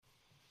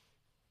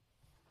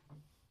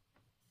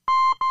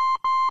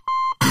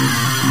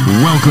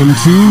Welcome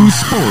to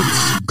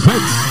Sports,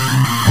 Clicks,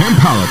 and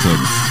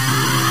Politics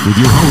with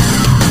your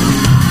hosts,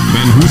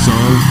 Ben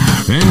Husong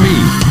and me,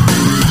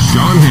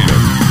 Sean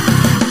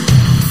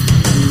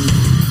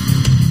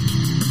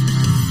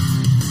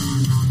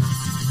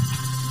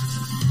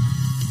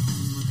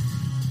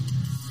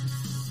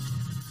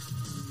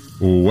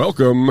Hannon.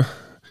 Welcome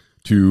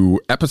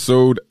to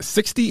episode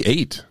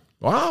 68.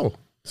 Wow.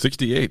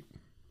 68.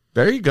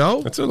 There you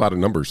go. That's a lot of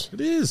numbers.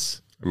 It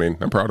is. I mean,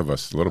 I'm proud of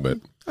us a little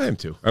bit. I am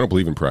too. I don't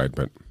believe in pride,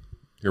 but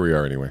here we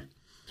are anyway.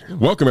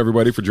 Welcome,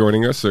 everybody, for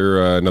joining us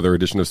for another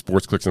edition of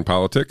Sports, Clicks, and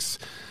Politics.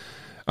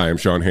 I am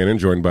Sean Hannon,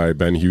 joined by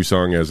Ben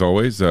Husong, as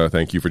always.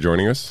 Thank you for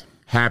joining us.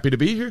 Happy to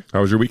be here.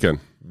 How was your weekend?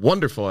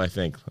 Wonderful, I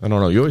think. I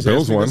don't know. You always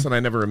Bills ask me won. this, and I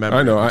never remember.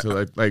 I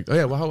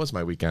know. How was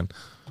my weekend?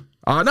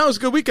 No, it was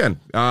a good weekend.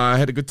 I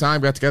had a good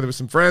time. Got together with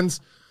some friends.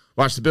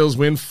 Watched the Bills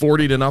win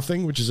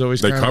 40-0, which is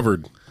always They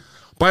covered.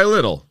 By a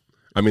little.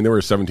 I mean, they were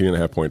a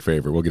 17.5-point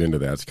favorite. We'll get into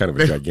that. It's kind of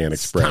a gigantic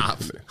spread.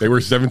 They were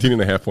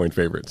 17.5-point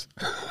favorites.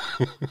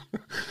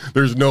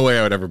 There's no way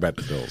I would ever bet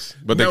the Bills.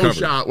 But they covered.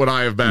 Shot would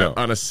I have bet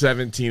on a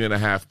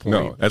 17.5 point.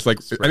 No, that's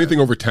like spread. Anything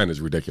over 10 is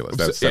ridiculous.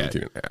 That's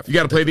 17.5. You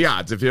got to play the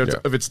odds. If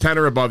it's 10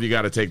 or above, you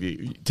got to take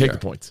the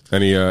points.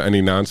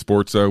 Any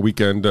non-sports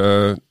weekend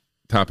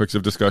topics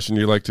of discussion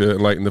you'd like to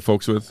enlighten the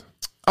folks with?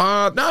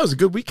 No, it was a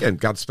good weekend.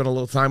 Got to spend a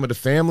little time with the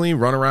family,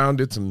 run around,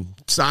 did some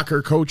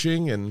soccer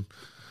coaching, and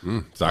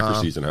soccer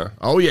season, huh?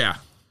 Oh yeah,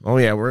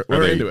 we're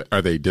into it.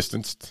 Are they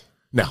distanced?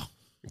 No,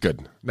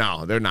 good.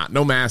 No, they're not.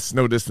 No masks,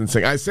 no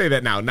distancing. I say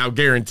that now. Now,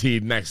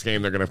 guaranteed, next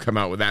game they're going to come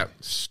out with that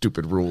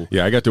stupid rule.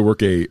 Yeah, I got to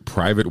work a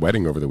private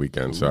wedding over the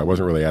weekend, so I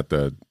wasn't really at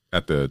the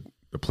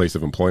place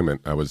of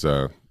employment. I was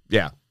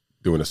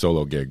doing a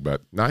solo gig,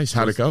 but nice.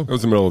 How'd it go? It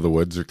was in the middle of the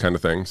woods, or kind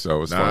of thing. So it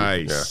was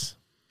nice. Fun. Yeah.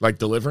 Like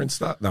deliverance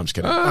stuff? No, I'm just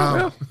kidding.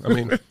 I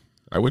mean,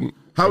 I wouldn't.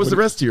 How was the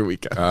rest of your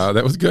weekend?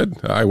 That was good.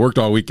 I worked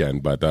all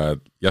weekend, but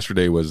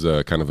yesterday was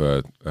kind of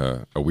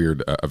a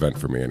weird event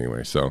for me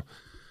anyway. So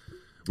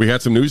we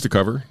had some news to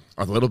cover.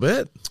 A little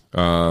bit.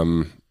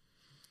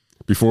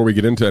 Before we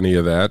get into any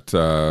of that,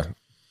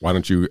 why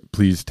don't you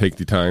please take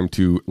the time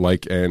to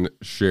like and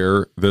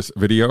share this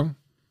video?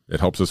 It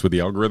helps us with the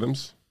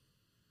algorithms.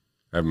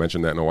 I haven't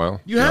mentioned that in a while.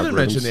 You haven't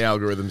mentioned the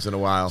algorithms in a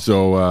while.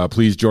 So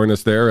please join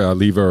us there.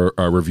 Leave a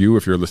review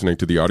if you're listening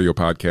to the audio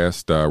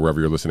podcast, wherever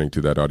you're listening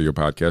to that audio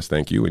podcast.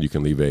 Thank you. And you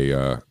can leave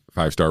a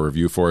 5-star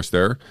review for us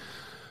there.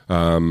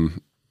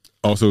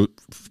 Also,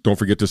 don't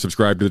forget to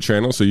subscribe to the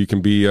channel so you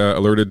can be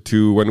alerted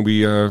to when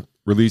we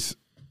release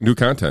new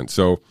content.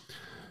 So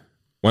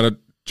want to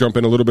jump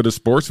in a little bit of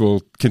sports?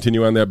 We'll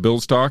continue on that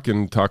Bills talk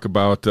and talk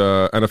about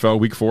NFL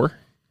Week 4.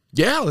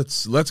 Yeah,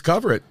 let's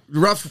cover it.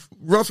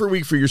 Rougher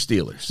week for your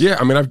Steelers. Yeah,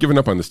 I mean, I've given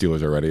up on the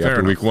Steelers already. Fair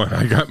after enough. Week 1.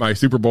 I got my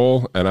Super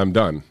Bowl and I'm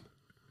done.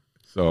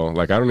 So,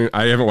 like, I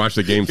haven't watched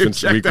the game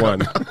since Week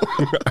 1. I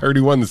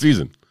already won the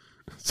season,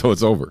 so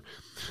it's over.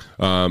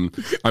 I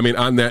mean,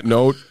 on that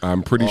note,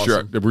 I'm pretty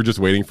sure we're just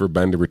waiting for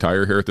Ben to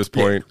retire here at this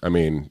point. Yeah. I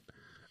mean,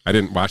 I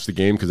didn't watch the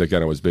game because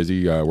again I was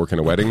busy working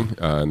a wedding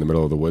in the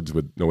middle of the woods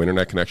with no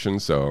internet connection.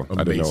 So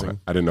amazing.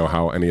 I didn't know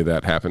how any of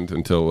that happened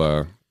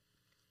until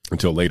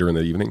later in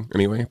the evening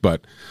anyway.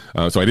 But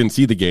so I didn't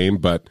see the game,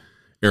 but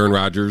Aaron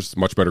Rodgers,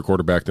 much better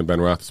quarterback than Ben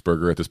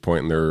Roethlisberger at this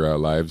point in their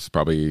lives,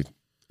 probably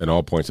in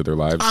all points of their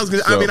lives. I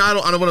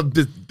don't want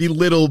to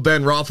belittle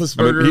Ben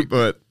Roethlisberger,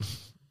 but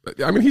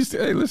I mean, he's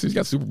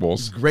got Super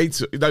Bowls. He's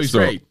great. He's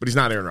great, but he's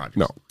not Aaron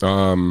Rodgers.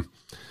 No.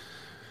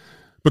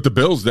 But the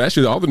Bills,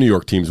 actually all the New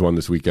York teams won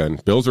this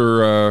weekend. Bills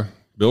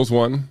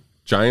won,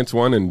 Giants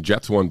won, and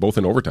Jets won both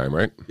in overtime,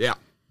 right? Yeah.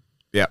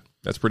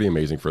 That's pretty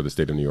amazing for the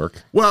state of New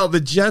York. Well, the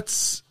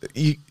Jets,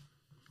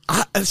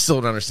 I still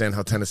don't understand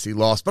how Tennessee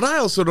lost, but I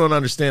also don't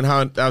understand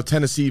how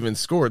Tennessee even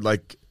scored.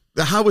 Like,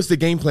 how was the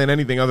game plan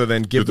anything other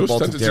than give the ball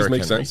to Derrick Henry?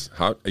 Make sense?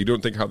 How you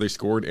don't think how they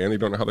scored and you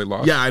don't know how they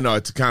lost? Yeah, I know.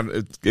 It's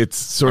it's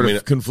sort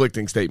of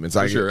conflicting statements.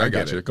 I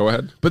got you. Go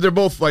ahead. But they're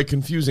both like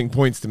confusing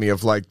points to me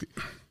of like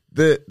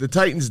the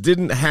Titans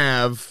didn't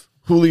have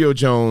Julio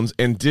Jones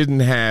and didn't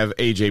have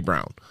A.J.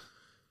 Brown.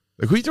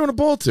 Like, who are you throwing the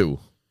ball to?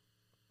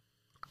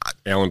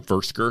 Alan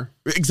Fursker.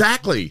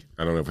 Exactly.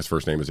 I don't know if his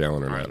first name is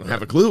Alan or not. I don't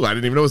have a clue. I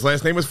didn't even know his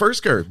last name was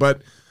Fursker.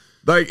 But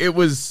like it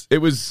was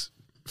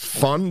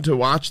fun to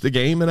watch the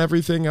game and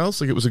everything else.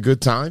 Like, it was a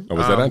good time. Oh,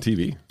 was that on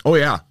TV? Oh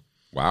yeah.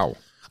 Wow.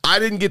 I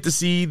didn't get to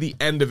see the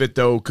end of it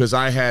though because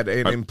I had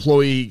an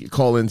employee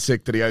call in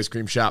sick to the ice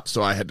cream shop,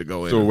 so I had to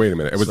go in. So wait a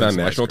minute. It was on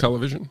national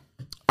television?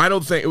 I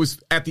don't think it was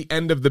at the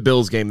end of the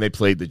Bills game. They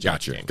played the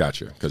Jets game.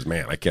 Gotcha. Because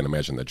man, I can't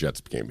imagine the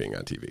Jets game being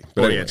on TV.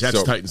 But anyway,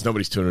 Jets Titans.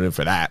 Nobody's tuning in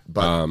for that.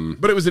 But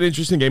it was an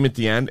interesting game at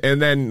the end.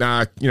 And then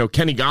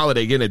Kenny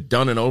Golladay getting it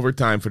done in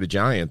overtime for the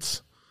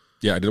Giants.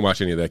 Yeah, I didn't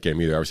watch any of that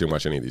game either. I obviously didn't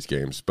watch any of these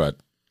games, but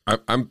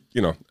I'm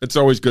it's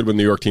always good when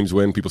New York teams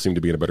win. People seem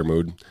to be in a better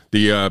mood.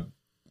 The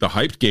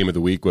hyped game of the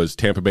week was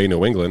Tampa Bay,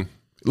 New England.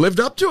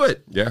 Lived up to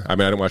it. Yeah, I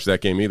mean, I didn't watch that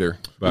game either,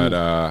 but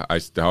I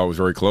was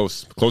very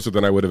closer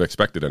than I would have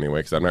expected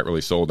anyway, because I'm not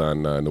really sold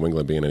on New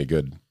England being any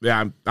good.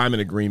 Yeah, I'm in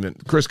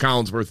agreement. Chris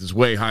Collinsworth is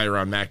way higher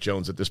on Mac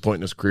Jones at this point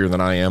in his career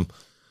than I am.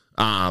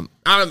 I'm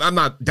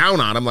not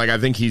down on him. Like, I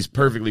think he's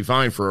perfectly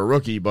fine for a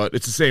rookie, but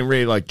it's the same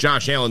way, like,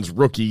 Josh Allen's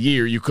rookie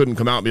year, you couldn't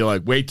come out and be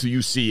like, wait till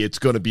you see it's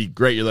going to be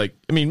great. You're like,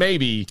 I mean,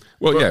 maybe.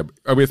 Well, yeah.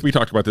 I mean, we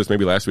talked about this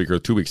maybe last week or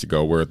 2 weeks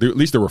ago where at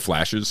least there were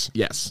flashes.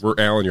 Yes. Where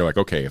Allen, you're like,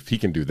 okay, if he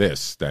can do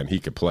this, then he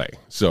could play.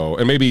 So,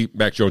 and maybe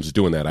Mac Jones is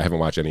doing that. I haven't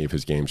watched any of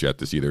his games yet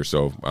this either,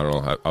 so I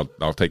don't know.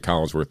 I'll take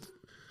Collinsworth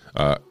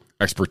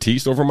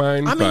expertise over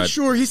mine. I mean,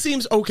 sure, he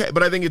seems okay,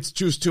 but I think it's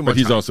just too much. But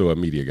he's hype. Also a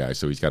media guy,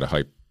 so he's got to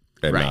hype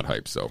and Right. not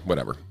hype, so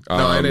whatever.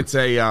 No, and it's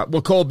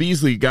Cole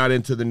Beasley got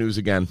into the news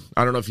again.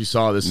 I don't know if you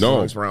saw this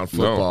around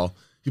football. No.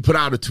 He put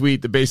out a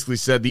tweet that basically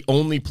said, the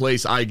only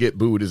place I get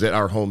booed is at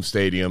our home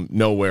stadium,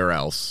 nowhere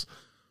else.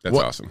 That's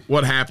awesome.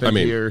 What happened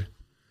here?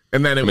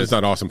 And then it's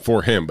not awesome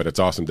for him, but it's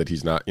awesome that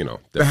he's not,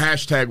 the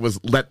hashtag was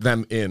let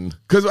them in.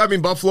 Because, I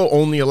mean, Buffalo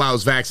only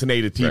allows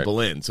vaccinated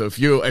people in. So if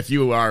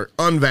you are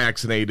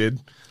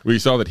unvaccinated. Well, you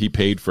saw that he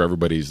paid for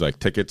everybody's, like,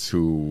 tickets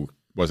who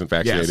wasn't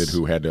vaccinated, Yes.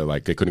 who had to,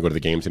 like, they couldn't go to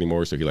the games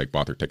anymore, so he, like,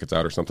 bought their tickets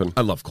out or something.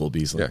 I love Cole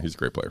Beasley. Yeah, he's a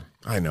great player.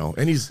 I know.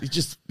 And he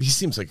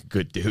seems like a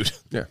good dude.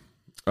 Yeah.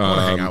 I want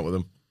to hang out with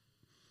him.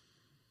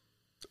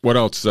 What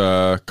else?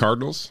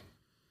 Cardinals.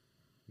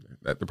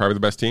 They're probably the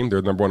best team.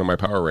 They're number one in my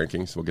power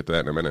rankings. We'll get to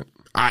that in a minute.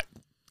 I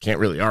can't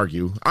really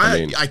argue.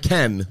 I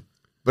can,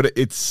 but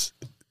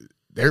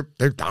they're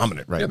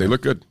dominant right now. Yeah, they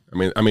look good.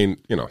 I mean,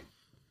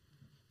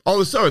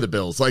 Oh, so are the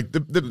Bills. Like the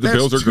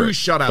Bills are two great,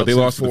 shutouts. but they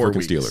lost in to the 4 freaking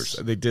weeks.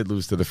 Steelers. They did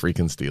lose to the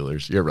freaking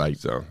Steelers. You're right.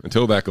 So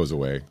until that goes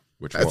away,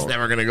 which That's won't.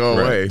 never going to go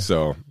Right. away.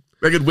 So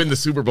they could win the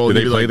Super Bowl. do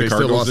they and play be the still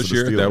Cardinals lost this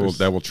to the year? Steelers.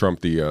 That will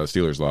trump the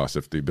Steelers loss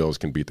if the Bills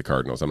can beat the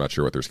Cardinals. I'm not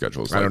sure what their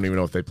schedule is. I don't even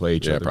know if they play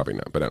each Yeah, other. probably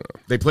not. But I don't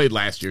know. They played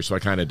last year, so I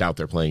kind of doubt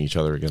they're playing each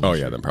other again. Oh this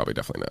yeah, year. then probably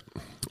definitely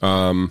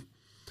not.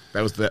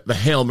 That was the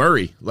Hail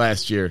Murray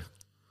last year.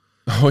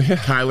 Oh yeah,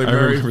 Kyler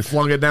Murray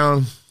flung it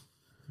down.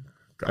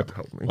 God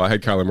help me. Well, I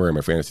had Kyler Murray on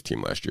my fantasy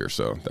team last year,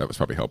 so that was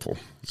probably helpful.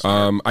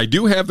 I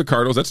do have the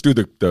Cardinals. Let's do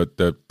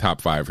the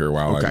top five here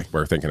while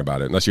we're thinking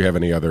about it. Unless you have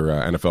any other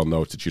NFL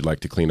notes that you'd like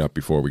to clean up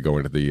before we go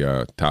into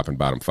the top and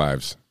bottom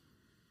fives.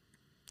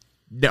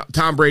 No,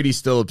 Tom Brady's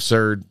still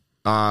absurd.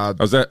 I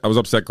was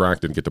upset Gronk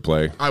didn't get to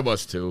play. I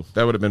was too.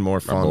 That would have been more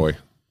fun. boy.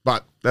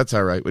 But that's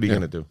all right. What are you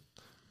going to do?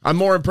 I'm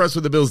more impressed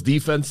with the Bills'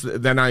 defense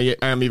than I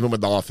am even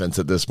with the offense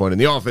at this point. And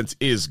the offense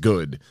is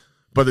good,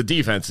 but the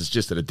defense is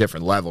just at a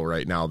different level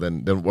right now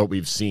than what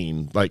we've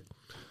seen. Like,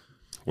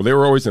 well, they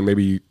were always, and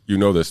maybe you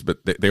know this, but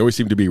they always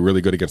seemed to be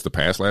really good against the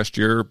pass last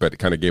year, but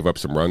kind of gave up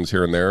some runs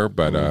here and there.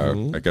 But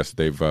I guess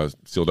they've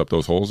sealed up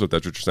those holes, if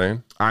that's what you're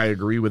saying. I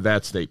agree with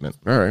that statement.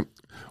 All right.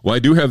 Well,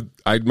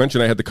 I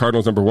mentioned I had the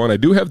Cardinals number one. I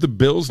do have the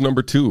Bills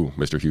number two,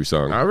 Mr.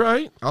 Husong. All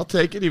right. I'll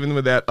take it, even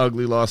with that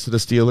ugly loss to the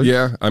Steelers.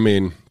 Yeah, I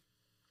mean,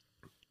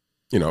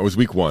 it was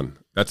week one.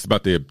 That's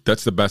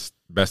the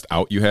best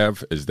out you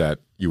have, is that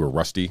you were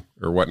rusty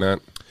or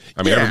whatnot.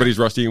 I mean, everybody's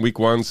rusty in week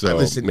one, so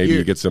maybe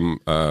you get some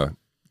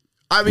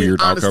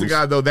weird honest outcomes. to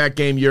God, though, that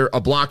game, you're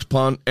a blocked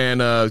punt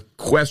and a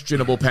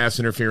questionable pass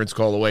interference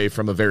call away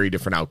from a very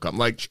different outcome.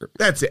 Like,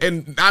 that's it.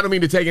 And I don't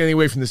mean to take anything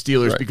away from the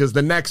Steelers, because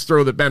the next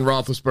throw that Ben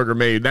Roethlisberger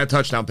made, that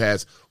touchdown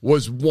pass,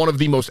 was one of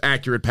the most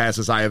accurate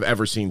passes I have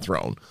ever seen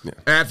thrown. Yeah.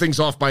 That thing's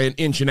off by an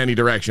inch in any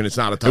direction. It's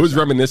not a touchdown. It was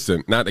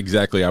reminiscent, not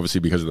exactly,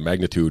 obviously, because of the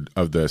magnitude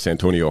of the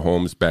Santonio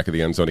Holmes back of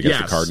the end zone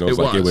against the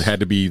Cardinals. It had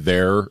to be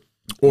there.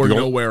 Or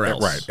nowhere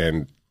else. Right.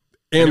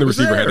 And the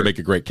receiver had to make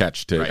a great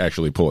catch to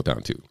actually pull it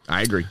down, too.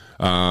 I agree.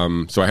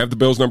 So I have the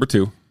Bills number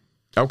two.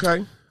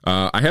 Okay.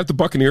 I have the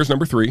Buccaneers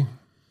number three.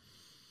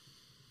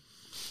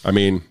 I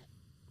mean,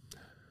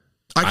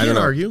 I can't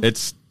argue.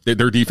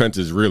 Their defense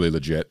is really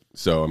legit.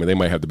 So, I mean, they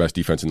might have the best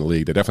defense in the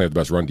league. They definitely have the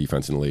best run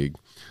defense in the league.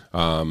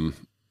 And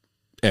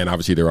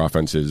obviously their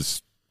offense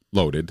is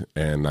loaded,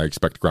 and I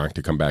expect Gronk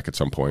to come back at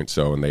some point.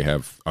 So, and they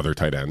have other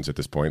tight ends at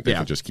this point. They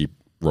can just keep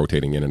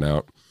rotating in and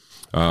out.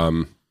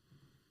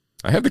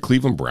 I have the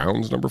Cleveland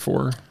Browns number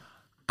four.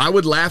 I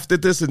would laughed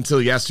at this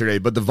until yesterday,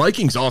 but the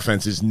Vikings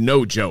offense is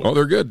no joke. Oh,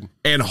 they're good.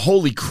 And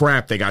holy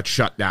crap, they got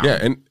shut down. Yeah,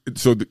 and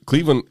so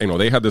Cleveland,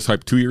 they had this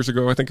hype 2 years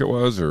ago, I think it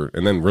was,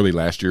 and then really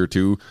last year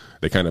too.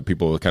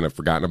 People kind of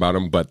forgotten about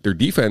them, but their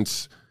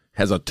defense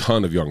has a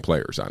ton of young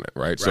players on it,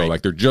 right? So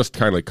like they're just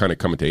kind of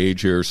coming to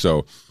age here.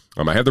 So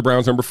I have the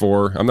Browns number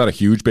four. I'm not a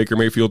huge Baker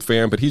Mayfield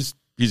fan, but he's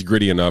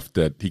gritty enough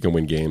that he can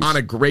win games. On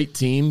a great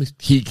team,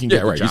 he can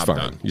get the job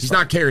done. He's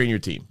not carrying your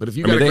team, but if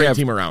you got a great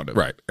team around him.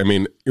 Right. I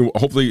mean,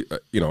 hopefully,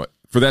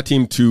 for that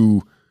team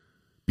to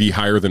be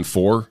higher than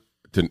four,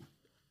 to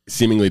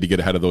seemingly to get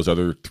ahead of those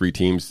other three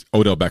teams,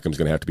 Odell Beckham's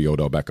going to have to be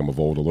Odell Beckham of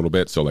old a little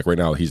bit. So, like, right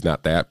now, he's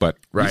not that, but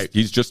this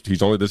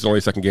is only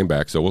a second game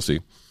back, so we'll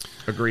see.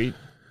 Agreed.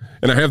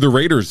 And I have the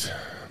Raiders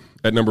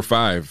at number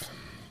five.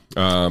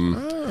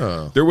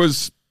 There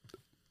was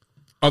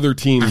other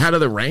teams ahead of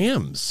the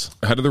Rams,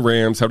 ahead of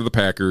the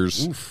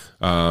Packers.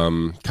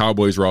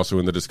 Cowboys were also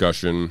in the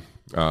discussion.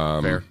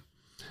 Fair.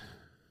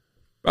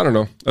 I don't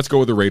know. Let's go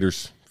with the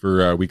Raiders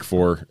for week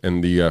four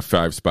in the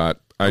 5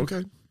 spot.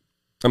 Okay.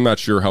 I'm not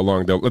sure how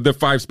long the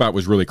 5 spot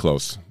was really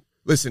close.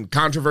 Listen,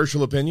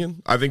 controversial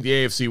opinion. I think the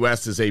AFC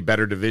West is a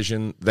better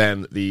division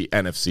than the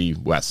NFC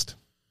West.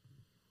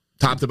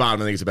 Top to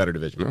bottom, I think it's a better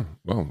division.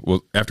 Oh,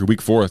 well, after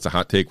week 4, it's a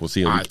hot take. We'll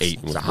see in week 8.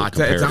 It's a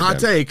hot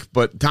take,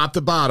 but top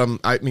to bottom,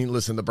 I mean,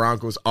 listen, the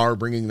Broncos are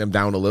bringing them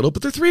down a little,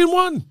 but they're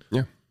 3-1.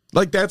 Yeah.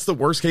 Like, that's the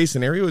worst case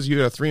scenario is you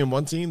got a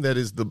 3-1 team that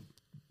is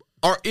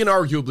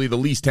inarguably the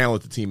least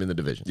talented team in the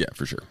division. Yeah,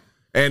 for sure.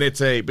 And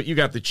but you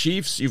got the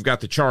Chiefs, you've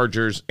got the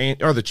Chargers,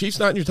 and are the Chiefs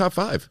not in your top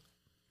 5?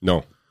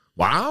 No.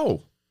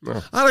 Wow.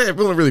 No. I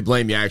don't really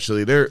blame you,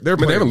 actually. They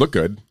haven't looked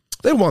good.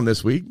 They won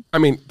this week. I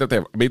mean,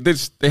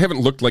 they haven't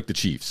looked like the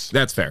Chiefs.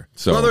 That's fair.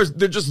 So well,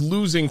 they're just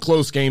losing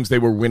close games they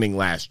were winning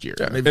last year.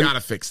 Yeah. They've got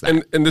to fix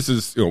that. And this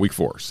is week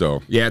 4,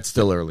 so yeah, it's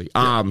still early.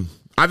 Yeah.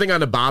 I think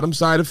on the bottom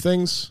side of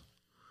things,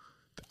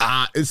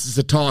 this is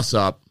a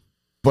toss-up,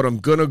 but I'm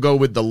gonna go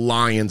with the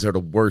Lions are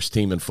the worst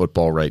team in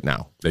football right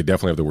now. They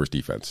definitely have the worst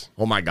defense.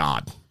 Oh my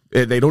God,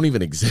 they don't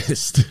even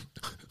exist.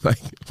 Like,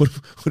 what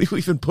are you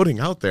even putting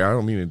out there? I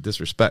don't mean to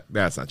disrespect.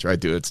 That's not true. I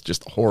do. It's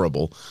just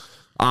horrible.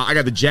 I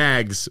got the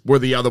Jags were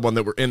the other one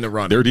that were in the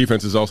run. Their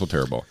defense is also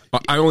terrible.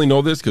 I only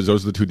know this because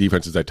those are the 2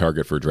 defenses I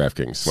target for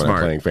DraftKings when I'm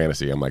playing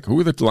fantasy. I'm like, who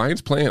are the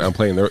Lions playing? I'm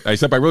playing there.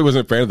 Except I really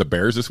wasn't a fan of the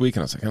Bears this week,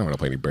 and I was like, I don't want to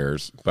play any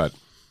Bears. But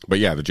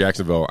yeah, the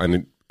Jacksonville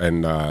and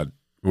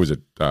who was it?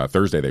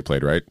 Thursday they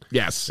played, right?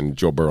 Yes. And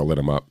Joe Burrow lit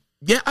them up.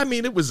 Yeah, I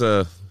mean it was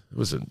a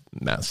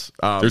mess.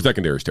 Their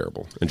secondary is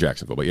terrible in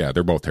Jacksonville, but yeah,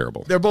 they're both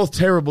terrible. They're both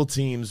terrible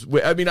teams.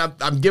 I mean,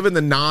 I'm giving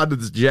the nod that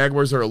the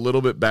Jaguars are a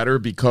little bit better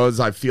because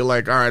I feel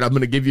like, all right, I'm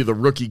going to give you the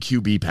rookie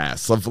QB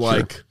pass of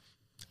like, sure,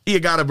 you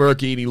got a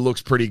rookie and he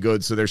looks pretty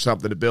good, so there's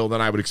something to build,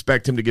 and I would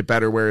expect him to get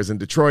better. Whereas in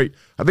Detroit,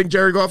 I think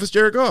Jared Goff is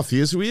Jared Goff. He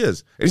is who he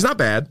is. And he's not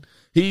bad.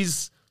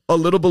 He's a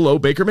little below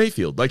Baker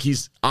Mayfield. Like,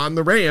 he's on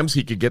the Rams,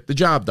 he could get the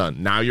job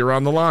done. Now you're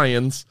on the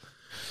Lions.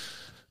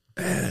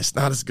 It's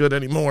not as good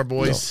anymore,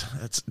 boys.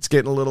 No. It's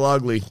getting a little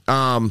ugly.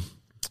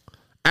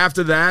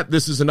 After that,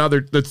 this is the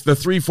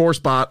 3-4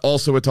 spot,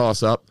 also a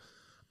toss-up.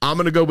 I'm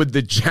going to go with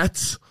the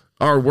Jets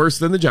are worse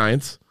than the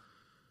Giants.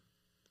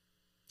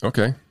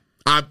 Okay.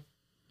 I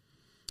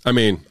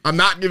mean, I'm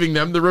not giving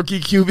them the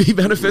rookie QB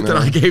benefit that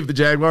I gave the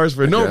Jaguars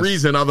for no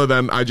reason other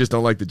than I just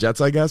don't like the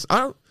Jets, I guess.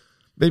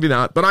 Maybe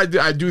not. But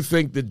I do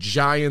think the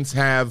Giants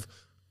have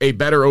a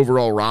better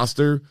overall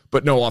roster,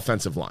 but no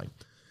offensive line.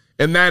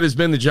 And that has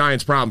been the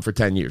Giants' problem for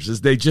 10 years,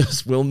 is they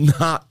just will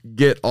not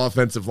get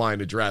offensive line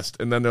addressed.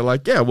 And then they're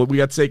like, yeah, well, we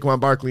got Saquon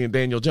Barkley and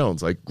Daniel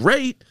Jones. Like,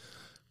 great,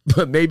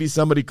 but maybe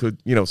somebody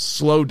could,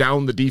 slow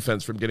down the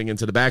defense from getting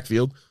into the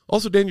backfield.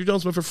 Also, Daniel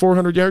Jones went for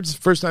 400 yards,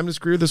 first time in his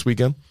career this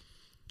weekend.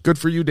 Good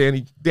for you,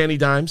 Danny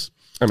Dimes.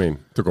 I mean,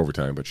 took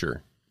overtime, but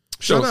sure.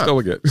 Still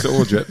legit.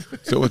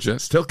 Still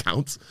legit. Still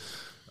counts.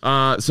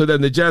 So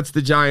then the Jets,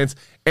 the Giants,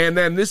 and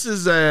then this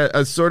is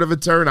a sort of a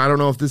turn. I don't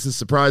know if this is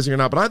surprising or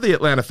not, but I think the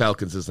Atlanta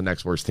Falcons is the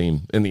next worst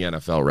team in the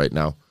NFL right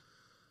now.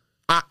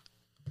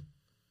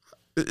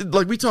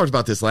 Like we talked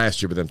about this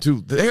last year with them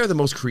too. They are the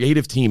most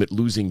creative team at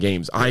losing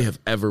games I have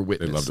ever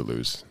witnessed. They love to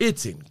lose.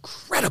 It's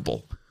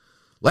incredible.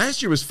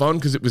 Last year was fun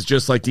because it was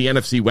just like the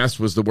NFC West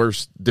was the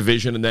worst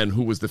division, and then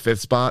who was the 5th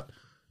spot.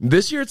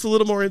 This year it's a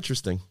little more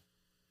interesting.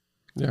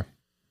 Yeah,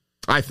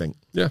 I think.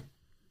 Yeah.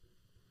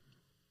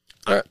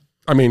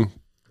 I mean,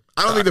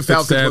 I don't think the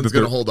Falcons one's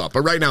going to hold up,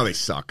 but right now they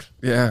suck.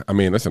 Yeah, I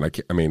mean, listen,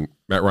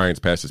 Matt Ryan's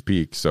past his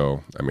peak,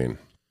 so I mean,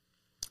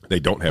 they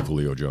don't have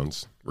Julio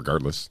Jones,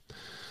 regardless.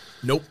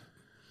 Nope.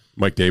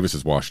 Mike Davis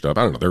is washed up.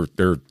 I don't know.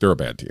 They're a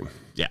bad team.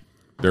 Yeah,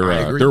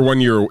 they're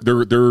 1 year.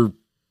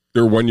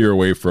 They're 1 year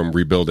away from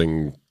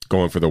rebuilding,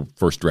 going for the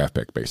first draft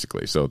pick,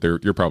 basically. So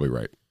you're probably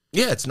right.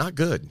 Yeah, it's not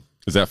good.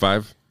 Is that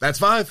 5? That's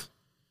 5.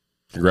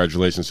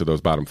 Congratulations to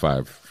those bottom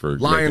 5 for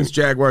Lions,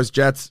 Jaguars,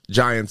 Jets,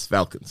 Giants,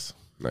 Falcons.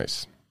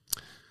 Nice.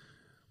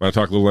 Want to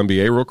talk a little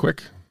NBA real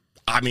quick?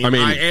 I mean,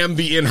 I am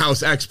the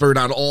in-house expert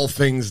on all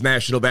things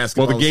National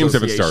Basketball Well, the games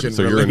haven't started,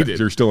 so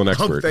you're still an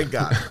expert. Oh, thank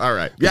God. All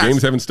right. The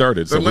games haven't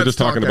started, so we're just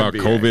talking about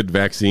NBA. COVID,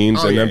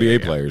 vaccines, and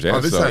NBA players. Yeah,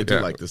 I do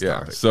like this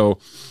topic. So,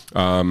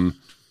 I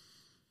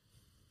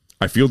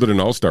fielded an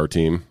all-star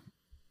team.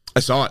 I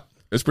saw it.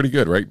 It's pretty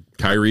good, right?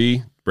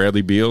 Kyrie,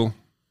 Bradley Beal,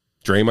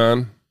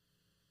 Draymond,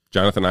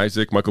 Jonathan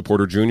Isaac, Michael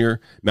Porter Jr.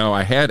 Now,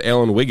 I had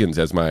Alan Wiggins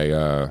as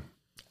my...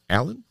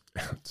 Alan?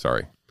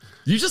 Sorry.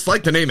 You just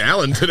like the name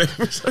Allen today.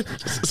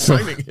 Just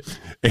assigning it.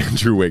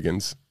 Andrew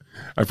Wiggins.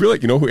 I feel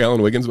like, you know who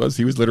Alan Wiggins was?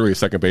 He was literally a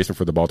second baseman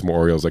for the Baltimore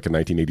Orioles like in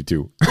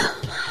 1982.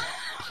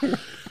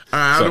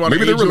 I don't want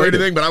to age or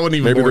anything, but I wasn't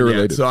even born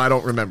yet, so I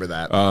don't remember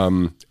that.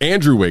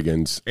 Andrew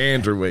Wiggins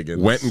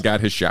went and got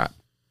his shot.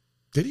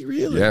 Did he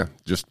really? Yeah,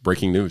 just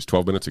breaking news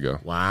 12 minutes ago.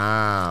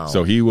 Wow.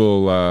 So he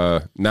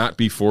will not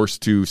be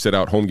forced to sit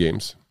out home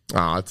games.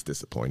 Oh, that's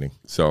disappointing.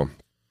 So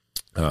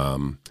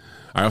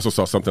I also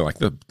saw something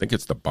like I think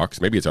it's the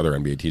Bucks. Maybe it's other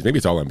NBA teams. Maybe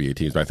it's all NBA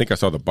teams. But I think I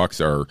saw the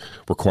Bucks are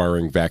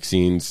requiring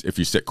vaccines if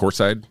you sit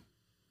courtside.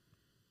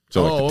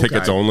 So the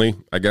tickets only,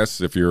 I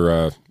guess, if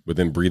you're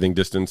within breathing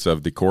distance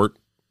of the court.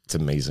 It's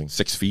amazing.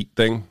 6 feet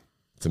thing.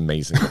 It's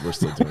amazing that we're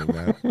still doing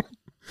that.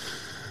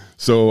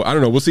 So I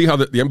don't know. We'll see how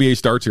the NBA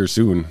starts here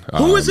soon.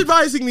 Who is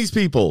advising these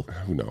people?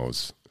 Who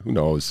knows? Who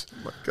knows?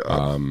 Oh my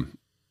God.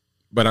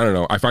 But I don't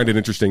know. I find it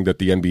interesting that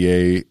the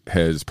NBA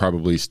has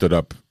probably stood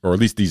up, or at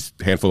least these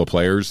handful of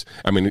players.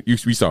 I mean,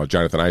 we saw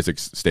Jonathan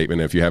Isaac's statement.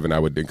 If you haven't, I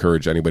would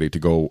encourage anybody to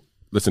go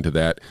listen to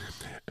that.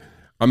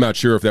 I'm not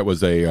sure if that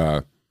was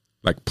a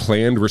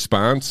planned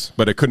response,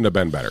 but it couldn't have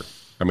been better.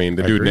 I mean,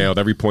 the dude nailed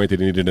every point that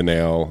he needed to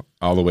nail,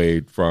 all the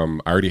way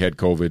from I already had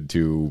COVID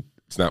to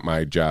it's not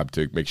my job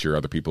to make sure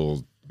other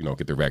people,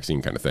 get their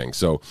vaccine kind of thing.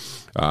 So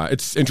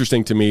it's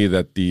interesting to me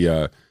that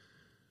the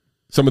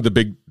some of the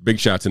big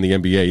shots in the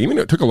NBA, even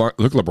it took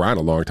LeBron a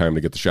long time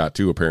to get the shot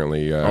too.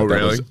 Apparently,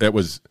 really? That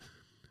was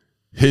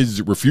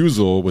his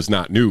refusal was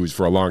not news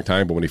for a long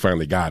time, but when he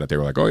finally got it, they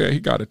were like, "Oh yeah, he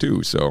got it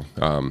too." So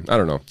I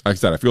don't know. Like I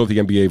said, I feel like the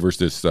NBA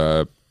versus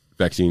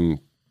vaccine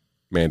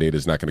mandate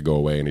is not going to go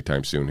away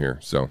anytime soon here.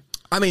 So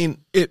I mean,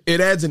 it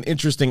adds an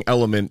interesting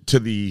element to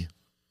the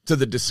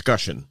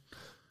discussion,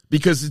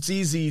 because it's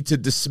easy to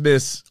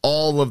dismiss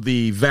all of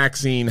the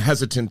vaccine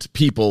hesitant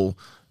people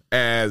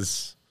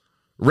as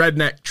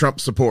redneck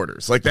Trump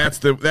supporters. Like that's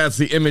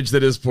the image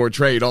that is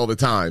portrayed all the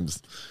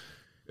times.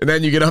 And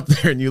then you get up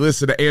there and you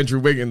listen to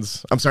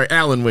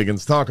Alan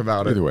Wiggins talk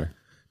about it. Either way.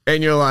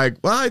 And you're like,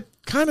 well, I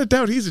kind of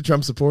doubt he's a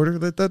Trump supporter.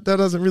 That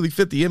doesn't really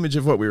fit the image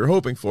of what we were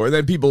hoping for. And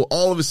then people,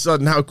 all of a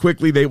sudden, how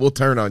quickly they will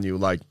turn on you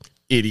like,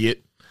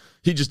 idiot.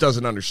 He just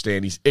doesn't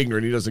understand. He's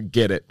ignorant. He doesn't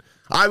get it.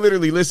 I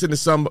literally listened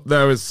to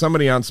there was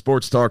somebody on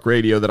Sports Talk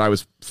Radio that I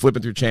was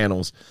flipping through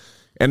channels,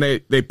 and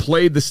they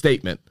played the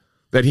statement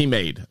that he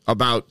made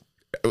about,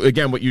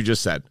 again, what you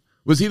just said.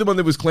 Was he the one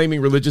that was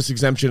claiming religious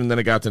exemption and then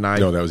it got denied?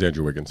 No, that was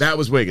Andrew Wiggins. That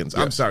was Wiggins.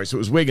 Yeah. I'm sorry. So it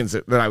was Wiggins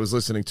that I was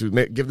listening to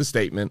give the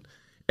statement.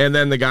 And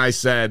then the guy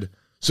said,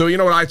 so you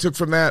know what I took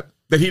from that?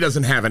 That he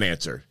doesn't have an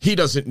answer. He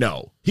doesn't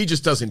know. He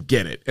just doesn't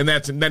get it. And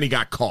then he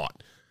got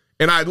caught.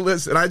 And I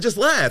listened, and I just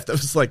laughed. I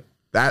was like,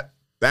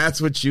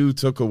 that's what you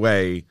took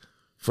away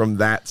from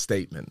that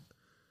statement.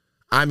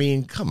 I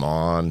mean, come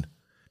on.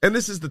 And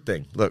this is the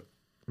thing. Look,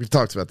 we've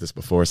talked about this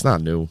before. It's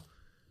not new.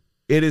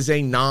 It is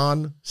a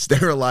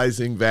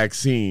non-sterilizing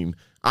vaccine.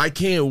 I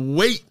can't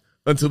wait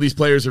until these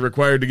players are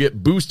required to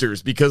get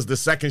boosters because the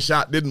second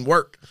shot didn't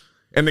work.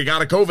 And they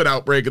got a COVID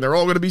outbreak, and they're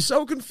all going to be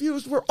so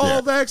confused. We're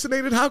all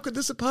vaccinated. How could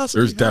this have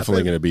possibly There's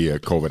definitely going to be a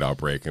COVID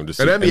outbreak. I'm just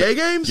at NBA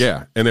games?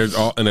 Yeah. And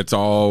it's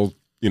all,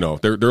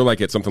 they're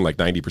like at something like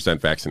 90%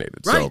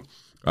 vaccinated. Right. So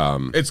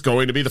it's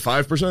going to be the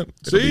 5%.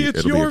 See,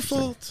 it's your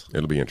fault.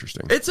 It'll be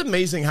interesting. It's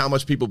amazing how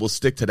much people will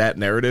stick to that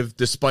narrative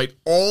despite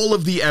all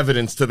of the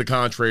evidence to the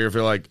contrary. If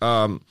you're like,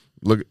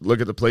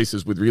 look at the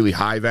places with really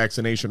high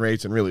vaccination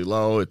rates and really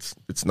low, it's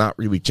not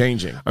really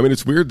changing. I mean,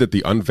 it's weird that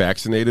the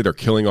unvaccinated are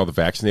killing all the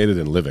vaccinated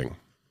and living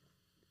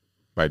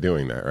by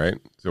doing that, right?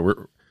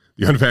 So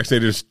the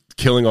unvaccinated is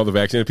killing all the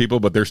vaccinated people,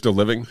 but they're still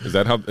living. Is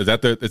that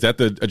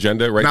the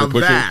agenda right now?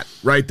 Pushing? That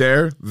right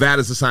there, that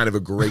is a sign of a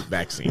great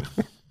vaccine.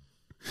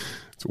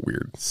 It's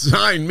weird.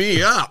 Sign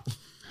me up.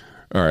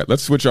 All right,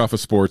 let's switch off of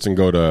sports and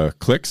go to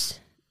clicks.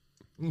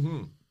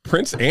 Mm-hmm.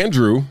 Prince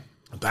Andrew.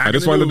 I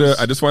just wanted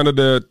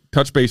to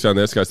touch base on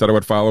this because I thought I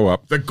would follow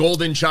up. The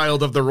golden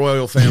child of the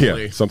royal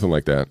family. Yeah, something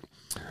like that.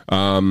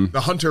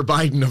 The Hunter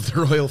Biden of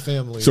the royal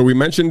family. So we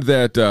mentioned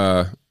that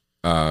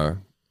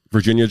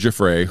Virginia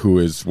Giuffre, who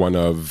is one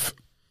of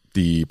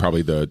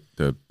probably the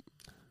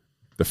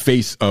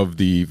face of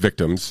the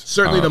victims,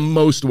 certainly the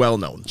most well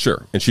known.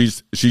 Sure, and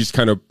she's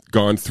kind of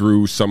gone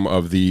through some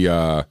of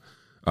the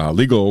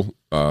legal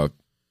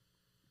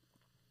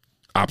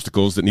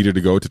obstacles that needed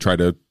to go to try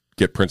to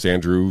get Prince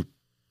Andrew,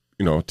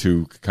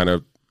 to kind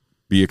of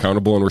be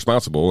accountable and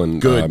responsible,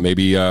 and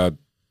maybe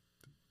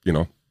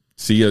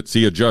see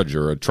a judge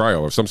or a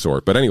trial of some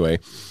sort. But anyway,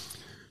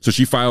 so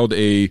she filed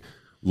a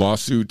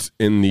lawsuit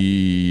in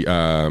the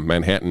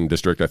Manhattan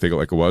district, I think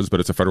it was, but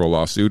it's a federal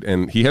lawsuit,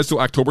 and he has till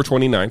October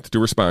 29th to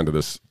respond to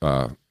this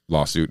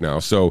lawsuit now.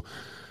 So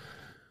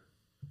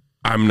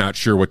I'm not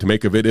sure what to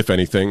make of it, if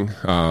anything,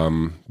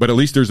 but at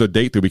least there's a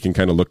date that we can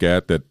kind of look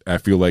at that I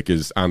feel like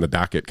is on the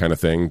docket kind of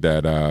thing,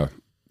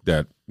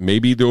 that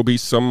maybe there will be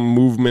some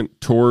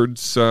movement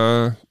towards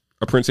a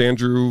Prince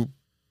Andrew,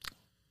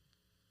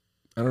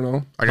 I don't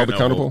know, held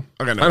accountable.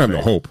 I have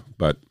no hope,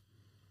 but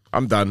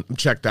I'm done. I'm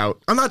checked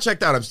out. I'm not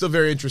checked out. I'm still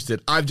very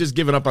interested. I've just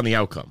given up on the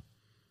outcome.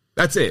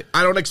 That's it.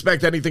 I don't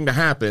expect anything to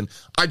happen.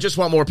 I just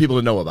want more people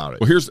to know about it.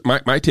 Well, here's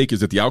my take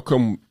is that the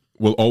outcome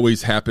will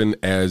always happen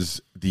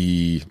as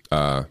the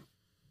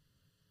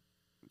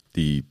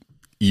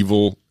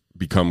evil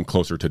become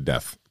closer to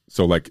death.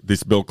 So like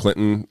this Bill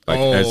Clinton,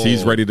 as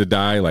he's ready to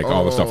die,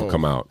 all the stuff will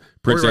come out.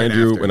 Prince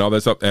Andrew and all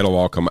that stuff,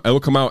 it'll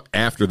come out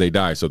after they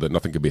die so that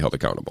nothing can be held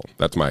accountable.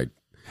 That's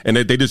and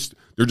they're just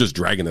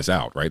dragging this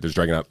out, right? They're just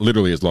dragging out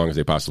literally as long as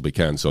they possibly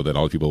can so that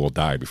all the people will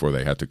die before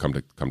they have to come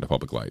to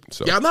public light.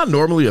 So yeah, I'm not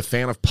normally a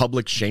fan of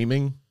public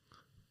shaming,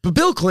 but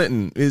Bill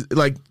Clinton is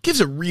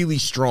gives a really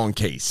strong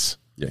case.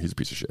 Yeah, he's a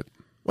piece of shit.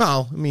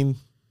 Well, I mean,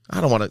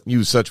 I don't want to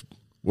use such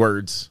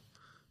words,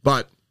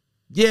 but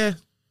yeah,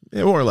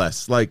 more or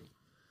less. I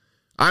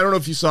don't know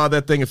if you saw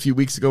that thing a few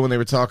weeks ago when they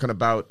were talking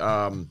about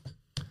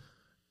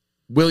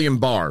William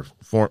Barr,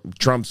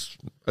 Trump's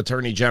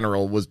attorney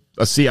general, was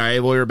a CIA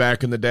lawyer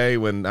back in the day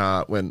when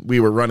we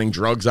were running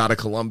drugs out of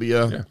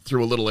Colombia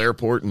through a little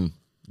airport in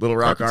Little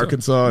Rock,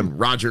 Arkansas, and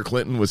Roger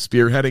Clinton was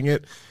spearheading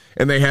it.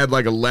 And they had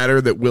like a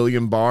letter that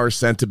William Barr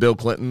sent to Bill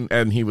Clinton,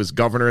 and he was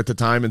governor at the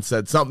time, and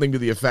said something to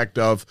the effect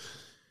of,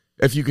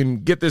 if you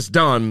can get this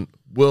done,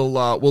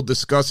 we'll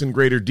discuss in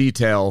greater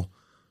detail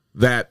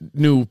that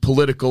new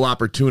political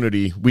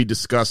opportunity we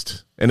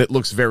discussed, and it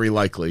looks very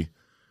likely.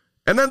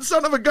 And then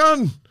son of a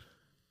gun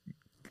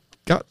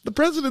got the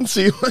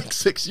presidency like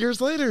 6 years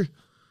later.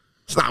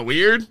 It's not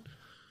weird.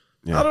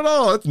 Yeah. Not at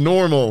all. It's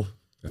normal.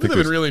 We live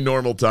in really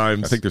normal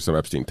times. I think there's some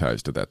Epstein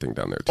ties to that thing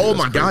down there, too. Oh,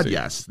 my God,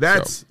 yes.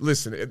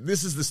 Listen,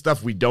 this is the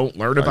stuff we don't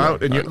learn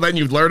about. And then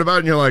you learn about it,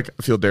 and you're like,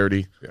 I feel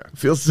dirty. Yeah. I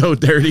feel so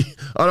dirty.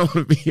 I don't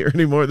want to be here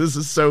anymore. This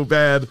is so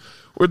bad.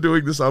 We're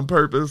doing this on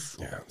purpose.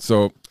 Yeah.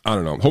 So, I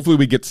don't know. Hopefully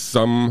we get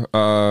something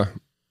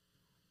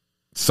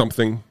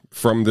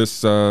from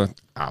this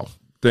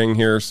thing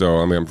here. So,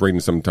 I mean, I'm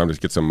waiting some time to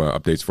get some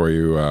updates for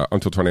you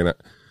until 29.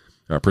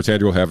 Prince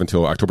Andrew will have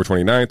until October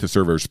 29th to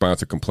serve a response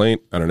to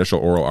complaint. An initial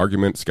oral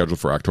argument scheduled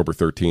for October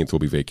 13th will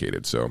be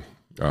vacated. So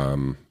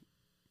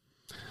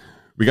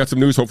we got some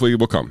news. Hopefully it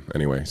will come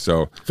anyway.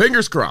 So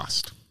fingers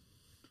crossed.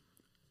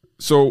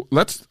 So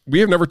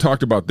we have never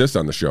talked about this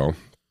on the show.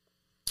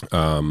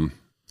 I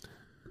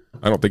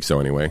don't think so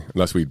anyway,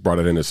 unless we brought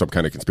it in as some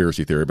kind of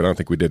conspiracy theory, but I don't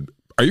think we did.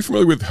 Are you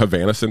familiar with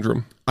Havana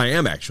syndrome? I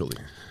am, actually.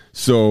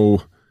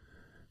 So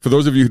for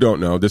those of you who don't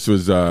know, this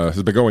has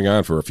been going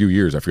on for a few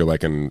years, I feel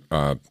like, in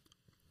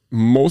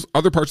most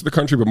other parts of the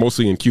country, but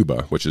mostly in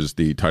Cuba, which is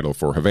the title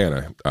for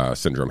Havana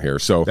syndrome here.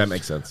 So that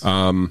makes sense.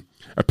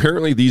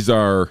 Apparently, these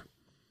are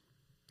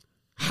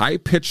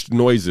high-pitched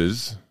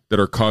noises that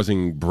are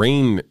causing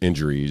brain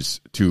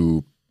injuries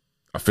to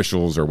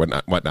officials or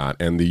whatnot.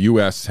 And the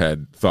U.S.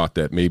 had thought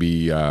that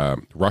maybe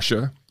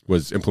Russia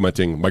was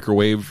implementing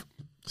microwave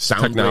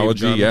sound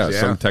technology.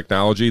 Some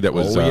technology that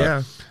was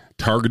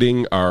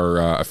targeting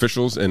our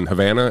officials in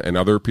Havana and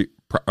other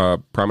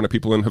prominent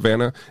people in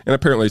Havana, and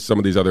apparently some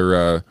of these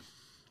other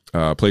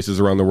places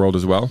around the world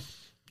as well.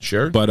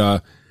 Sure.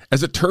 But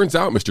as it turns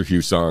out, Mr.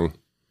 Husong,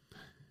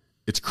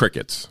 it's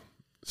crickets.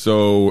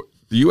 So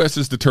the U.S.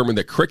 has determined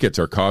that crickets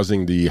are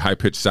causing the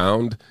high-pitched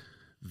sound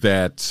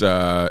that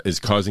is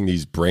causing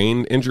these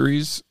brain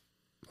injuries,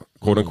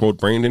 quote-unquote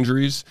brain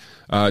injuries.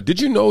 Did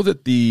you know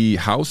that the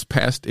House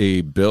passed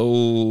a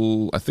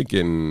bill, I think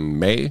in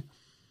May,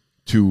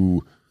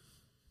 to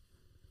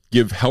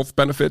give health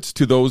benefits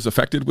to those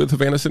affected with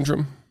Havana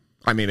syndrome?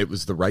 I mean, it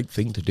was the right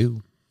thing to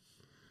do.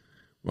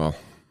 Well,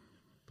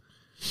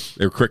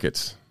 they're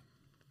crickets.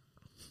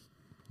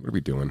 What are we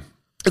doing?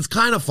 It's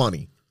kind of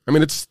funny. I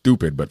mean, it's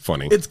stupid, but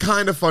funny. It's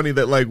kind of funny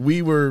that, like,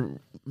 we were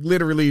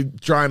literally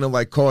trying to,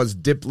 like, cause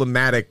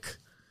diplomatic,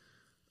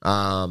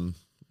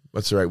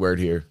 what's the right word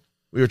here?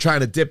 We were trying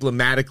to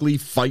diplomatically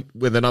fight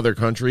with another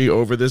country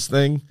over this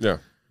thing. Yeah.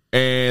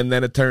 And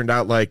then it turned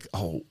out like,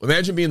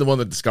 imagine being the one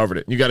that discovered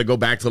it. You got to go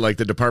back to like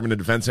the Department of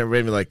Defense and everybody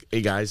and be like,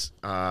 hey guys,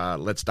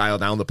 let's dial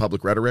down the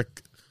public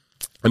rhetoric.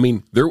 I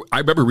mean, I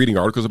remember reading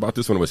articles about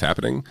this when it was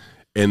happening.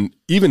 And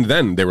even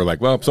then they were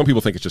like, well, some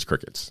people think it's just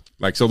crickets.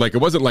 Like, so like, it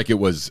wasn't like it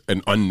was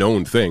an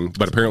unknown thing,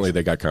 but apparently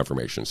they got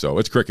confirmation. So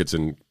it's crickets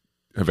in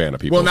Havana,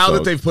 people. Well, now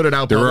that they've put it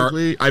out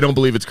publicly, I don't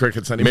believe it's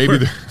crickets anymore.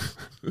 Maybe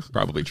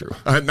probably true.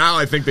 Now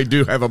I think they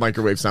do have a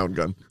microwave sound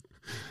gun.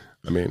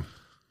 I mean,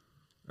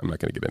 I'm not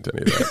going to get into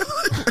any of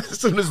that. As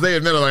soon as they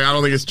admit it, like, I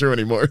don't think it's true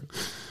anymore.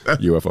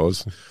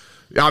 UFOs.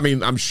 I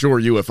mean, I'm sure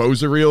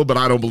UFOs are real, but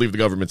I don't believe the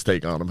government's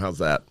take on them. How's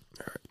that?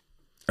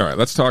 All right.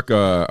 Let's talk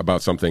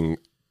about something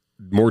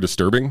more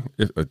disturbing,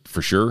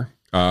 for sure.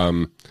 Are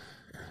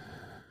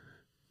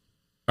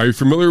you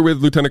familiar with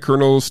Lieutenant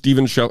Colonel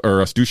Stu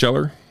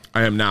Scheller?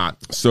 I am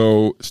not.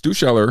 So Stu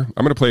Scheller,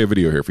 I'm going to play a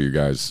video here for you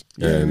guys,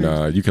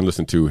 and you can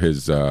listen to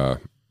his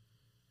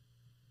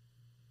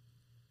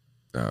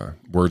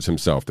words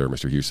himself there,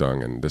 Mr.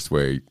 Husong, and this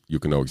way you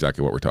can know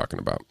exactly what we're talking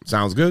about.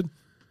 Sounds good.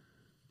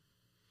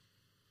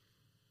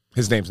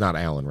 His name's not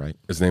Alan, right?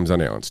 His name's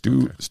not Alan.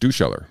 Stu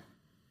Scheller.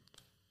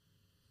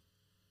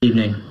 Good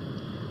evening.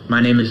 My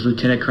name is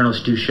Lieutenant Colonel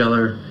Stu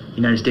Scheller,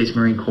 United States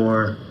Marine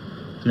Corps.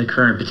 I'm the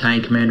current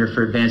battalion commander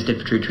for Advanced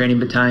Infantry Training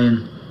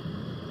Battalion.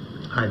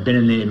 I've been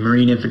in the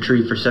Marine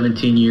Infantry for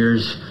 17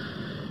 years.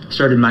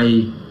 Started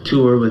my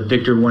tour with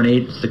Victor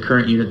 1-8. It's the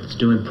current unit that's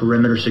doing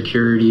perimeter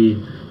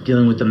security,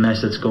 dealing with the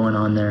mess that's going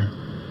on there.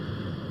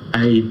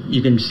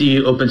 You can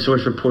see open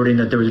source reporting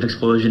that there was an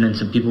explosion and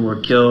some people were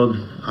killed.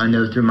 I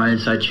know through my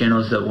inside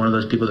channels that one of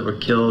those people that were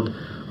killed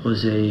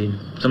was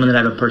someone that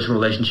I have a personal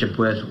relationship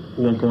with.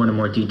 We won't go into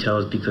more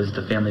details because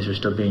the families are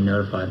still being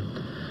notified.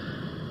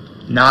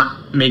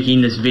 Not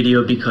making this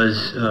video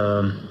because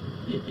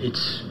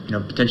it's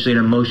potentially an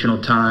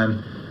emotional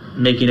time.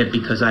 Making it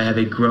because I have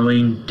a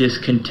growing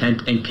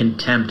discontent and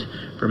contempt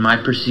for my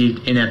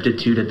perceived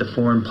ineptitude at the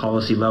foreign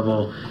policy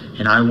level,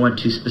 and I want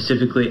to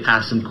specifically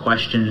ask some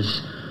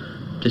questions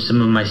to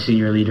some of my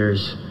senior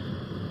leaders.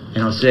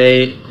 And I'll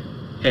say,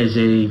 as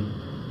a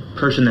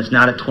person that's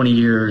not at 20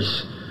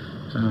 years,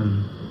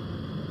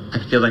 I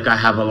feel like I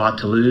have a lot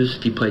to lose.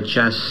 If you play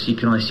chess, you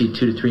can only see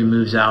 2 to 3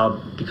 moves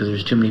out because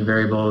there's too many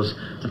variables.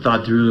 I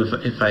thought through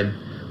if I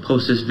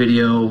post this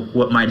video,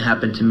 what might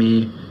happen to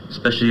me,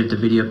 especially if the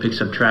video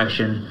picks up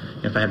traction,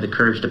 if I have the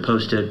courage to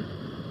post it.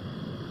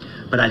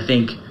 But I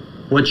think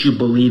what you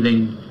believe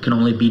in can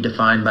only be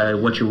defined by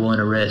what you're willing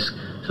to risk.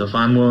 So if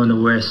I'm willing to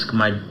risk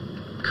my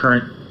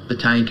current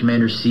battalion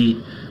commander seat,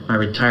 my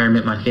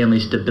retirement, my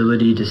family's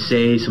stability to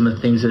say some of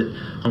the things that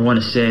I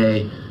want to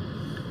say,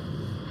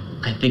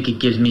 I think it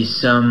gives me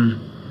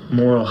some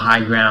moral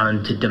high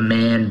ground to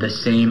demand the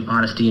same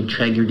honesty,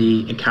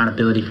 integrity,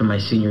 accountability from my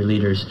senior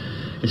leaders.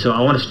 And so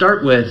I want to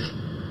start with,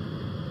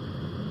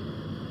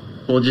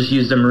 we'll just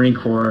use the Marine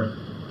Corps.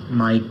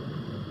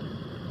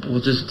 We'll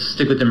just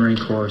stick with the Marine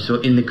Corps.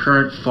 So in the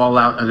current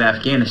fallout of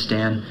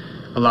Afghanistan,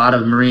 a lot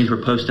of Marines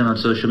were posting on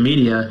social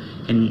media,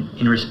 and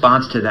in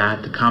response to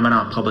that, the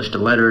Commandant published a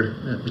letter,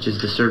 which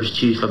is the service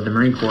chief of the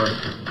Marine Corps.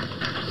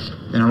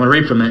 And I want to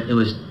read from it. It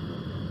was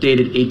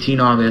dated 18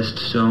 August,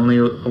 so only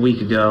a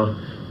week ago.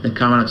 The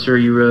Commandant, sir,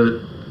 you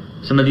wrote,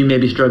 "Some of you may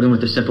be struggling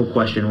with a simple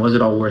question. Was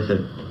it all worth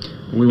it?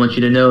 We want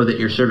you to know that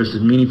your service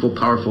is meaningful,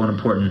 powerful, and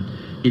important.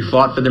 You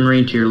fought for the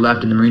Marine to your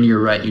left and the Marine to your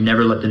right. You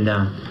never let them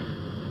down."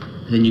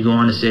 And then you go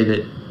on to say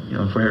that,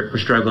 if we're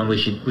struggling, we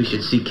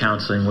should seek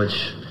counseling,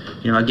 which,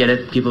 I get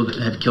it. People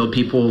have killed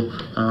people.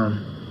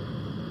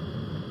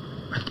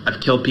 I've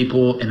killed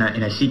people, and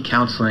I seek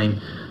counseling,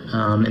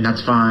 and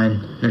that's fine.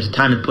 There's a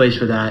time and place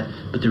for that.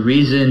 But the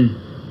reason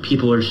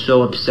people are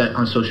so upset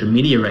on social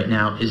media right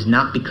now is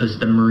not because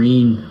the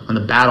Marine on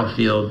the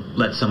battlefield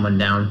let someone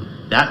down.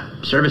 That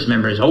service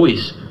member has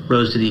always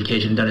rose to the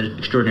occasion and done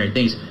extraordinary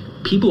things.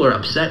 People are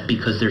upset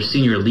because their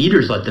senior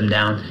leaders let them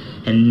down,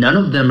 and none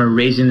of them are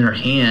raising their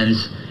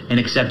hands and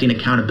accepting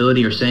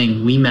accountability or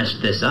saying, we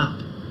messed this up.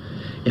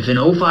 If an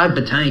 05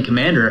 battalion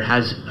commander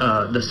has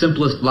the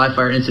simplest live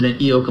fire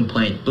incident EO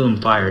complaint, boom,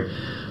 fired.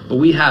 But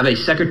we have a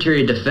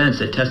Secretary of Defense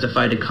that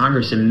testified to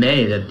Congress in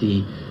May that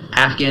the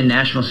Afghan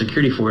National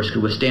Security Force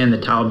could withstand the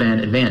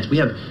Taliban advance. We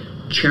have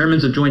chairmen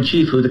of Joint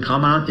Chief, who the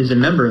Commandant is a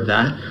member of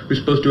that, who's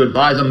supposed to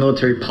advise on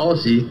military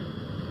policy.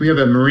 We have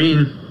a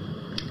Marine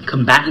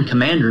combatant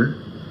commander.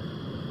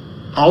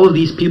 All of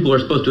these people are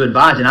supposed to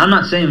advise, and I'm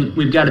not saying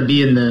we've got to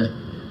be in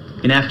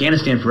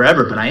Afghanistan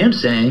forever, but I am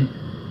saying,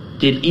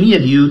 did any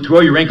of you throw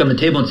your rank on the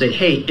table and say,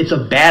 hey, it's a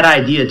bad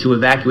idea to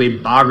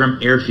evacuate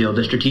Bagram Airfield,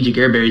 the strategic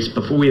air base,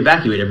 before we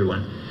evacuate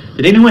everyone?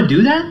 Did anyone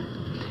do that?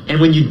 And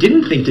when you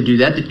didn't think to do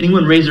that, did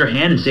anyone raise their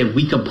hand and say,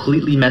 we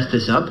completely messed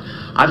this up?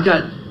 I've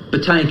got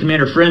battalion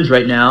commander friends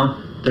right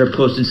now that are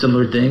posting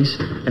similar things,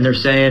 and they're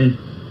saying,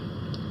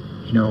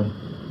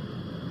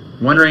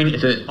 wondering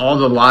if all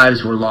the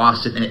lives were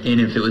lost and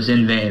if it was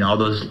in vain, all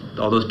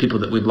those people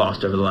that we've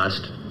lost over the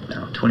last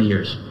 20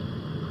 years.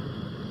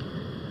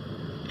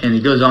 And he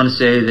goes on to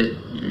say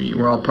that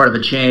we're all part of a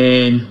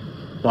chain.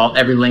 While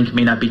every link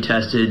may not be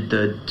tested,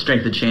 the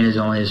strength of the chain is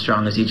only as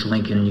strong as each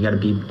link, and you got to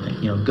be,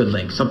 good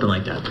link, something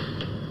like that.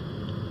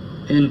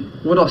 And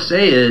what I'll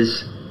say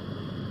is,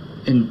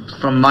 and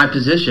from my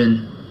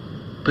position,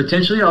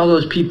 potentially all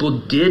those people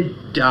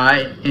did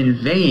die in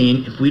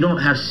vain if we don't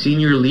have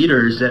senior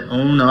leaders that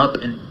own up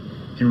and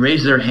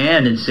raise their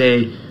hand and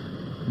say,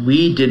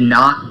 we did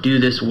not do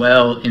this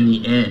well in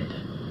the end.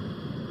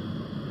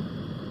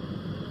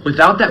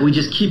 Without that, we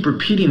just keep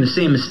repeating the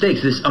same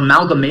mistakes. This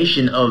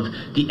amalgamation of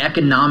the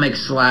economic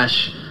 /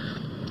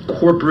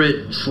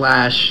 corporate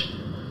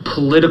 /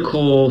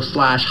 political /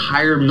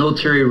 higher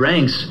military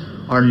ranks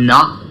are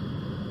not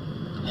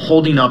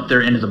holding up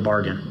their end of the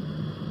bargain.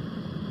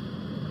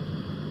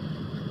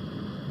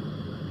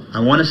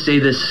 I want to say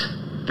this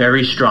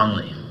very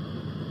strongly.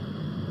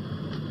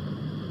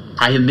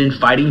 I have been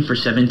fighting for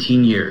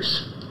 17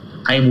 years.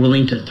 I am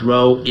willing to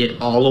throw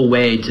it all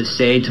away to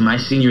say to my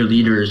senior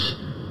leaders,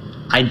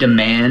 I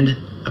demand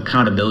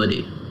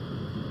accountability.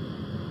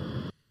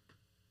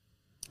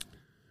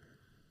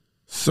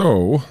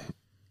 So,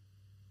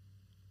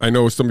 I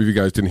know some of you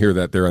guys didn't hear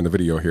that there on the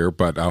video here,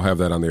 but I'll have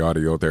that on the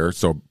audio there.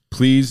 So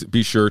please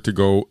be sure to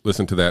go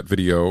listen to that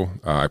video.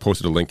 I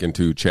posted a link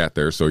into chat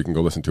there so you can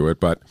go listen to it.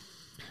 But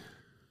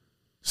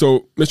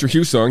so, Mr.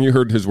 Husung, you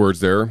heard his words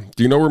there.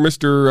 Do you know where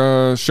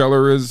Mr.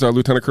 Scheller is,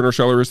 Lieutenant Colonel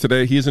Scheller is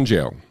today? He is in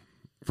jail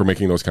for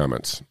making those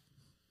comments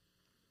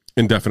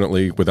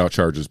indefinitely without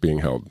charges being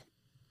held.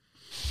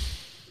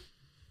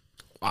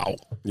 Wow.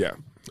 Yeah.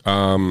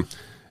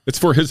 It's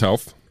for his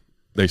health,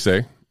 they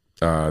say.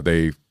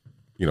 They,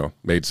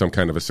 made some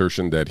kind of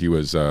assertion that he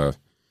was a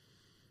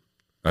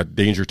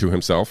danger to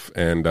himself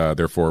and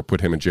therefore put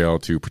him in jail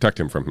to protect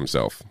him from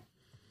himself.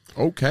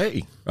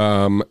 Okay.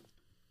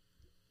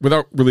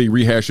 Without really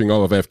rehashing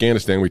all of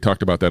Afghanistan, we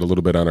talked about that a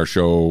little bit on our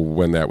show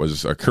when that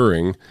was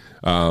occurring.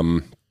 I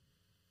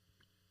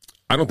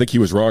don't think he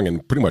was wrong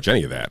in pretty much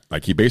any of that.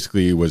 Like, he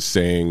basically was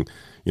saying,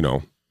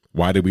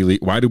 why did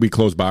we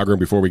close Bagram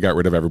before we got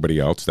rid of everybody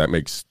else? That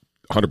makes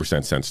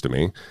 100% sense to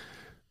me.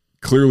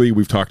 clearly,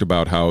 we've talked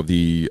about how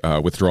the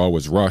withdrawal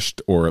was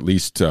rushed, or at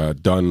least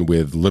done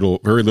with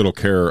very little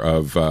care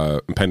of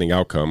impending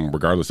outcome,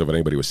 regardless of what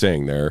anybody was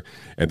saying there.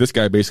 And this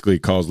guy basically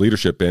calls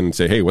leadership in and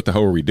say, "Hey, what the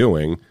hell are we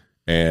doing?"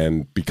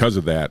 And because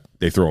of that,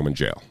 they throw him in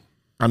jail.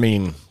 I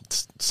mean,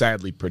 it's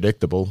sadly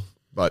predictable,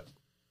 but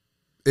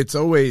it's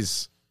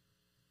always,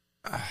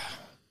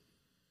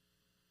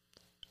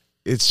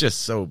 it's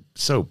just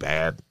so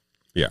bad.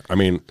 Yeah, I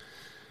mean,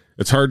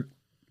 it's hard,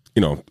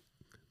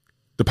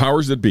 the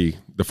powers that be,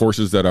 the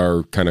forces that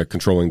are kind of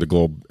controlling the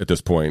globe at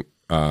this point,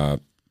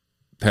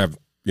 have,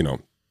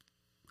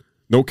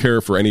 no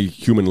care for any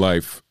human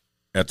life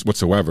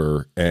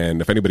whatsoever.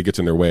 And if anybody gets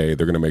in their way,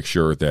 they're going to make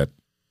sure that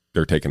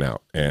they're taken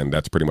out. And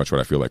that's pretty much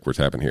what I feel like what's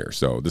happened here.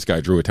 So this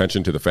guy drew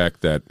attention to the fact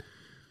that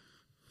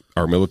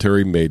our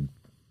military made,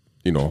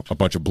 a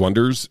bunch of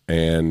blunders,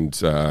 and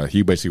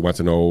he basically wants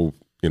to know,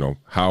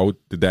 how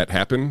did that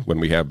happen when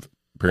we have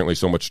apparently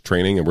so much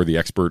training and we're the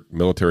expert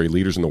military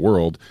leaders in the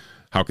world?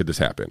 How could this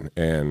happen?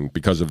 And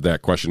because of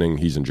that questioning,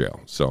 he's in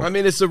jail. So, I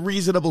mean, it's a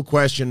reasonable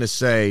question to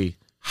say,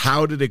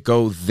 how did it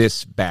go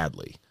this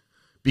badly?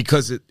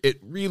 Because it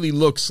really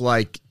looks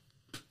like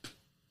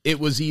it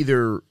was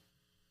either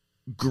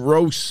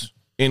gross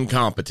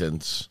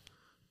incompetence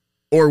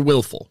or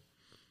willful,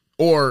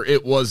 or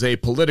it was a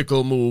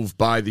political move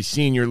by the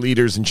senior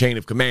leaders and chain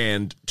of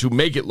command to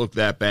make it look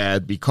that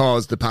bad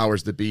because the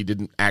powers that be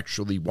didn't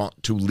actually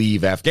want to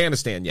leave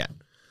Afghanistan yet.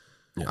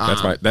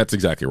 Yeah, that's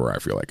exactly where I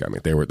feel like. I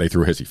mean, they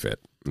threw a hissy fit,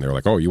 and they were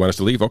like, "Oh, you want us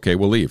to leave? Okay,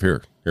 we'll leave.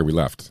 Here we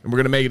left, and we're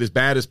going to make it as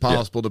bad as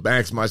possible to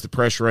maximize the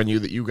pressure on you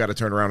that you got to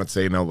turn around and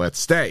say, no, let's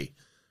stay."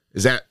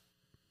 Is that?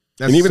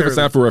 And even if it's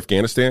not for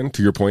Afghanistan,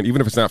 to your point,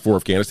 even if it's not for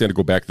Afghanistan to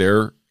go back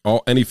there,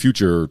 any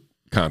future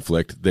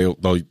conflict, they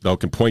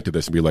can point to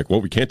this and be like,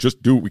 "Well, we can't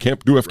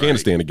do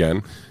Afghanistan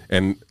again,"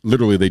 and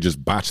literally they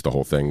just botched the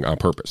whole thing on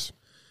purpose.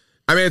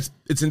 I mean,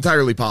 it's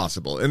entirely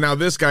possible. And now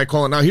this guy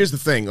calling. Now here's the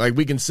thing: like,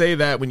 we can say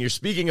that when you're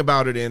speaking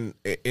about it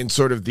in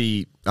sort of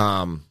the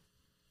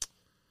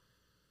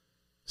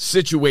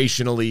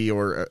situationally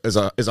or as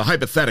a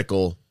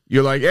hypothetical,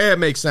 you're like, yeah, it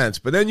makes sense.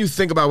 But then you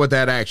think about what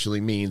that actually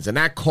means, and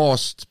that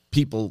costs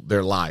people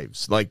their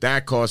lives. Like,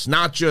 that costs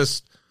not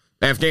just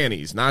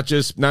Afghanis, not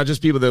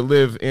just people that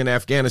live in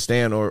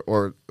Afghanistan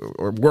or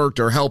worked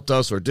or helped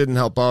us or didn't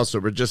help us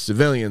or were just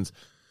civilians.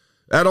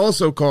 That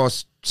also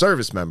costs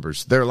service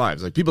members their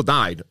lives. Like, people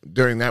died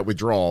during that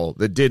withdrawal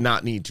that did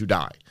not need to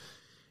die.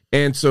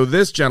 And so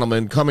this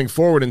gentleman coming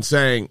forward and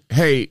saying,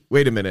 "Hey,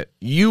 wait a minute,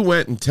 you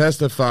went and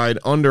testified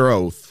under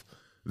oath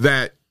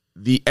that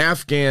the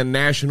Afghan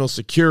National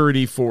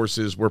Security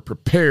Forces were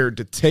prepared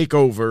to take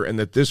over and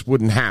that this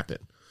wouldn't happen."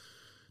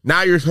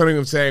 Now you're coming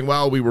and saying,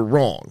 well, we were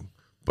wrong.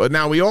 But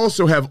now we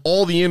also have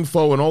all the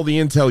info and all the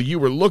intel you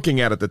were looking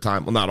at the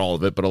time. Well, not all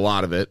of it, but a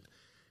lot of it.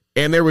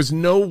 And there was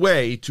no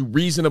way to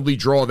reasonably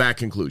draw that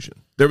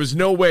conclusion. There was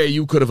no way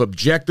you could have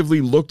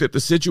objectively looked at the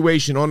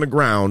situation on the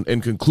ground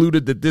and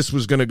concluded that this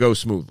was going to go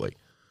smoothly.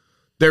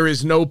 There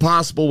is no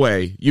possible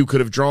way you could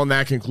have drawn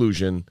that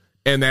conclusion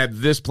and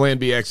that this plan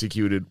be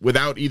executed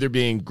without either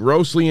being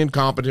grossly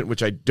incompetent,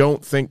 which I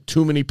don't think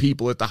too many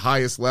people at the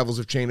highest levels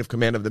of chain of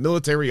command of the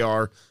military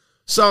are.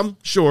 Some,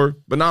 sure,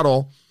 but not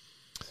all.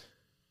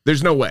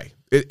 There's no way.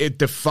 It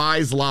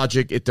defies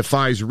logic. It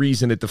defies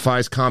reason. It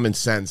defies common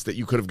sense that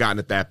you could have gotten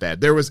it that bad.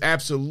 There was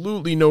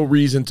absolutely no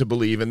reason to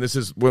believe, and this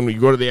is when we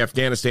go to the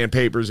Afghanistan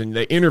papers and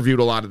they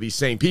interviewed a lot of these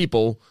same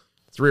people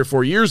 3 or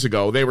 4 years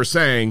ago. They were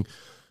saying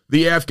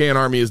the Afghan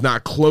army is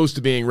not close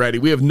to being ready.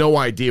 We have no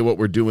idea what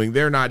we're doing.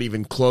 They're not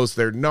even close.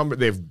 They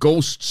have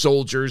ghost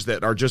soldiers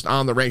that are just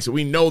on the ranks that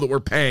we know that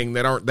we're paying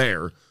that aren't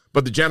there,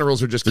 but the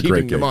generals are just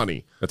keeping the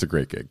money. That's a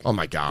great gig. Oh,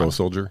 my God. Ghost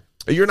soldier?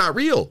 You're not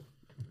real.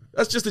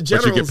 That's just a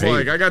general's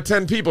like, I got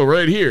 10 people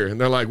right here. And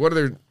they're like, what are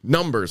their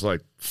numbers? Like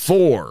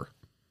 4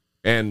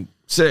 and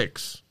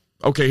 6.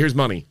 Okay, here's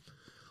money.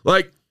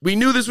 Like, we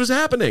knew this was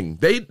happening.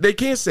 They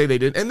can't say they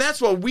didn't. And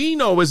that's what we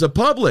know as a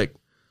public.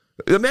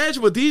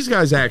 Imagine what these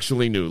guys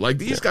actually knew. Like,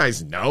 these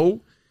guys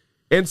know.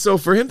 And so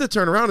for him to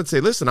turn around and say,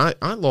 listen,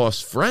 I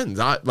lost friends.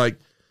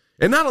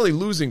 And not only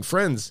losing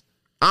friends,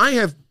 I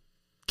have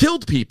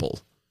killed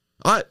people.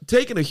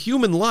 Taken a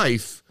human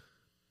life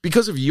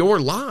because of your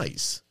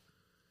lies.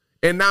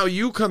 And now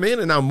you come in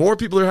and now more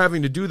people are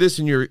having to do this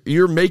and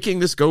you're making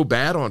this go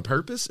bad on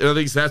purpose? And at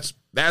least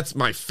that's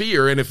my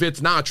fear. And if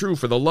it's not true,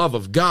 for the love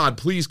of God,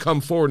 please come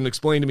forward and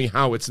explain to me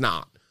how it's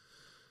not.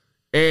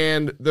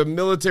 And the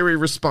military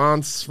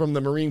response from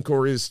the Marine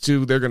Corps is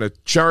they're going to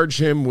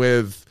charge him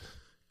with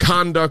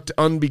conduct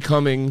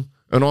unbecoming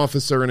an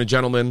officer and a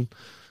gentleman,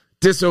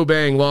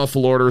 disobeying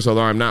lawful orders,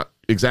 although I'm not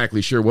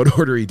exactly sure what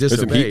order he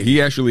disobeyed. Listen, he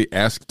actually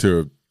asked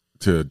to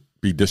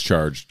be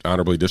discharged,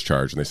 honorably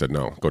discharged, and they said,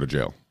 no, go to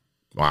jail.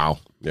 Wow.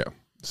 Yeah.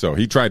 So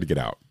he tried to get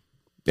out.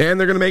 And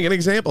they're going to make an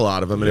example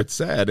out of him, and it's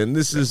sad. And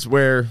this is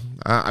where,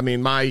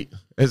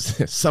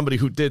 as somebody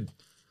who did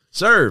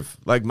serve,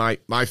 like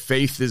my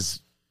faith is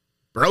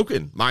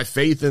broken. My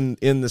faith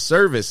in the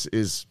service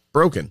is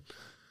broken.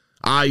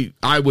 I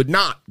would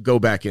not go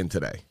back in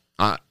today.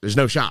 There's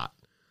no shot.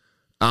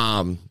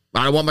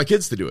 I don't want my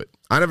kids to do it.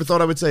 I never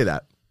thought I would say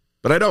that,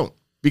 but I don't,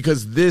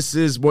 because this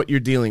is what you're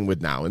dealing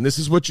with now, and this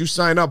is what you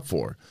sign up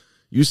for.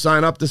 You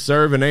sign up to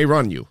serve, and they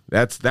run you.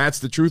 That's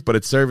the truth, but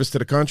it's service to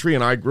the country,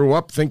 and I grew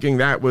up thinking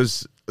that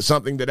was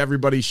something that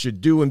everybody should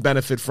do and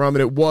benefit from,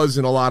 and it was,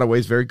 in a lot of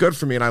ways, very good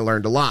for me, and I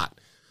learned a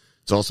lot.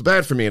 It's also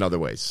bad for me in other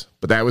ways,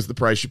 but that was the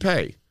price you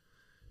pay.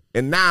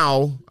 And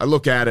now I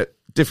look at it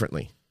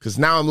differently, because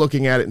now I'm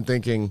looking at it and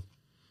thinking,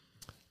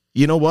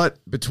 you know what?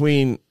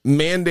 Between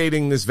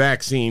mandating this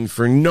vaccine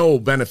for no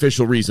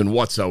beneficial reason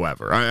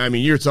whatsoever, I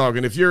mean, you're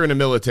talking, if you're in the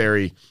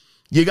military,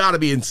 you got to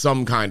be in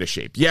some kind of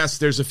shape. Yes,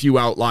 there's a few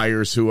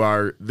outliers who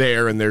are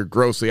there and they're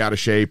grossly out of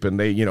shape, and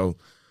they,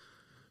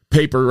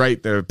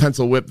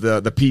 pencil whip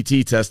the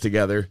PT test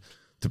together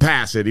to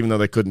pass it, even though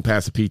they couldn't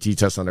pass a PT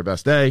test on their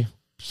best day.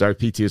 Sorry,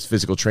 PT is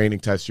physical training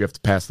tests. You have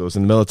to pass those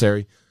in the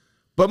military.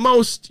 But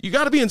most, you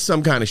got to be in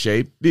some kind of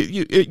shape.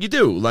 You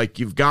do. Like,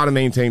 you've got to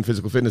maintain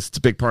physical fitness. It's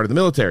a big part of the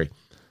military.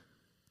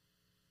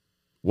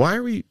 Why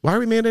are we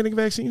mandating a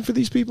vaccine for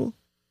these people?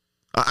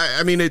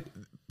 I mean,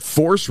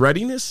 force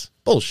readiness?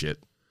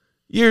 Bullshit.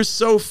 You're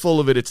so full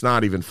of it, it's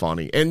not even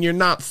funny. And you're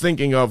not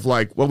thinking of,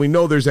 like, well, we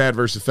know there's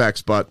adverse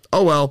effects, but,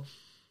 oh, well.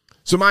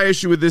 So my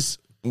issue with this,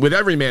 with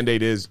every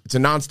mandate, is it's a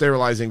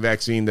non-sterilizing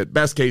vaccine that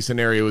best case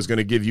scenario is going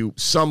to give you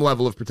some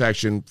level of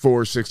protection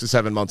for 6 to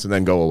 7 months and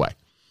then go away.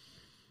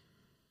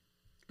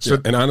 So,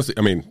 yeah, and honestly,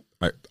 I mean,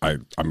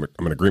 I'm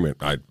in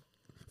agreement.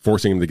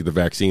 Forcing them to get the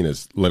vaccine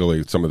is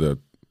literally some of the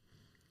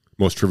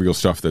most trivial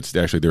stuff that's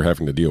actually they're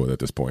having to deal with at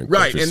this point.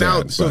 Right. And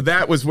now, so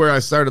that was where I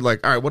started,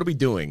 like, all right, what are we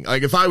doing?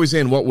 Like, if I was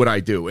in, what would I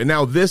do? And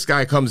now this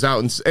guy comes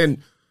out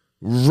and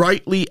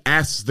rightly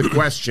asks the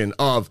question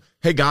of,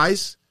 hey,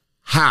 guys,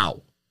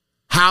 how?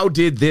 How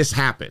did this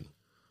happen?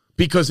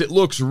 Because it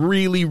looks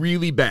really,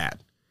 really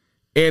bad.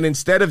 And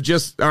instead of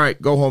just, all right,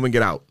 go home and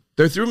get out,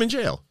 they threw him in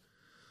jail.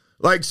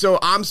 Like, so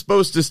I'm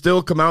supposed to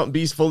still come out and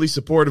be fully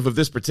supportive of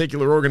this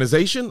particular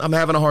organization? I'm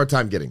having a hard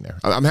time getting there.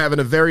 I'm having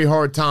a very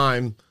hard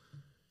time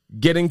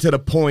getting to the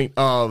point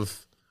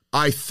of,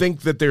 I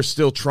think that they're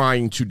still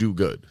trying to do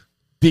good.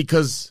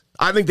 Because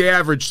I think the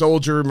average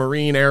soldier,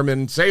 Marine,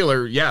 airman,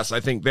 sailor, yes, I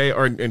think they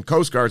are, and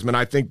Coast Guardsmen,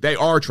 I think they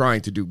are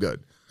trying to do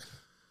good.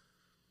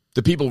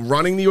 The people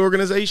running the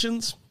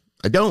organizations,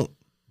 I don't.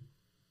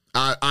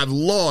 I've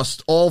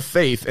lost all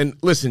faith. And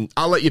listen,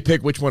 I'll let you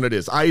pick which one it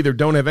is. I either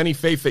don't have any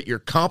faith that you're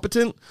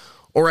competent,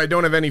 or I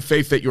don't have any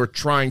faith that you're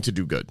trying to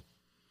do good.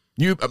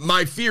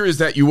 My fear is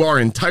that you are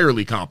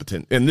entirely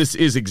competent, and this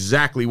is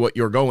exactly what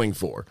you're going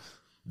for.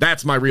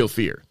 That's my real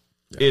fear.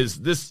 Yeah. Is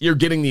this, you're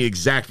getting the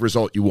exact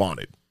result you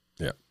wanted.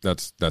 Yeah,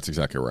 that's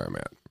exactly where I'm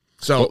at.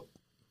 So, well,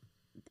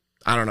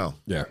 I don't know.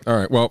 Yeah. All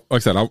right. Well,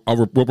 like I said,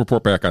 we'll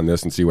report back on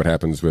this and see what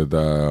happens with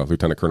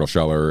Lieutenant Colonel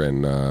Scheller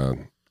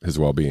and his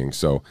well-being.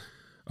 So,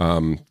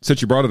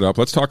 since you brought it up,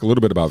 let's talk a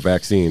little bit about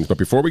vaccines. But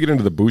before we get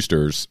into the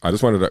boosters, I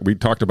just wanted to, we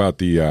talked about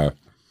the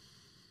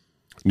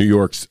New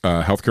York's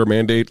healthcare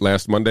mandate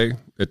last Monday.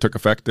 It took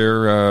effect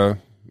there. I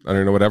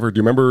don't know, whatever. Do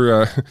you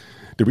remember?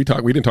 Did we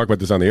talk? We didn't talk about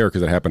this on the air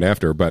because it happened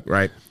after. But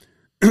right.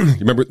 You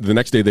remember the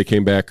next day they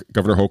came back,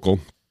 Governor Hochul,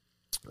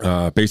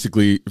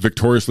 basically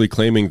victoriously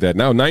claiming that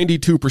now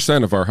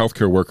 92% of our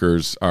healthcare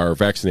workers are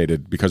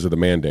vaccinated because of the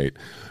mandate.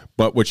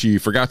 But what she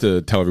forgot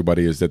to tell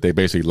everybody is that they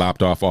basically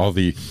lopped off all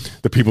the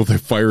people that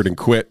fired and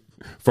quit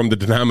from the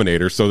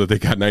denominator so that they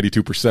got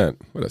 92%.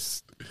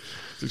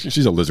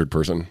 She's a lizard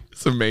person.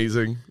 It's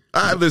amazing.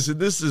 Listen,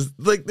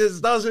 this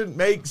doesn't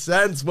make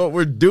sense what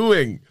we're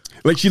doing.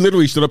 Like, she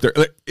literally stood up there,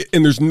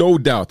 and there's no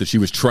doubt that she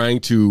was trying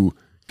to,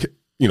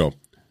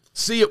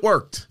 see it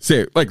worked.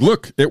 Say, like,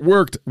 look, it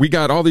worked. We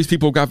got all these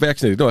people who got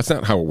vaccinated. No, that's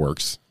not how it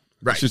works.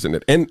 Right. It's just in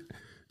it. And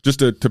just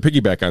to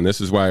piggyback on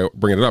this is why I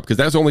bring it up, because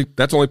that's only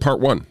part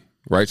one,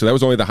 right? So that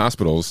was only the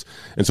hospitals.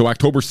 And so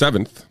October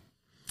 7th,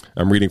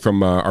 I'm reading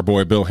from our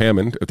boy Bill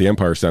Hammond at the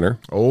Empire Center.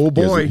 Oh,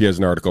 boy. He has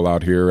an article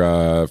out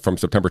here from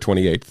September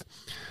 28th.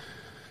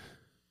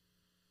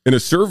 In a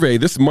survey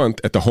this month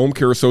at the Home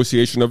Care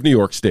Association of New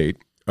York State,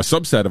 a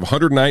subset of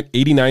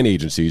 189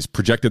 agencies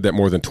projected that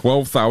more than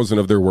 12,000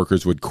 of their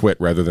workers would quit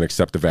rather than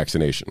accept the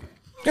vaccination.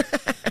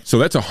 So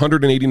that's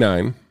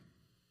 189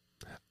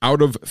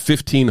 out of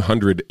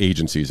 1,500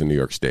 agencies in New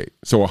York State.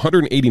 So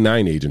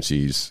 189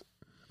 agencies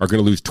are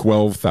going to lose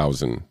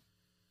 12,000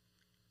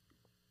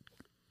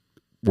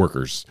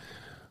 workers.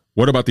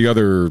 What about the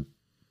other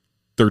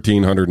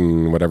 1,300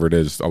 and whatever it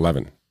is,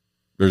 11?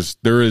 There's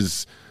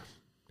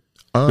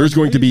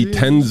going to be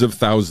tens of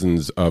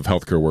thousands of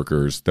healthcare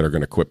workers that are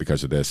going to quit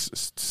because of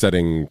this,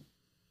 setting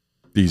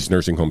these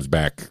nursing homes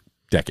back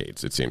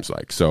decades, it seems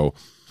like. So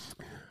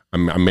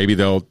maybe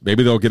they'll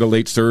get a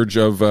late surge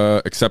of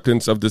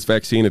acceptance of this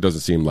vaccine. It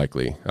doesn't seem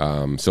likely.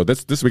 So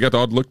this we got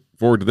to look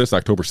forward to this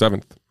October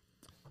 7th.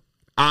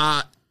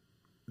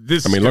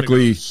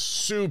 Luckily,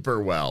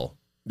 super well.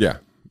 Yeah.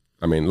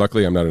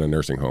 Luckily I'm not in a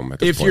nursing home at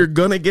this point. If you're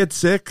going to get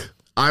sick,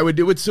 I would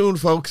do it soon,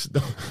 folks.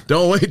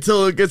 Don't wait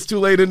till it gets too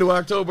late into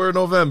October or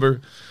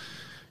November,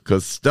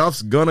 because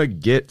stuff's going to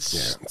get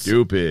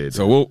stupid.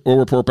 So we'll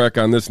report back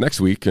on this next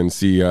week and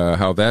see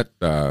how that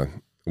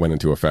went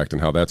into effect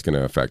and how that's going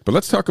to affect. But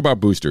let's talk about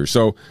boosters.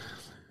 So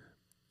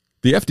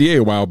the FDA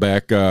a while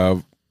back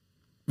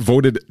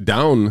voted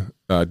down,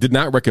 did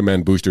not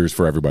recommend boosters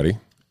for everybody.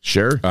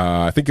 Sure.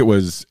 I think it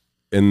was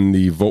in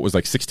the vote was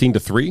like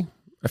 16-3.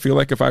 I feel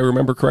like, if I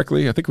remember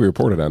correctly, I think we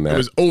reported on that. It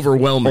was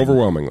overwhelming.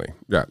 Overwhelmingly,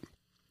 yeah.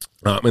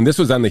 And this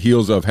was on the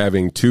heels of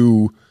having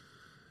two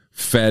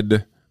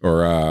Fed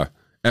or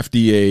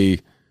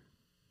FDA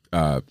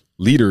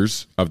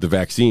leaders of the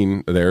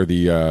vaccine. They're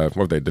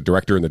the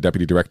director and the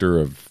deputy director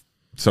of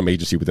some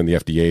agency within the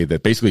FDA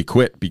that basically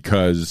quit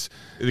because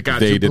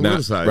they did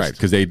not, right?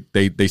 Because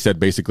they said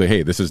basically,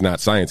 hey, this is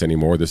not science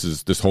anymore.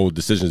 This whole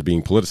decision is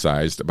being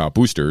politicized about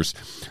boosters.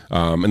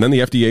 And then the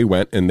FDA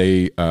went and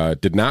they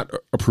did not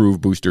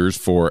approve boosters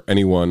for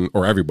anyone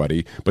or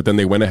everybody, but then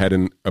they went ahead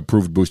and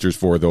approved boosters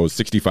for those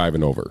 65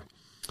 and over.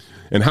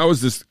 And how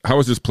is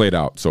this played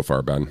out so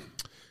far, Ben?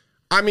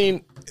 I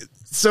mean,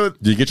 so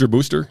did you get your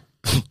booster?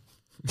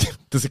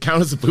 Does it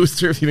count as a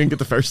booster if you didn't get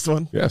the first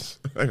one? Yes.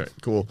 Okay,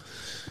 cool.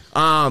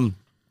 All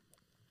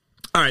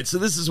right, so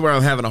this is where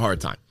I'm having a hard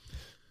time.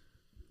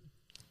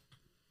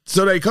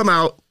 So they come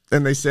out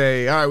and they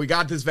say, all right, we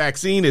got this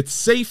vaccine. It's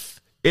safe.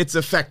 It's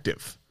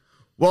effective.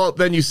 Well,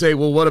 then you say,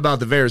 well, what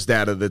about the VAERS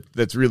data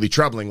that's really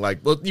troubling? Like,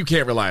 well, you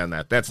can't rely on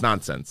that. That's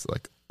nonsense.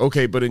 Like,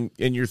 okay, but in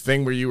your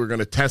thing where you were going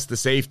to test the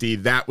safety,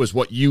 that was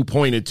what you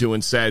pointed to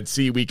and said,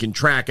 see, we can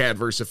track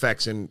adverse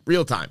effects in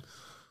real time.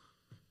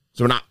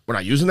 So we're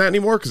not using that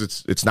anymore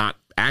because it's not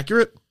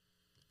accurate?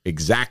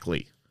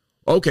 Exactly.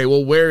 Okay,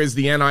 well, where is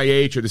the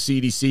NIH or the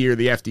CDC or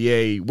the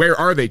FDA? Where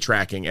are they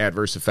tracking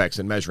adverse effects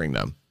and measuring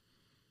them?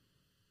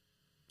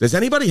 Does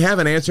anybody have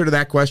an answer to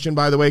that question,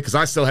 by the way? Because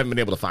I still haven't been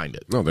able to find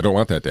it. No, they don't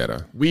want that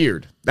data.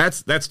 Weird.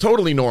 That's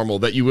totally normal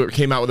that you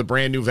came out with a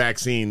brand new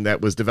vaccine that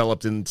was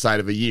developed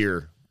inside of a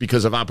year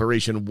because of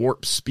Operation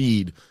Warp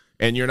Speed,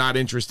 and you're not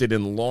interested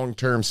in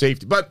long-term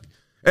safety. But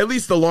at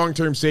least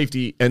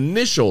the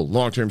initial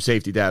long-term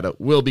safety data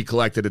will be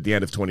collected at the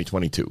end of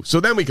 2022. So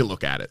then we can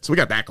look at it. So we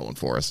got that going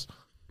for us.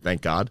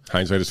 Thank God.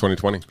 Hindsight is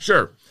 2020.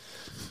 Sure.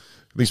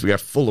 At least we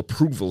got full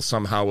approval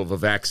somehow of a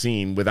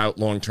vaccine without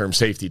long-term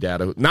safety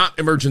data. Not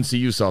emergency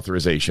use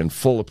authorization,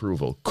 full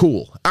approval.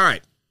 Cool. All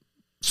right.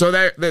 So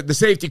the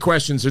safety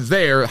questions are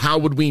there. How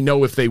would we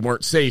know if they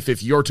weren't safe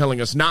if you're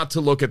telling us not to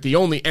look at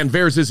and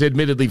VAERS is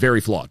admittedly very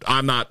flawed.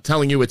 I'm not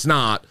telling you it's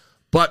not,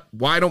 but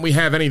why don't we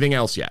have anything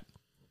else yet?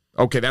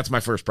 Okay, that's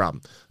my first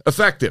problem.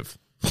 Effective.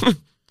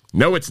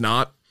 No, it's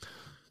not.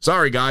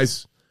 Sorry,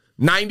 guys.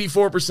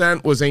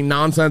 94% was a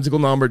nonsensical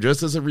number,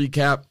 just as a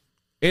recap.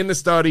 In the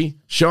study,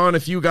 Sean,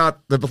 if you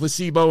got the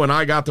placebo and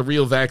I got the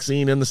real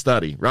vaccine in the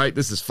study, right?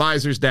 This is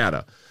Pfizer's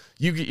data.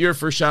 You get your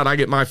first shot, I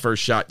get my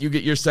first shot. You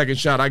get your second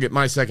shot, I get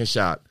my second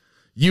shot.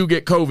 You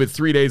get COVID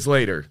 3 days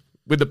later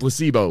with the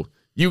placebo.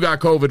 You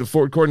got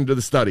COVID according to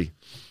the study.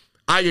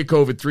 I get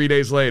COVID 3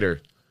 days later.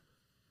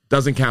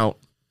 Doesn't count.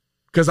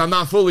 Because I'm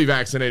not fully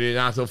vaccinated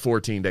until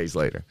 14 days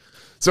later.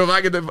 So if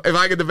I get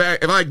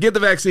the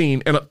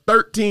vaccine and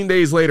 13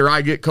 days later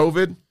I get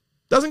COVID,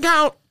 doesn't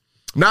count.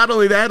 Not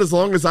only that, as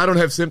long as I don't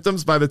have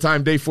symptoms by the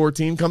time day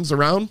 14 comes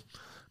around,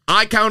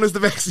 I count as the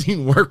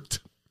vaccine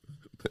worked.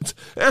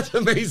 That's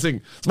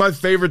amazing. It's my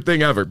favorite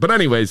thing ever. But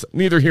anyways,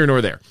 neither here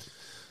nor there.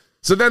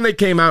 So then they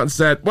came out and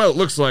said, well, it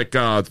looks like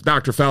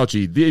Dr.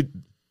 Fauci,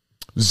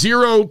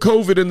 zero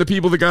COVID in the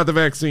people that got the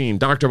vaccine.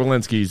 Dr.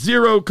 Walensky,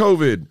 zero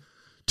COVID.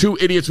 2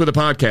 idiots with a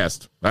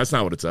podcast. That's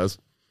not what it says.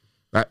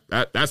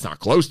 That's not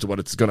close to what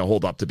it's going to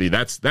hold up to be.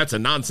 That's a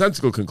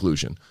nonsensical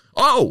conclusion.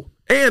 Oh,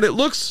 and it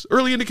looks,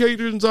 early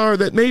indications are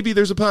that maybe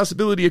there's a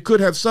possibility it could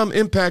have some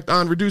impact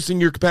on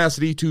reducing your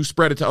capacity to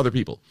spread it to other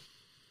people.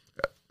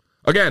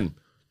 Again,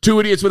 2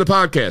 idiots with a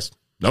podcast.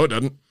 No, it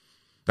doesn't.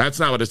 That's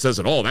not what it says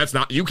at all.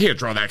 You can't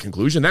draw that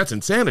conclusion. That's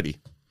insanity.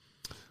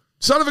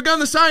 Son of a gun,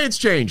 the science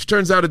changed.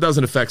 Turns out it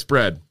doesn't affect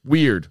spread.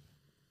 Weird.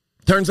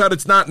 Turns out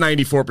it's not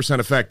 94%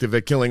 effective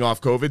at killing off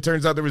COVID.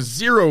 Turns out there was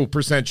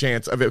 0%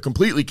 chance of it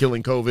completely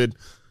killing COVID.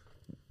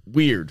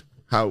 Weird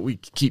how we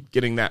keep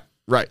getting that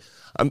right.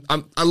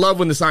 I love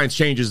when the science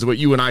changes to what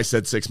you and I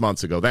said 6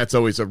 months ago. That's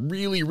always a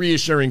really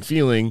reassuring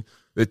feeling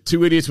that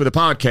 2 idiots with a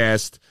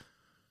podcast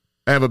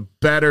have a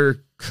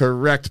better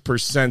correct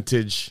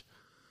percentage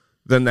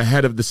than the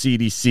head of the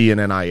CDC and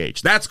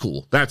NIH. That's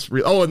cool. That's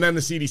real. Oh, and then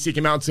the CDC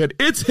came out and said,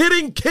 it's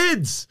hitting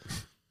kids.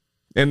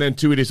 And then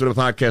 2 idiots with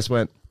a podcast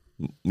went,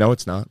 no,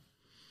 it's not.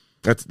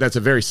 That's a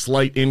very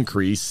slight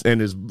increase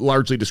and is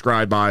largely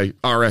described by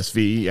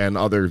RSV and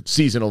other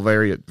seasonal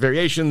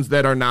variations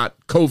that are not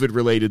COVID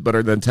related, but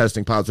are then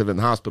testing positive in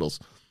hospitals.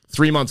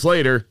 3 months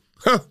later,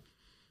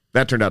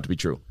 that turned out to be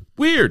true.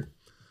 Weird.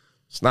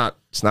 It's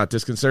not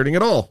disconcerting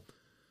at all.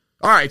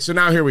 All right, so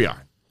now here we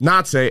are.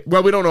 Not safe.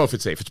 Well, we don't know if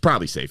it's safe. It's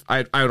probably safe.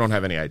 I don't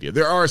have any idea.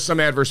 There are some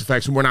adverse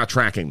effects, and we're not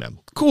tracking them.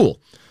 Cool.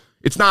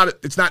 It's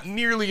not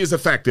nearly as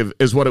effective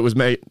as what it was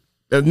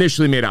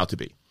initially made out to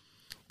be.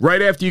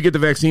 Right after you get the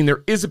vaccine,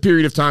 there is a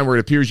period of time where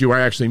it appears you are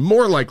actually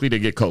more likely to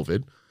get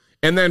COVID.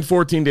 And then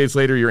 14 days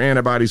later, your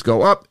antibodies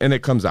go up and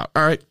it comes out.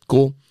 All right,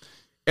 cool.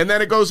 And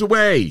then it goes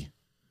away.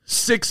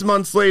 6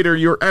 months later,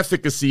 your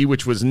efficacy,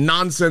 which was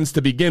nonsense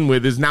to begin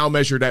with, is now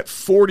measured at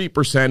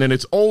 40%, and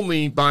it's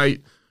only by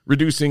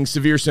reducing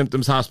severe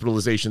symptoms,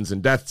 hospitalizations,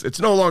 and deaths. It's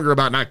no longer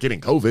about not getting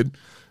COVID.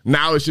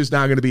 Now it's just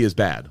not going to be as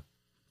bad.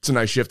 It's a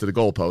nice shift to the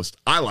goalpost.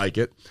 I like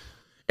it.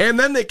 And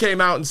then they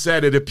came out and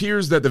said it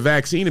appears that the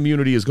vaccine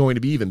immunity is going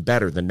to be even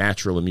better than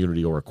natural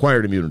immunity or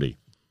acquired immunity.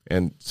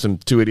 And some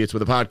two idiots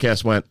with a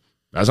podcast went,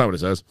 that's not what it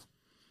says.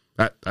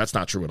 That's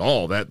not true at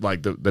all. That,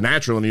 like, the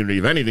natural immunity,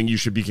 if anything, you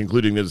should be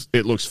concluding is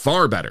it looks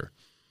far better.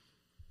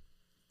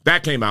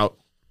 That came out,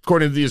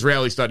 according to the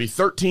Israeli study,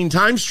 13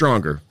 times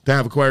stronger to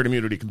have acquired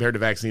immunity compared to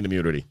vaccine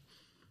immunity.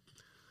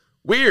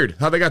 Weird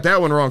how they got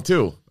that one wrong,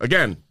 too.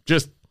 Again,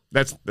 just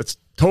that's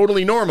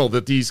totally normal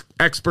that these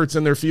experts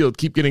in their field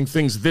keep getting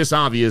things this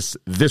obvious,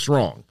 this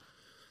wrong.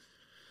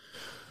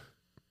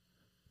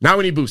 Now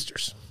we need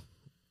boosters.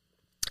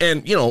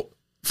 And,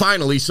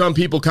 finally, some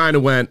people kind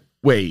of went,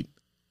 wait,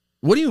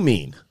 what do you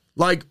mean?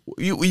 Like,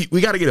 we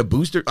got to get a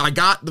booster? I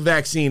got the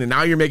vaccine, and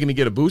now you're making me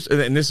get a booster?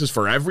 And this is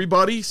for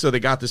everybody? So they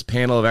got this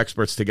panel of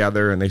experts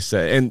together, and they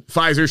said, and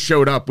Pfizer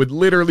showed up with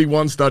literally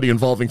one study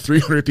involving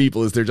 300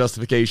 people as their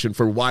justification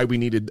for why we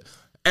needed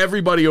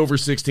everybody over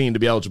 16 to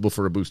be eligible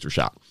for a booster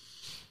shot.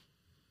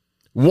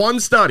 One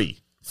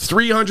study,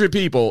 300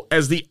 people,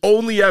 as the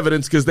only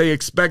evidence because they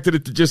expected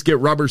it to just get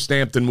rubber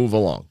stamped and move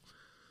along.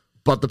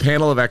 But the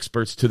panel of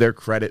experts, to their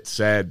credit,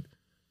 said,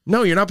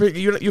 no, you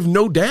have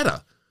no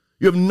data.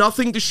 You have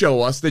nothing to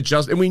show us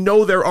and we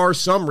know there are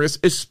some risks,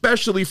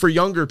 especially for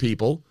younger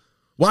people.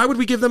 Why would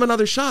we give them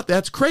another shot?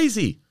 That's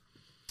crazy.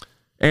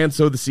 And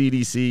so the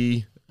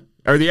CDC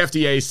or the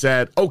FDA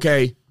said,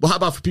 okay, well, how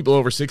about for people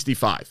over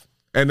 65?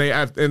 And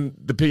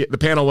the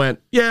panel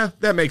went, yeah,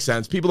 that makes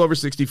sense. People over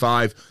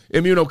 65,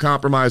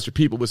 immunocompromised, or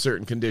people with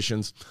certain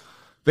conditions,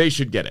 they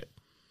should get it.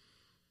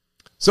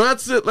 So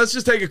that's it. Let's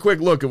just take a quick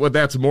look at what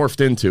that's morphed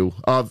into.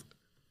 Of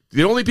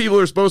the only people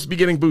who are supposed to be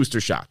getting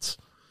booster shots: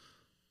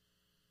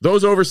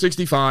 those over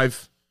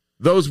 65,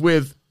 those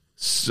with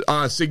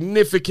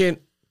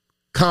significant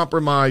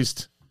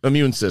compromised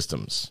immune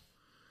systems.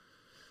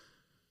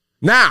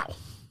 Now,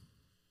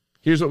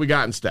 here's what we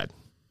got instead.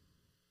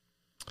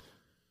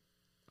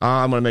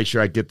 I'm going to make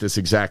sure I get this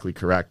exactly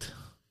correct.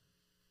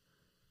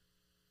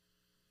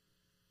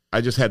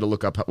 I just had to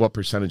look up what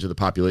percentage of the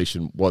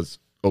population was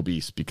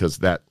obese because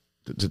that,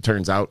 it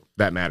turns out,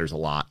 that matters a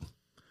lot.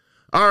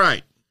 All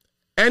right.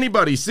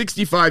 Anybody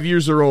 65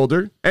 years or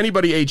older,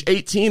 anybody age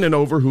 18 and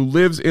over who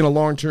lives in a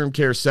long-term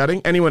care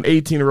setting, anyone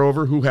 18 or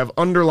over who have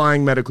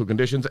underlying medical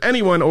conditions,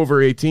 anyone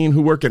over 18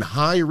 who work in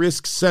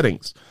high-risk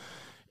settings,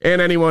 and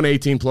anyone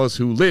 18 plus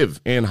who live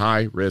in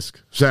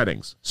high-risk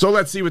settings. So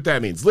let's see what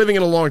that means. Living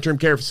in a long-term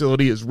care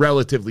facility is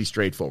relatively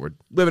straightforward.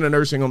 Live in a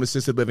nursing home,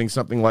 assisted living,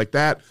 something like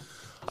that,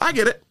 I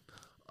get it.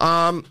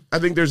 I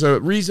think there's a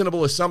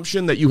reasonable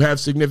assumption that you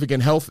have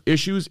significant health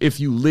issues if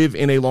you live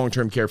in a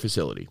long-term care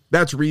facility.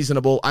 That's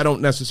reasonable. I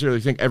don't necessarily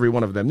think every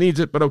one of them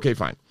needs it, but okay,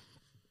 fine.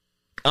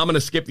 I'm going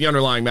to skip the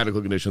underlying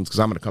medical conditions because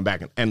I'm going to come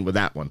back and end with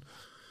that one.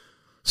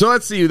 So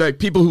let's see, like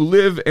people who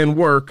live and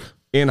work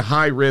in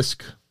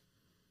high-risk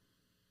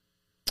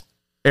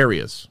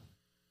areas.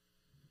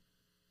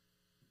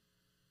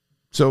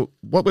 So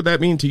what would that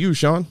mean to you,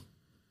 Sean?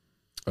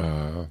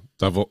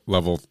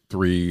 Level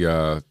 3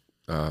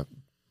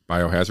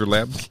 biohazard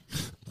lab.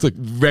 It's a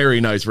very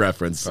nice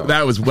reference.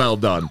 That was well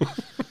done.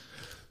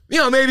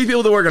 Maybe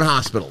people that work in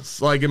hospitals,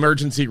 like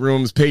emergency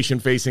rooms,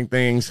 patient-facing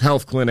things,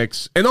 health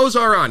clinics, and those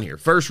are on here.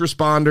 First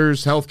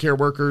responders, healthcare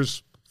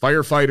workers,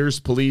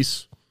 firefighters,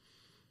 police,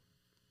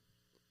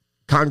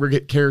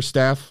 congregate care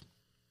staff,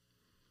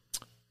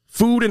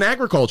 food and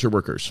agriculture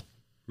workers,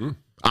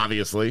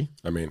 obviously.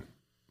 I mean,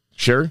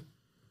 sure.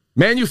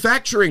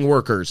 Manufacturing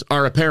workers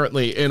are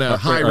apparently in a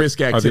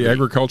high-risk activity. Are the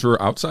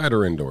agriculture outside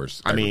or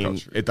indoors? I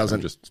mean, it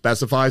doesn't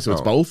specify, so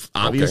it's both,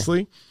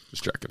 obviously. Okay.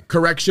 Just checking.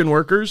 Correction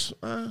workers,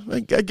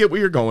 I get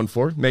what you're going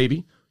for,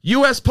 maybe.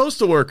 U.S.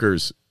 postal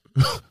workers,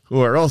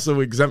 who are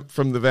also exempt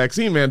from the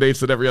vaccine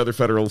mandates that every other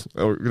federal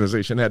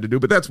organization had to do,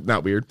 but that's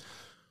not weird.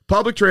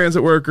 Public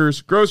transit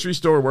workers, grocery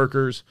store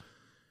workers,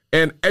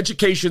 and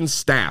education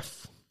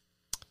staff.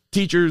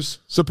 Teachers,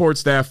 support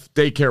staff,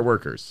 daycare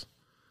workers.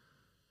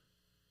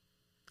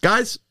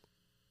 Guys,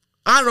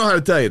 I don't know how to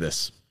tell you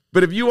this,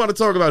 but if you want to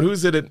talk about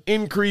who's at an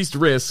increased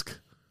risk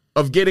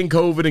of getting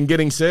COVID and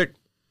getting sick,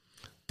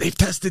 they've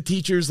tested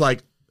teachers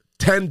like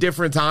 10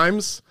 different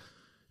times.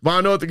 Want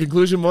to know what the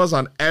conclusion was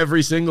on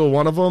every single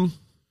one of them?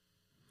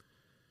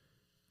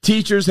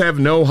 Teachers have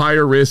no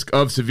higher risk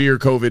of severe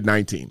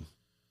COVID-19.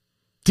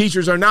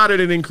 Teachers are not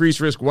at an increased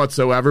risk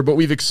whatsoever, but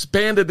we've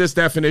expanded this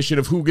definition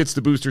of who gets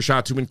the booster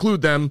shot to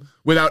include them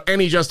without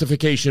any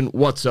justification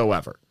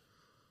whatsoever.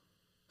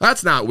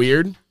 That's not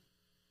weird.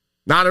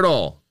 Not at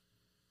all.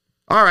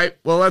 All right,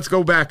 well, let's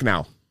go back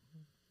now.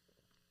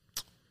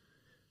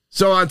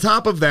 So on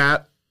top of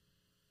that,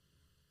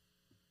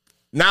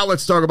 now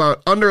let's talk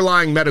about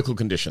underlying medical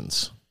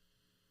conditions.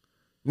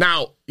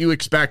 Now, you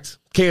expect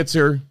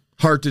cancer,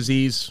 heart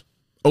disease,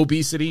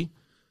 obesity.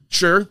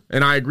 Sure,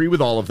 and I agree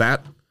with all of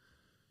that.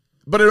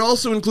 But it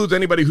also includes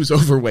anybody who's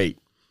overweight.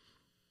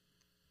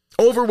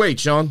 Overweight,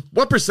 Sean.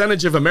 What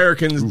percentage of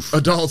Americans,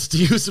 adults, do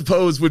you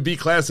suppose would be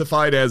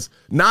classified as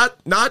not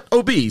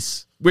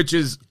obese, which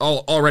is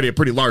already a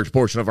pretty large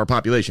portion of our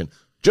population,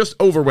 just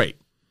overweight?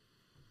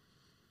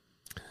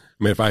 I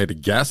mean, if I had to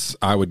guess,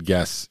 I would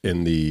guess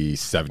in the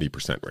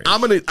 70%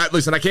 range.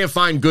 Listen, I can't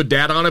find good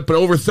data on it, but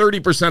over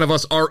 30% of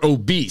us are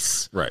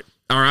obese. Right.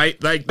 All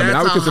right? Like, that's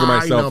I would consider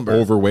myself number.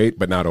 overweight,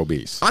 but not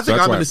obese. I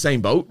think I'm in the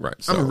same boat. Right.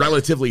 So, I'm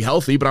relatively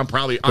healthy, but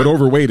But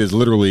overweight is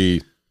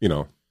literally,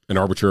 an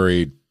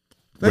arbitrary,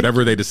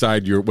 whatever they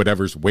decide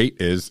whatever's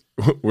weight is,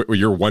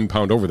 you're 1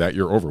 pound over that,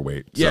 you're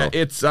overweight. Yeah,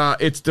 so.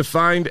 it's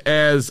defined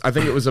as, I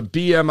think it was a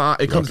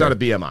BMI. It comes out of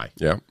BMI.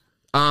 Yeah.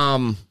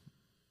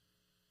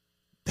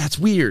 That's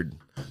weird.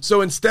 So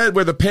instead,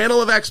 where the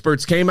panel of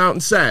experts came out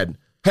and said,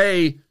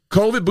 hey,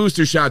 COVID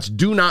booster shots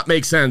do not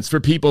make sense for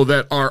people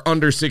that are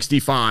under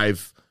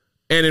 65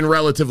 and in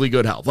relatively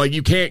good health. Like,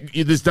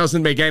 this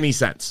doesn't make any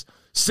sense.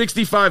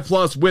 65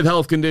 plus with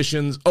health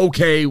conditions,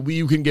 okay,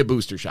 you can get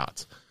booster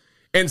shots.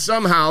 And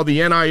somehow the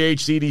NIH,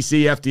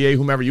 CDC, FDA,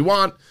 whomever you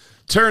want,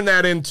 turn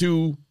that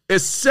into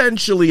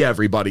essentially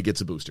everybody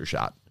gets a booster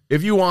shot.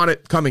 If you want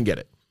it, come and get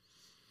it.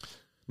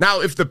 Now,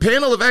 if the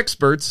panel of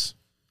experts,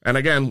 and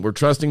again, we're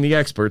trusting the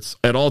experts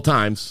at all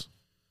times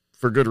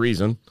for good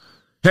reason,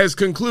 has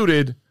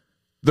concluded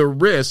the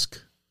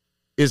risk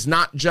is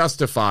not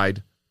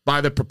justified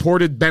by the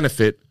purported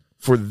benefit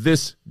for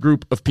this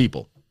group of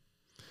people.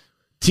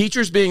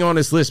 Teachers being on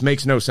this list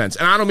makes no sense.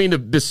 And I don't mean to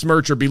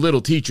besmirch or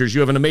belittle teachers.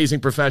 You have an amazing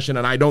profession,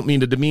 and I don't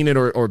mean to demean it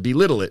or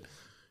belittle it.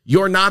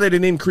 You're not at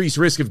an increased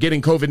risk of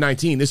getting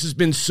COVID-19. This has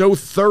been so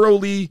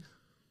thoroughly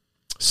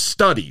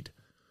studied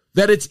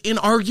that it's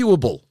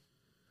inarguable.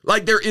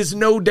 Like, there is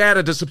no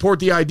data to support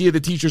the idea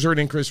that teachers are at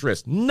increased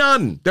risk.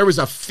 None. There was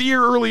a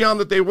fear early on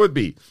that they would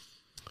be.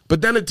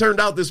 But then it turned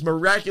out this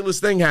miraculous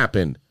thing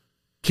happened.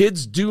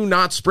 Kids do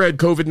not spread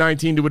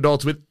COVID-19 to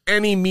adults with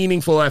any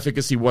meaningful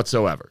efficacy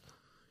whatsoever.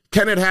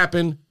 Can it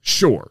happen?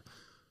 Sure.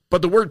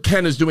 But the word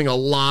can is doing a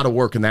lot of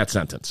work in that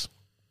sentence.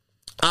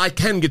 I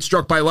can get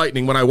struck by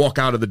lightning when I walk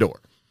out of the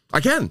door. I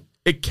can.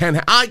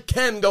 I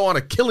can go on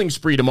a killing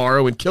spree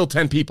tomorrow and kill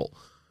 10 people.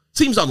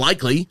 Seems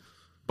unlikely,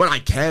 but I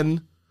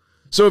can.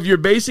 So if you're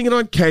basing it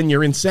on can,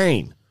 you're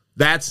insane.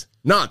 That's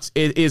nuts.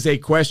 It is a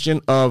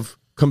question of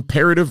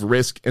comparative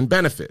risk and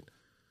benefit.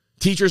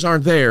 Teachers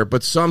aren't there,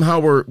 but somehow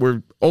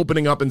we're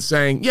opening up and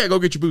saying, yeah, go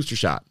get your booster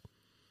shot.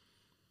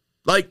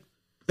 Like,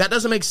 that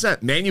doesn't make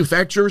sense.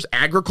 Manufacturers,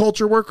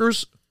 agriculture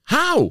workers,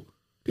 how?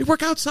 They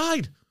work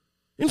outside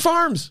in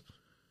farms.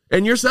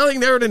 And you're saying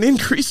they're at an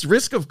increased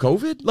risk of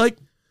COVID? Like,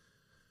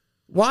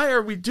 why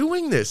are we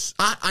doing this?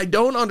 I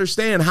don't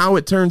understand how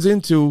it turns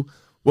into,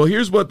 well,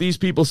 here's what these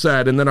people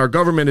said, and then our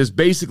government has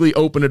basically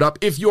opened it up.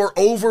 If you're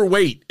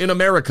overweight in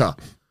America,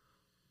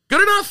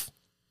 good enough.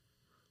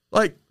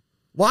 Like,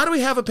 why do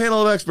we have a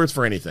panel of experts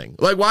for anything?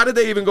 Like, why did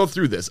they even go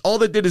through this? All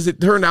they did is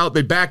it turned out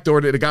they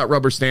backdoored it, it got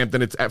rubber stamped,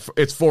 and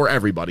it's for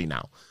everybody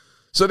now.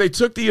 So they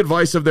took the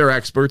advice of their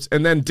experts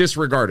and then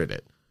disregarded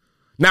it.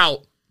 Now,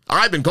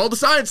 I've been called a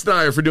science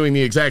denier for doing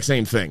the exact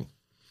same thing.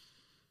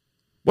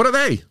 What are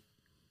they?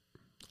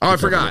 Oh, I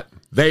forgot.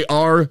 They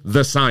are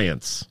the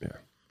science. Yeah.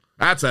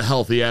 That's a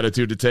healthy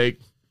attitude to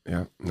take.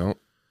 Yeah, no.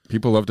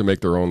 People love to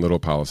make their own little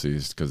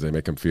policies because they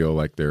make them feel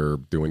like they're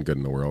doing good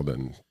in the world,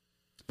 and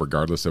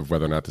regardless of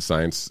whether or not the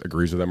science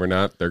agrees with them or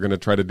not, they're going to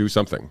try to do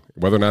something.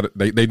 Whether or not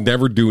they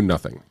never do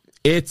nothing.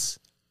 It's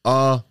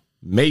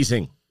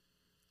amazing.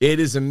 It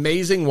is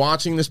amazing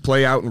watching this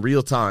play out in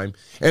real time.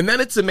 And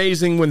then it's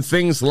amazing when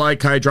things like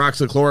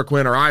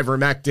hydroxychloroquine or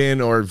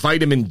ivermectin or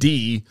vitamin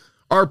D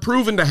are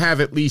proven to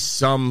have at least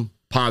some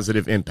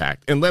positive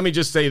impact. And let me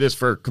just say this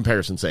for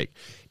comparison's sake.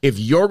 If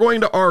you're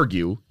going to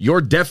argue your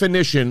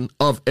definition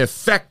of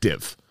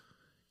effective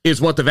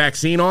is what the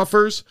vaccine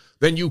offers,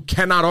 then you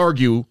cannot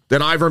argue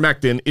that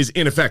ivermectin is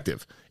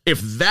ineffective.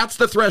 If that's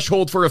the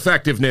threshold for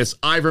effectiveness,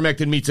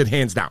 ivermectin meets it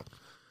hands down.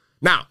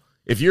 Now,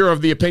 if you're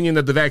of the opinion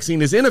that the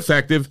vaccine is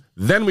ineffective,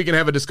 then we can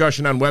have a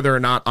discussion on whether or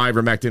not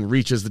ivermectin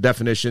reaches the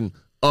definition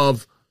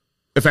of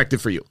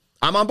effective for you.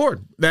 I'm on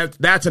board.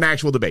 That's an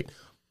actual debate.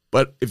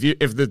 But if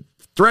the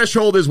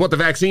threshold is what the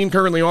vaccine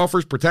currently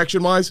offers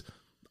protection-wise,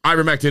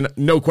 ivermectin,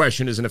 no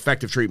question, is an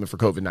effective treatment for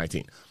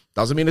COVID-19.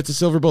 Doesn't mean it's a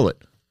silver bullet.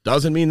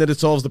 Doesn't mean that it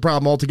solves the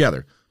problem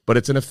altogether. But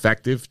it's an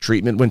effective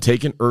treatment when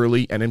taken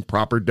early and in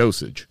proper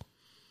dosage.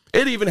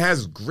 It even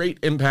has great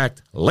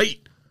impact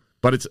late,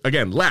 but it's,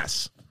 again,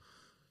 less.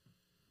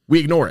 We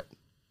ignore it.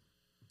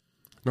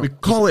 No, we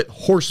call it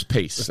horse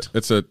paste.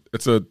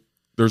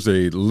 There's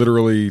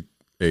literally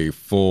a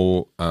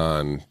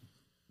full-on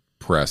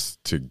press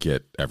to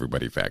get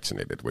everybody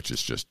vaccinated, which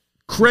is just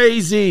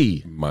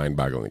crazy,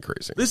 mind-bogglingly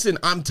crazy. Listen,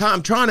 I'm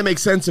trying to make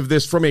sense of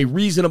this from a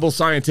reasonable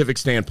scientific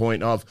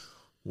standpoint of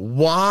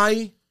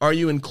why are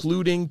you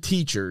including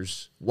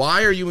teachers?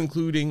 Why are you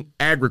including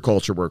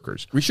agriculture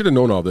workers? We should have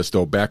known all this,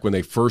 though, back when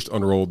they first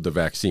unrolled the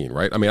vaccine,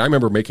 right? I mean, I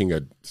remember making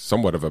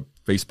somewhat of a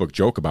Facebook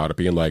joke about it,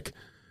 being like,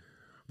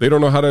 they don't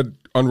know how to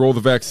unroll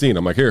the vaccine.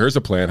 I'm like, here's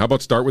a plan. How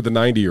about start with the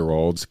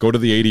 90-year-olds, go to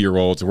the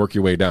 80-year-olds, and work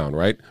your way down,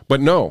 right?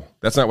 But no,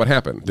 that's not what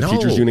happened. The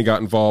teachers union got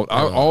involved.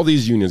 All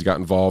these unions got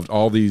involved.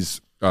 All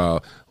these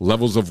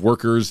levels of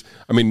workers.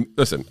 I mean,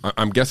 listen,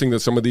 I'm guessing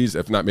that some of these,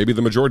 if not maybe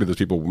the majority of those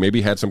people,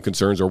 maybe had some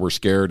concerns or were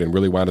scared and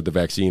really wanted the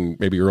vaccine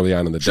maybe early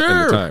on in the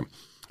time.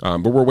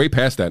 But we're way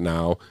past that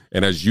now.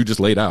 And as you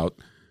just laid out,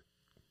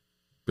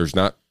 there's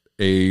not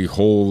a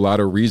whole lot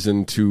of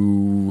reason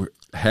to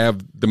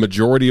have the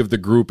majority of the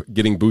group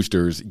getting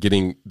boosters,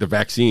 getting the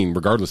vaccine,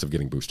 regardless of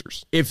getting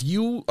boosters. If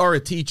you are a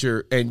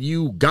teacher and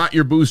you got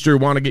your booster,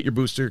 want to get your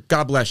booster,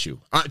 God bless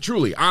you.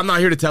 Truly, I'm not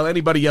here to tell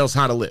anybody else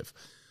how to live.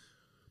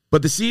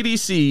 But the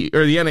CDC,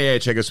 or the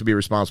NIH, I guess, would be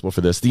responsible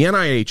for this. The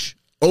NIH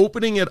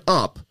opening it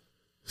up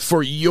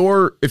for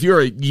if you're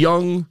a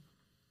young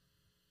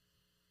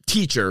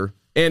teacher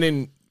and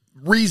in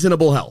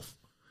reasonable health.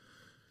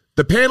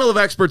 The panel of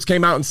experts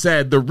came out and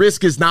said the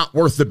risk is not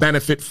worth the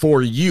benefit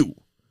for you.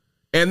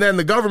 And then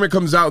the government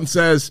comes out and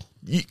says,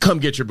 come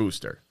get your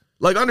booster.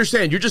 Like,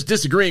 understand, you're just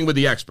disagreeing with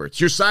the experts.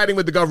 You're siding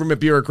with the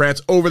government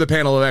bureaucrats over the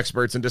panel of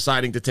experts and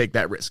deciding to take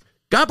that risk.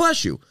 God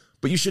bless you.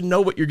 But you should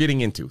know what you're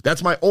getting into.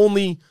 That's my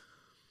only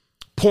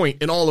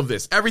point in all of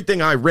this.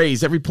 Everything I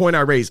raise, every point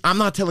I raise, I'm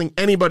not telling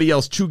anybody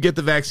else to get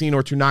the vaccine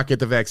or to not get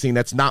the vaccine.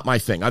 That's not my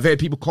thing. I've had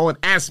people call and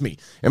ask me,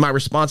 and my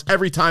response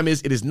every time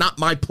is, it is not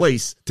my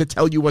place to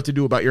tell you what to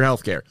do about your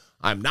health care.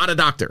 I'm not a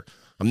doctor.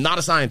 I'm not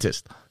a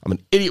scientist. I'm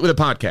an idiot with a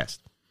podcast.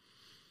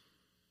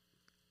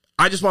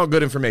 I just want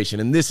good information,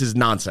 and this is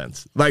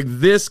nonsense. Like,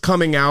 this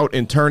coming out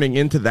and turning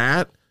into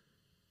that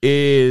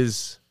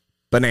is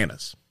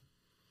bananas.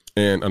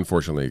 And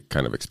unfortunately,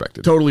 kind of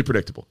expected. Totally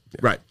predictable.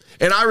 Yeah. Right.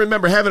 And I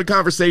remember having a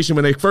conversation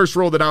when they first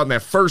rolled it out, and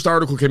that first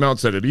article came out and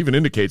said it even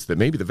indicates that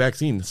maybe the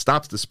vaccine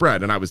stops the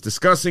spread. And I was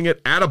discussing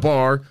it at a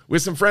bar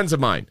with some friends of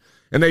mine.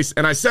 And I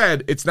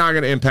said, it's not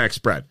going to impact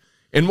spread.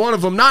 And one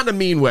of them, not in a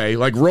mean way,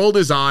 like rolled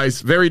his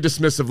eyes very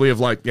dismissively of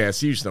like, yeah,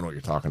 see, you just don't know what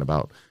you're talking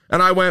about.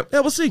 And I went,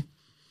 yeah, we'll see.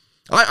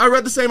 I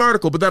read the same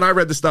article, but then I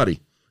read the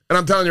study. And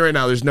I'm telling you right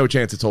now, there's no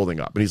chance it's holding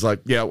up. And he's like,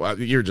 yeah, well,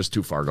 you're just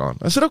too far gone.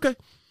 I said, okay.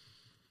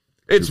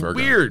 It's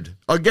weird.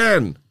 Gone.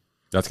 Again.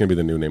 That's going to be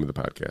the new name of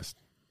the podcast.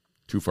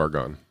 Too Far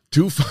Gone.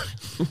 Too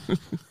Far.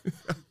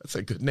 That's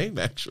a good name,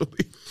 actually.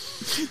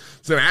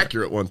 It's an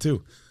accurate one,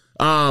 too.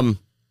 I'm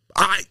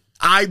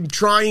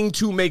trying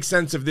to make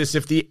sense of this.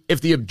 If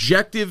the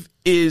objective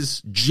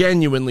is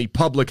genuinely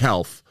public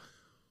health,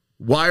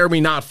 why are we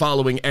not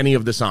following any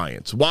of the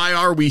science? Why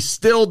are we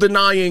still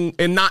denying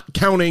and not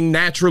counting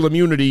natural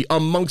immunity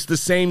amongst the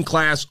same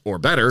class or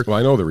better? Well,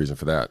 I know the reason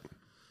for that.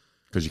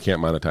 Because you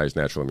can't monetize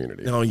natural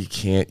immunity. No, you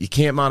can't. You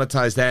can't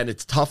monetize that, and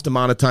it's tough to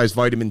monetize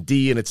vitamin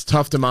D, and it's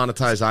tough to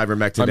monetize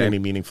ivermectin to any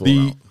meaningful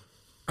amount.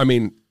 I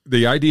mean,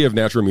 the idea of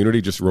natural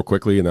immunity, just real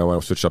quickly, and I want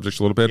to switch subjects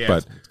a little bit,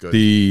 but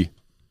the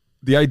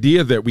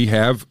idea that we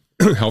have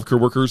healthcare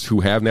workers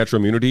who have natural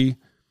immunity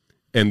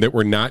and that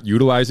we're not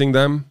utilizing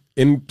them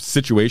in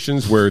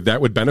situations where that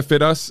would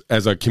benefit us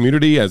as a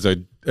community, as a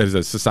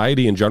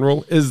society in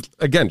general, is,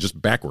 again, just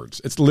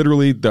backwards. It's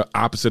literally the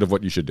opposite of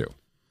what you should do.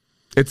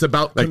 It's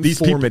about like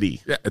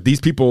conformity.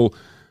 These people,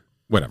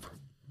 whatever.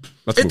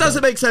 It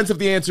doesn't make sense if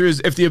the answer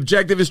is, if the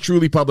objective is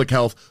truly public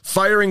health,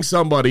 firing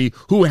somebody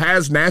who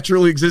has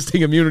naturally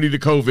existing immunity to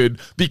COVID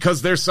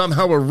because they're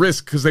somehow a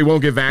risk because they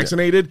won't get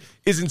vaccinated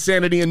is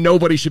insanity, and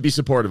nobody should be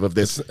supportive of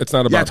this. It's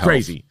not about That's health.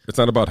 Crazy. It's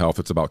not about health.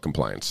 It's about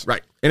compliance.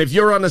 Right. And if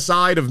you're on the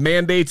side of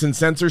mandates and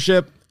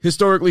censorship,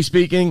 historically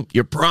speaking,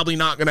 you're probably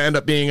not going to end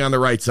up being on the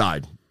right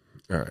side.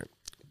 All right.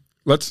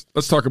 Let's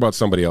talk about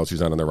somebody else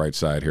who's not on the right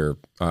side here.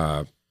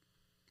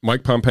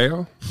 Mike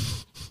Pompeo?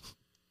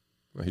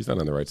 Well, he's not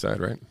on the right side,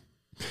 right?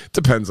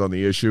 Depends on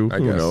the issue. Who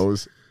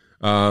knows?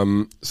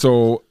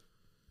 So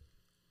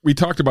we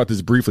talked about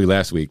this briefly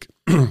last week,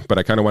 but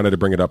I kind of wanted to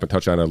bring it up and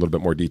touch on it in a little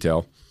bit more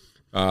detail.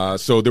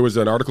 So there was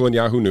an article in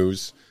Yahoo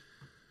News.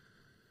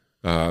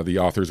 The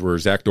authors were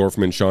Zach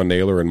Dorfman, Sean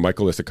Naylor, and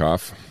Michael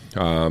Isikoff.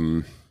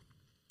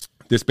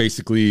 This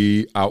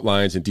basically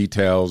outlines and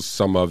details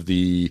some of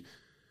the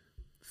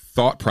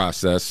thought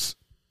process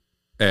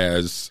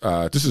as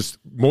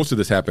most of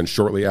this happened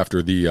shortly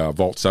after the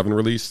Vault 7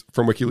 release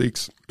from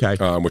WikiLeaks,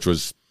 which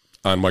was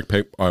on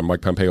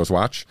Mike Pompeo's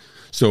watch.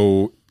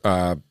 So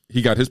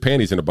he got his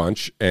panties in a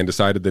bunch and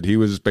decided that he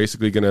was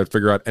basically going to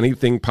figure out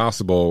anything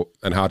possible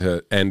on how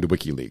to end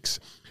WikiLeaks,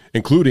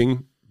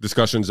 including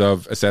discussions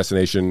of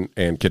assassination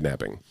and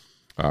kidnapping.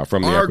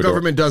 From our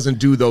government doesn't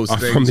do those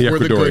things. We're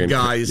the good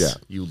guys.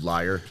 You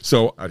liar.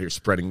 So out here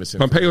spreading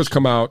misinformation. Pompeo's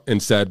come out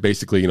and said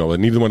basically,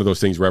 neither one of those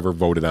things were ever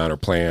voted on or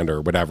planned or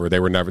whatever. They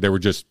were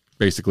just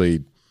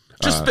basically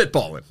just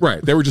spitballing.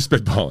 Right. They were just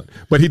spitballing.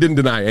 But he didn't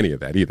deny any of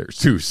that either,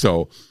 too.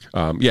 So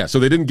so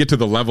they didn't get to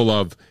the level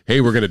of,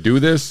 hey, we're going to do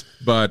this,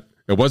 but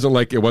it wasn't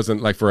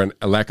like for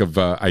a lack of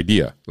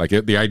idea. Like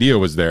the idea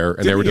was there,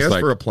 and they were just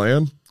like for a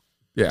plan.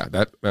 Yeah,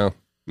 No.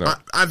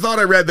 I thought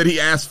I read that he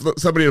asked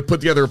somebody to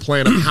put together a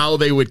plan of how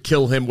they would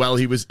kill him while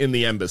he was in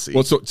the embassy.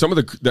 Well, so some of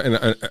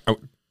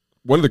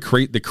one of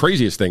the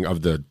craziest thing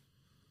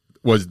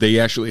was they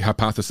actually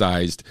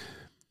hypothesized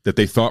that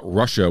they thought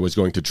Russia was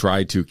going to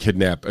try to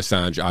kidnap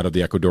Assange out of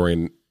the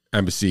Ecuadorian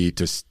embassy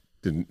to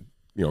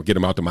get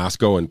him out to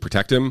Moscow and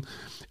protect him,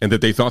 and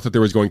that they thought that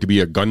there was going to be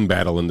a gun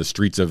battle in the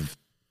streets of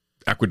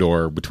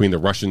Ecuador between the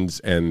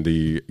Russians and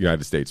the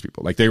United States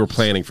people. Like, they were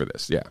planning for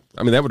this. Yeah.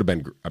 I mean, that would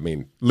have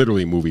been,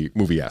 literally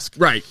movie-esque.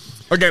 Right.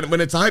 Again,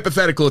 when it's a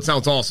hypothetical, it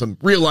sounds awesome.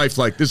 Real life,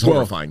 like, this is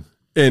horrifying.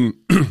 And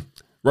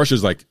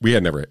Russia's like, we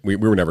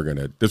were never going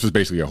to, this was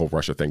basically a whole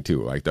Russia thing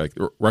too. Like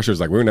Russia's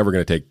like, we were never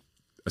going to take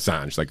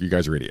Assange. Like, you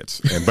guys are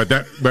idiots.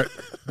 But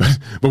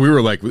we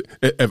were like,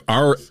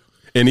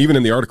 and even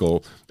in the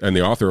article, and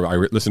the author, I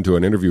listened to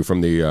an interview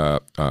from the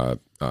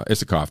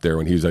Isikoff there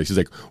when he's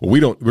like,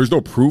 well, there's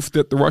no proof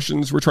that the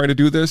Russians were trying to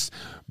do this,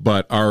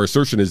 but our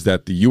assertion is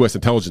that the U.S.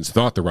 intelligence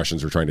thought the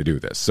Russians were trying to do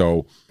this.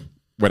 So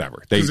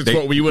whatever. Because it's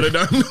what we would have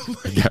done.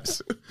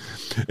 Yes.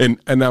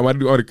 And I want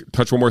to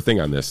touch one more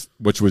thing on this,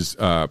 which was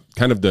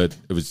it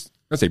was,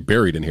 I'd say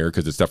buried in here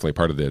because it's definitely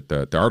part of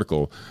the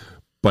article,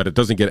 but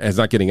it's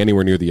not getting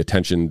anywhere near the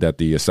attention that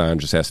the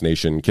Assange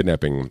assassination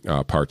kidnapping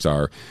parts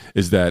are,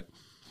 is that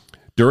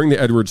during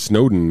the Edward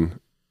Snowden,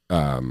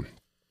 there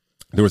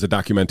was a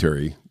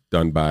documentary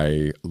done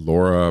by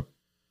Laura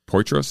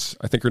Poitras,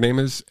 I think her name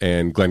is,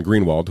 and Glenn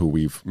Greenwald, who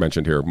we've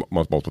mentioned here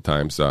multiple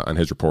times on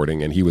his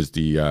reporting, and he was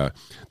the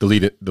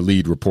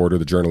lead reporter,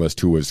 the journalist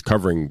who was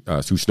covering,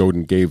 who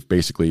Snowden gave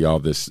basically all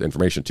this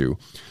information to.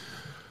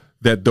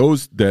 That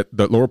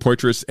Laura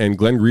Poitras and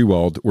Glenn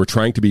Greenwald were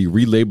trying to be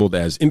relabeled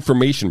as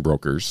information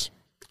brokers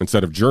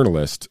instead of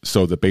journalists,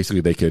 so that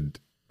basically they could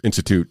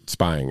institute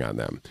spying on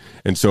them.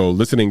 And so,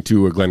 listening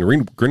to a Glenn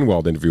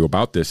Greenwald interview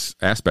about this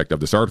aspect of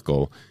this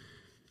article,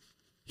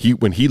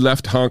 when he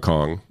left Hong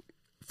Kong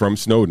from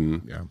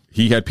Snowden,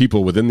 he had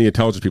people within the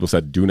intelligence people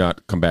said, do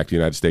not come back to the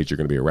United States, you're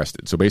going to be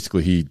arrested. So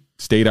basically, he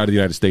stayed out of the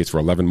United States for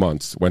 11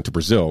 months, went to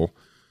Brazil,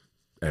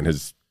 and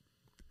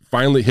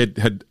finally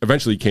had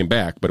eventually came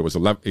back, but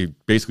he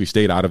basically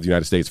stayed out of the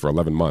United States for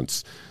 11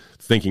 months,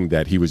 thinking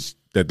that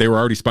they were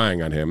already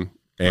spying on him,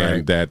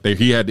 and that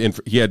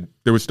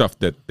there was stuff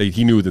that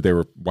he knew that they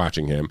were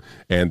watching him,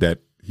 and that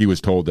he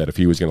was told that if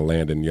he was going to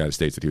land in the United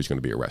States that he was going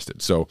to be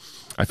arrested. So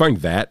I find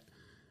that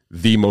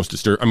the most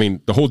disturbing. I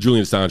mean, the whole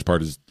Julian Assange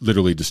part is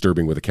literally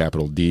disturbing with a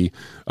capital D.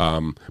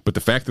 But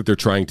the fact that they're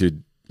trying to,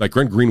 like,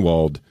 Glenn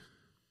Greenwald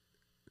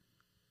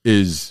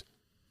is,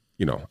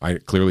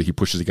 clearly he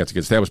pushes against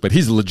established, but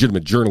he's a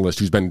legitimate journalist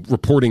who's been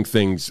reporting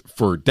things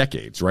for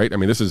decades, right? I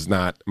mean, this is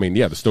not. I mean,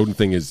 yeah, the Snowden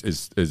thing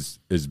is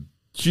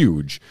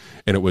huge,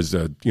 and it was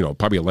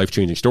probably a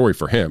life-changing story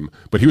for him,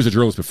 but he was a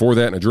journalist before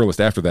that and a journalist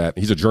after that.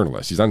 He's a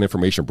journalist. He's not an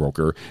information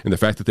broker, and the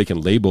fact that they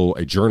can label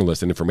a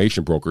journalist an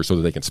information broker so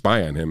that they can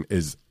spy on him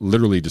is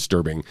literally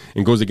disturbing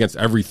and goes against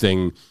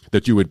everything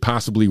that you would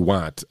possibly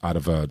want out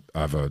of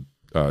a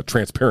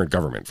transparent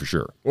government, for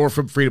sure, or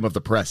from freedom of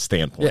the press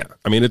standpoint. Yeah,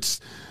 I mean,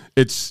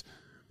 it's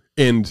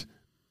and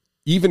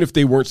even if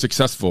they weren't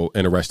successful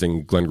in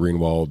arresting Glenn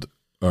Greenwald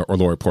or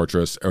Laura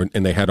Poitras,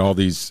 and they had all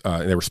these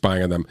they were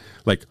spying on them,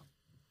 like,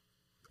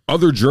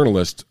 other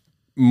journalists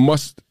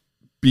must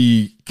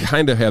be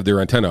kind of have their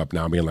antenna up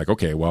now, being like,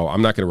 okay, well,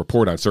 I'm not going to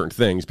report on certain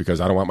things because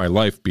I don't want my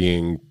life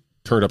being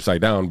turned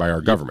upside down by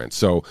our government.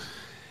 So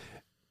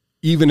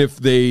even if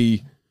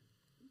they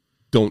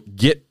don't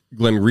get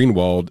Glenn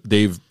Greenwald,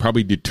 they've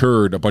probably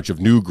deterred a bunch of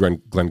new Glenn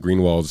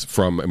Greenwalds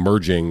from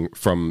emerging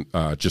from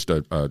just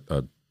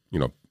a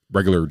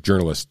regular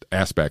journalist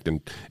aspect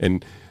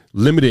and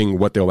limiting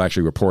what they'll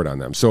actually report on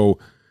them. So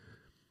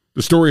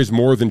the story is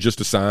more than just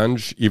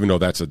Assange, even though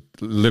that's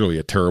literally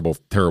a terrible,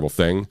 terrible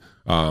thing.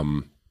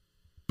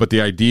 But the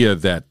idea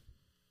that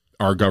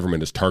our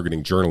government is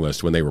targeting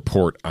journalists when they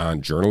report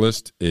on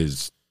journalists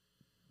is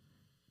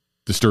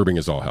disturbing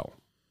as all hell.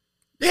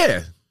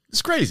 Yeah,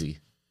 it's crazy.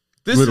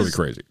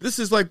 Crazy. This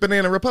is like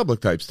Banana Republic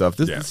type stuff.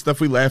 This is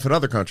stuff we laugh at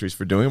other countries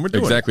for doing. We're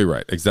doing exactly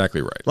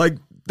right. Like,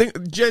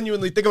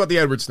 genuinely think about the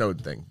Edward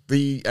Snowden thing.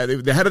 The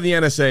head of the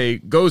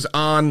NSA goes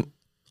on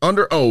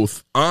under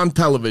oath on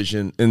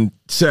television and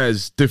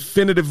says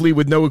definitively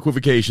with no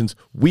equivocations,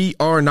 we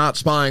are not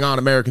spying on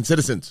American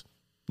citizens.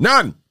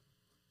 None.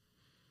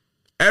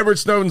 Edward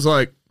Snowden's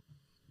like,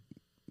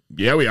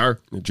 yeah, we are.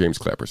 James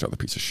Clapper's another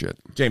piece of shit.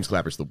 James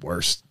Clapper's the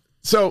worst.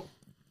 So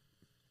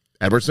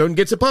Edward Snowden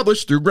gets it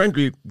published through Glenn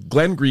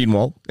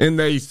Greenwald, and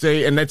they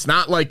say, and it's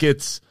not like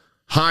it's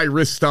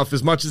high-risk stuff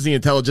as much as the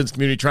intelligence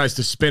community tries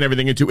to spin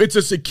everything into, it's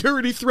a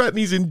security threat and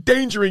he's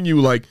endangering you.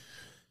 Like,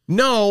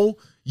 no,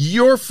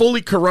 you're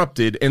fully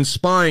corrupted and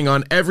spying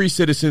on every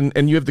citizen,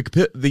 and you have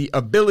the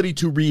ability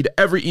to read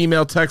every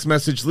email, text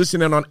message,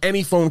 listen in on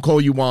any phone call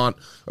you want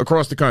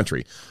across the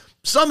country.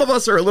 Some of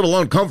us are a little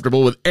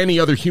uncomfortable with any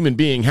other human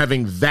being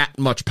having that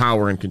much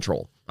power and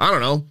control. I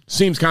don't know.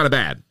 Seems kind of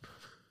bad.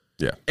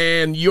 Yeah.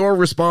 And your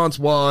response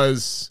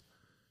was,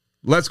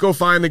 let's go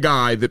find the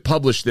guy that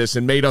published this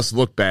and made us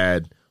look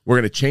bad. We're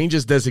going to change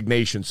his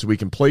designation so we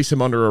can place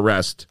him under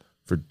arrest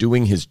for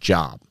doing his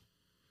job.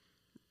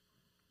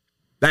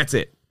 That's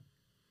it.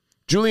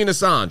 Julian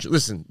Assange,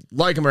 listen,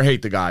 like him or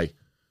hate the guy,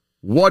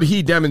 what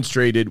he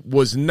demonstrated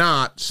was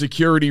not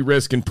security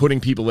risk and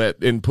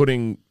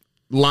putting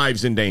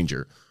lives in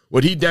danger.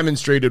 What he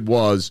demonstrated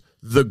was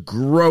the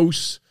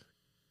gross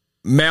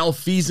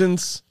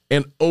malfeasance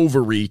and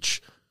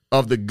overreach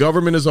of the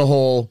government as a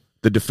whole,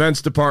 the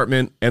Defense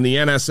Department, and the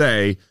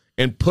NSA,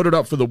 and put it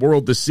up for the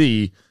world to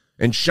see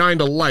and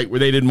shined a light where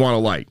they didn't want a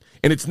light.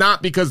 And it's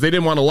not because they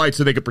didn't want a light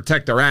so they could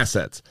protect their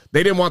assets.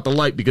 They didn't want the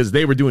light because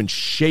they were doing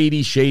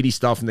shady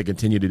stuff, and they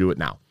continue to do it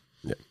now.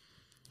 Yeah.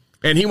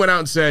 And he went out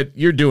and said,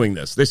 you're doing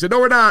this. They said, no,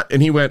 we're not.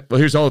 And he went, well,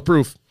 here's all the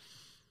proof.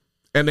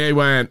 And they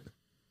went,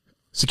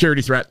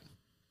 security threat.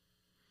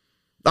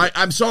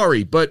 I'm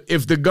sorry, but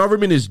if the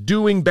government is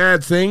doing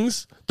bad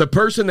things, the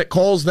person that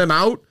calls them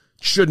out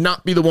should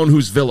not be the one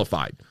who's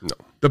vilified. No.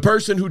 The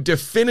person who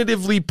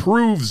definitively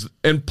proves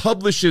and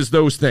publishes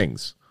those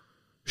things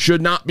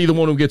should not be the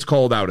one who gets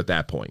called out at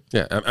that point.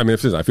 Yeah, I mean,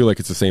 I feel like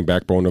it's the same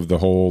backbone of the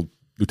whole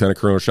Lieutenant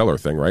Colonel Scheller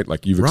thing, right?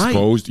 Like you've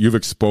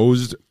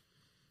exposed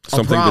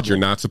something that you're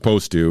not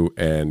supposed to,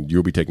 and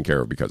you'll be taken care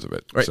of because of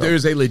it. Right. So.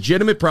 There's a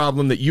legitimate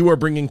problem that you are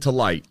bringing to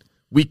light.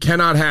 We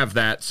cannot have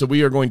that, so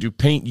we are going to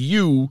paint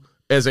you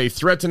as a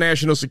threat to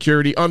national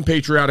security,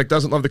 unpatriotic,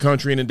 doesn't love the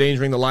country, and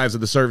endangering the lives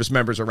of the service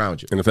members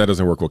around you. And if that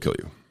doesn't work, we'll kill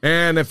you.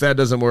 And if that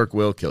doesn't work,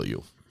 we'll kill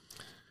you.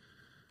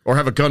 Or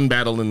have a gun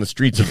battle in the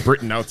streets of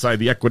Britain outside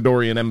the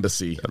Ecuadorian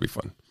embassy. That'd be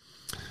fun.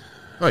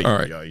 All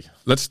right.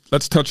 Let's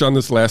touch on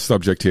this last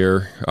subject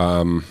here.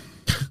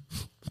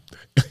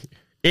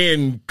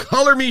 In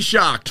Color Me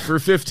Shocked for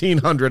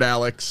 1,500,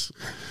 Alex.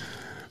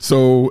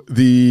 So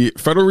the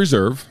Federal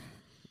Reserve,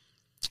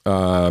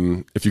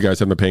 if you guys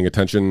have been paying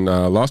attention,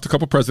 lost a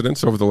couple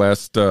presidents over the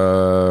last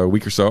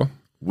week or so.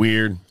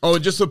 Weird. Oh,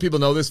 and just so people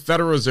know, this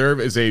Federal Reserve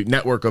is a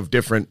network of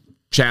different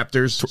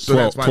chapters. So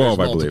 12, that's why 12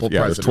 there's I believe. multiple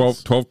Yeah,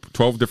 there's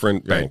 12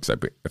 different banks, I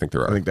think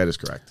there are. I think that is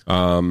correct.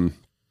 And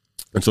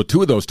so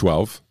two of those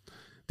 12,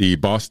 the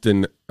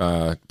Boston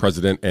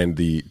president and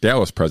the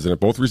Dallas president,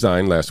 both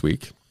resigned last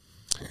week.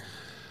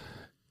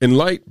 In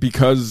light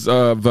because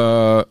of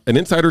an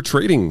insider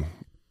trading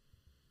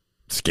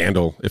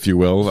scandal, if you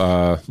will,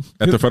 at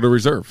the Federal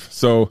Reserve.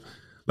 So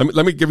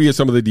let me give you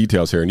some of the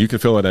details here, and you can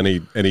fill in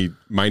any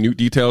minute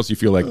details you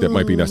feel like that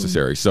might be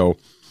necessary. So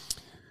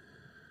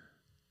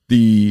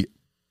the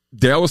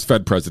Dallas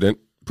Fed president,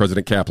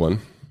 President Kaplan,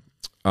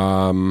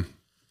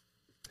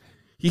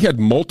 he had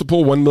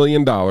multiple $1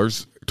 million,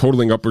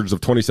 totaling upwards of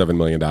 $27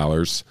 million,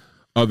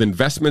 of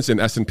investments in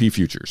S&P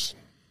futures.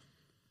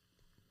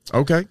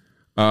 Okay.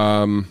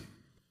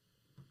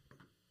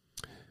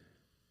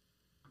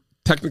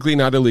 Technically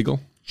not illegal.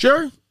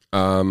 Sure.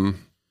 And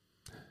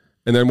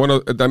then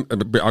I'll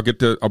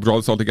draw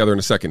this all together in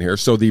a second here.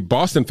 So the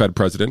Boston Fed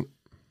president,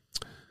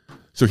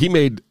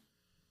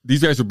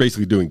 these guys were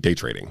basically doing day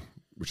trading,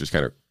 which is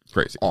kind of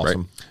crazy.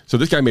 Awesome. Right? So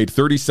this guy made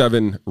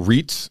 37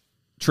 REITs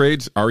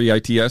trades,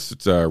 REITs.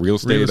 It's a real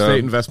estate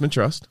investment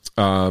trust.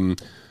 And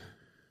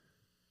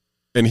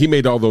he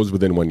made all those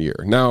within 1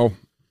 year. Now,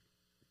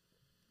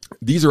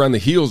 these are on the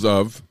heels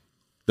of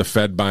the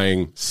Fed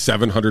buying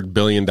 $700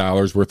 billion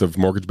worth of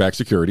mortgage-backed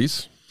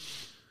securities,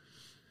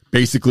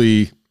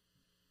 basically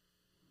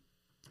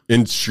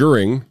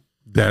ensuring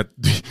that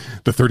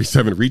the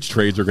 37 REITs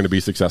trades are going to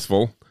be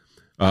successful.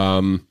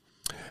 And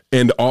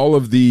all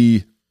of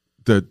the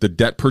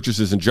debt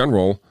purchases in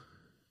general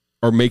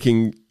are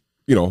making,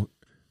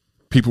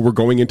 people were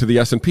going into the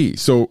S&P.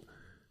 So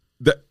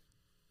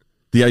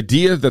the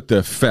idea that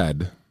the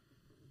Fed,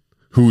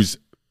 who's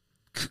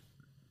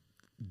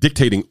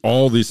dictating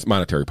all this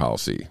monetary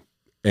policy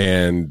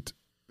and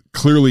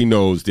clearly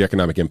knows the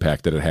economic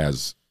impact that it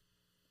has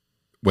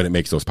when it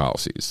makes those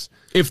policies.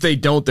 If they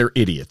don't, they're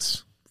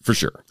idiots. For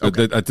sure.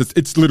 Okay.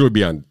 It's literally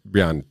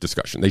beyond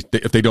discussion.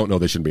 If they don't know,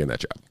 they shouldn't be in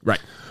that job.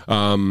 Right.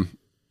 And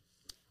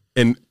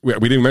we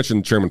didn't even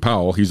mention Chairman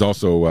Powell. He's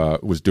also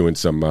was doing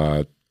some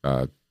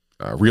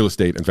real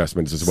estate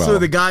investments as well. So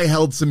the guy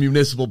held some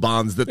municipal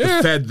bonds that the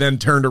Fed then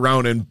turned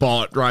around and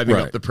bought, driving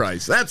up the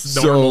price. That's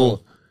normal.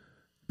 So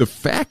the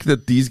fact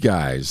that these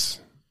guys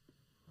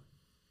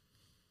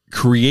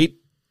create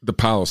the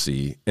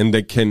policy and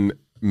they can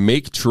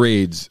make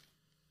trades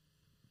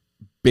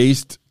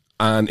based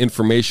on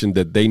information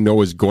that they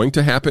know is going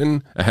to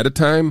happen ahead of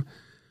time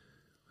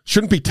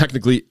shouldn't be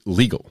technically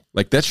legal.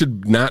 Like that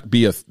should not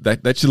be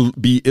that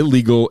should be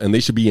illegal, and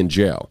they should be in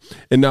jail.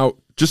 And now,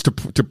 just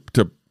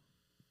to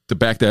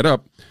back that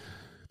up,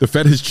 the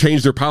Fed has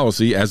changed their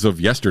policy as of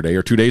yesterday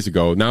or 2 days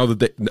ago. Now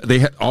that they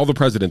had, all the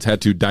presidents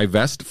had to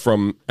divest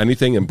from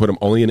anything and put them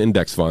only in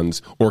index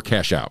funds or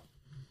cash out.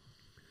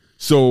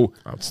 So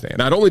outstanding.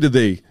 Not only did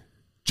they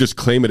just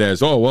claim it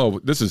as, oh well,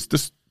 this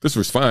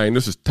was fine,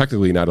 this is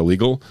technically not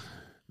illegal.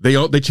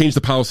 They changed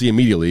the policy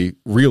immediately,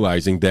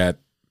 realizing that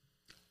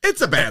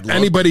it's a bad look.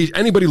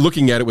 Anybody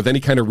looking at it with any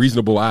kind of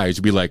reasonable eyes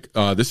would be like,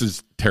 this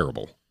is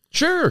terrible.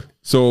 Sure.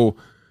 So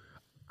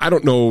I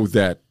don't know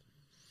that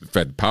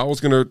the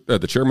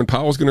Chairman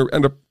Powell's going to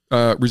end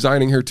up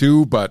resigning here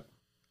too, but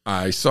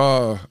I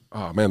saw,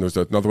 there's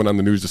another one on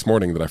the news this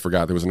morning that I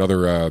forgot. There was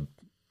another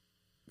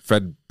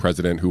Fed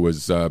president who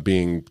was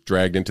being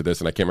dragged into this,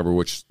 and I can't remember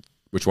which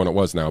one it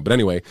was now. But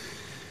anyway,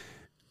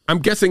 I'm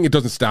guessing it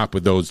doesn't stop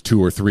with those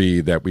 2 or 3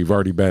 that we've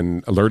already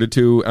been alerted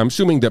to. I'm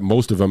assuming that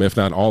most of them, if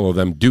not all of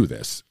them, do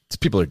this.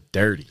 People are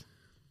dirty.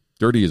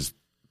 Dirty is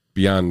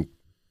beyond.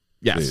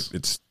 Yes.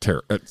 It's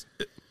terrible.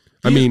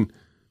 I mean,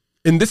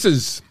 and this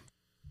is,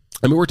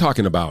 we're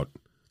talking about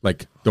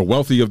like the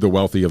wealthy of the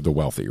wealthy of the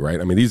wealthy, right?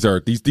 I mean,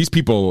 these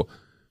people.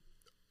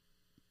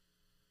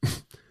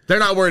 They're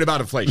not worried about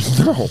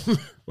inflation. No.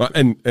 Well,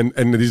 and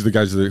these are the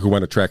guys who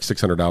want to track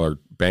 $600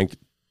 bank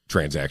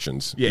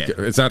transactions. Yeah.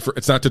 It's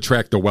not to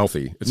track the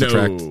wealthy. It's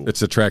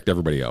to track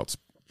everybody else.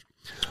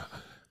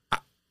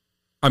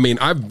 I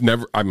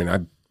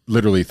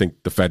literally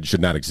think the Fed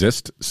should not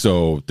exist.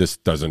 So this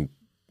doesn't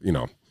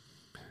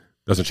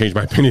change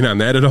my opinion on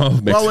that at all.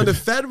 Well, when the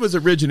Fed was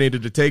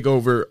originated to take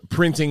over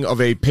printing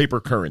of a paper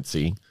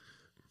currency,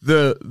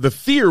 the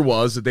fear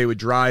was that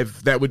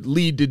that would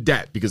lead to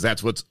debt, because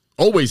that's what's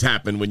always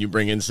happened when you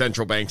bring in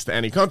central banks to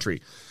any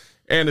country.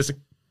 And as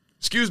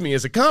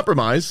a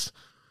compromise,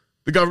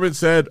 the government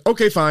said,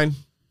 okay, fine.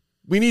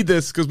 We need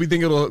this because we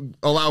think it'll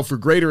allow for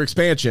greater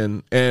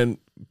expansion and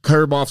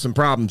curb off some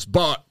problems,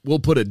 but we'll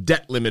put a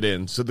debt limit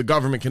in so the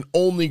government can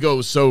only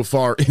go so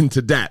far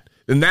into debt.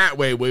 And that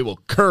way we will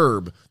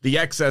curb the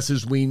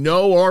excesses we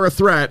know are a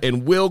threat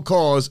and will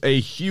cause a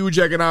huge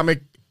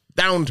economic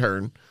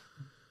downturn.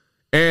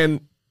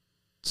 And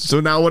so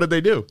now what did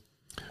they do?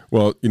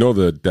 Well,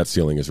 the debt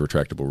ceiling is a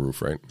retractable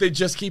roof, right? They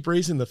just keep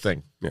raising the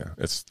thing. Yeah,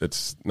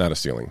 it's not a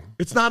ceiling.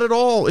 It's not at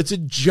all. It's a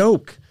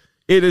joke.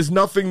 It is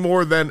nothing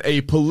more than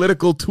a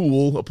political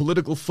tool, a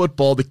political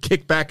football to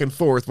kick back and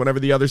forth whenever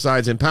the other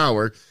side's in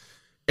power.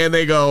 And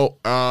they go,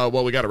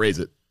 well, we got to raise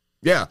it.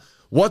 Yeah.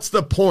 What's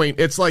the point?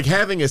 It's like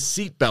having a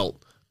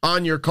seatbelt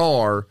on your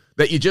car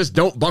that you just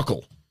don't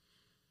buckle.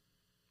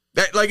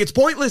 It's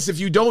pointless if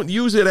you don't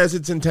use it as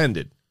it's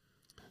intended.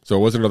 So it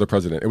wasn't another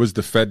president. It was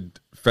the Fed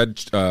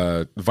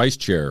vice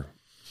chair,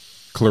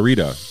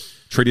 Clarita,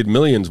 traded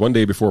millions one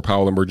day before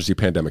Powell emergency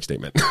pandemic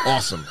statement.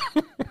 Awesome.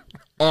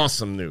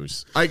 Awesome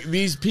news.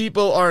 These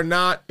people are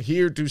not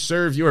here to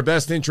serve your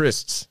best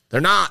interests.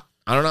 They're not.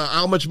 I don't know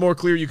how much more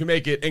clear you can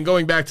make it. And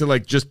going back to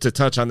just to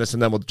touch on this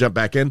and then we'll jump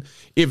back in.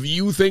 If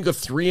you think a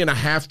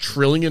 $3.5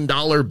 trillion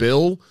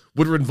bill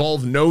would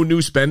involve no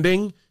new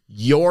spending,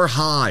 you're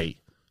high.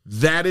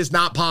 That is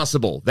not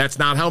possible. That's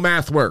not how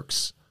math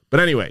works. But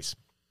anyways,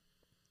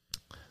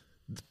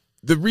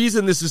 the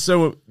reason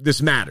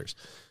this matters,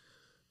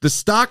 the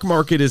stock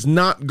market has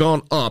not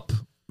gone up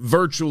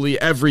virtually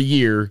every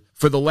year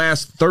for the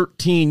last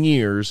 13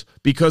 years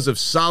because of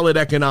solid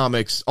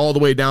economics all the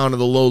way down to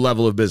the low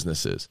level of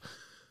businesses.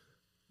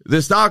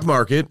 The stock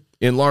market,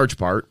 in large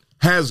part,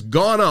 has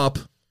gone up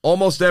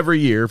almost every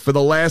year for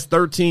the last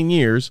 13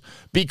 years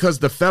because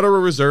the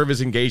Federal Reserve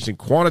is engaged in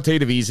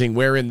quantitative easing,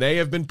 wherein they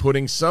have been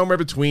putting somewhere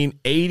between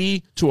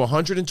 $80 to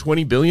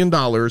 $120 billion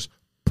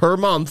per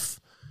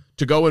month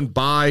to go and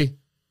buy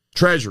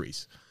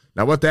treasuries.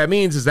 Now, what that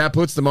means is that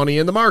puts the money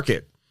in the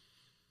market.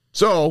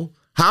 So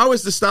how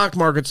is the stock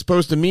market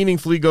supposed to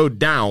meaningfully go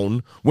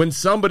down when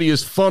somebody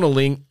is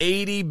funneling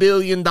 $80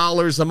 billion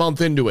a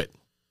month into it?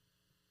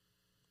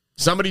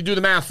 Somebody do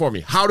the math for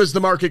me. How does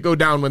the market go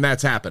down when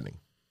that's happening?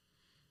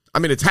 I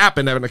mean, it's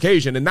happened on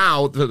occasion, and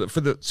now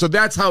so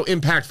that's how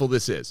impactful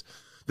this is.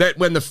 That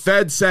when the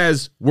Fed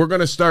says we're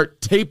going to start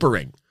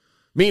tapering,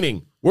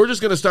 meaning we're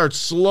just going to start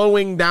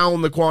slowing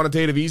down the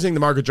quantitative easing, the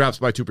market drops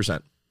by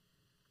 2%.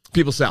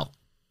 People sell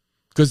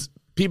because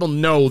people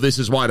know this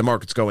is why the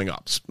market's going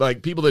up.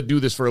 Like, people that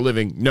do this for a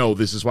living know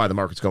this is why the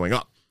market's going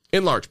up,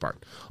 in large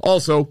part.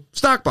 Also,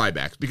 stock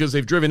buybacks, because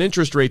they've driven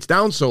interest rates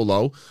down so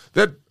low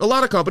that a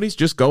lot of companies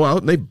just go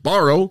out and they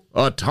borrow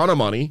a ton of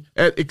money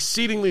at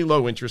exceedingly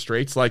low interest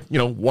rates, like,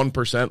 1%,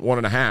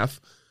 1.5%,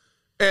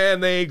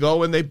 and they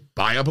go and they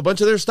buy up a bunch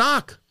of their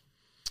stock.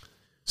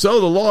 So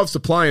the law of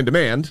supply and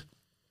demand,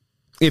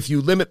 if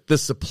you limit the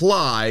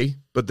supply,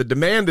 but the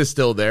demand is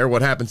still there,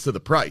 what happens to the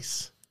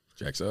price?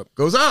 Jacks up.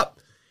 Goes up.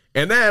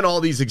 And then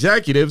all these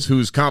executives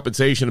whose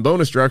compensation and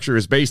bonus structure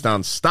is based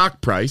on stock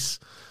price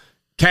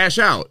cash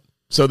out.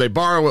 So they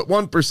borrow at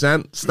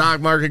 1%,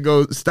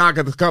 stock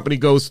of the company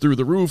goes through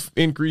the roof,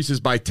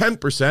 increases by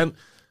 10%.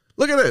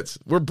 Look at this.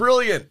 We're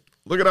brilliant.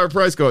 Look at our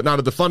price go. Now,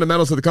 did the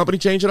fundamentals of the company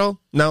change at all?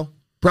 No.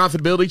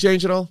 Profitability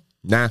change at all?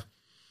 Nah.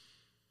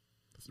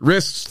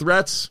 Risks,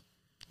 threats,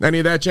 any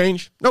of that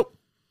change? Nope.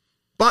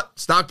 But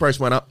stock price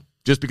went up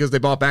just because they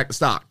bought back the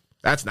stock.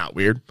 That's not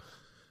weird.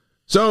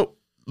 So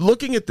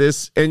looking at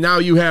this, and now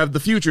you have the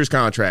futures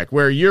contract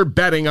where you're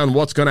betting on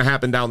what's going to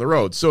happen down the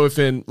road. So if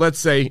in, let's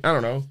say, I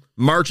don't know,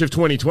 March of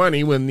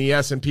 2020, when the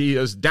S&P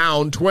is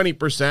down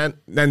 20%,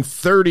 then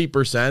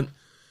 30%,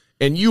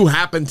 and you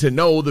happen to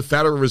know the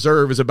Federal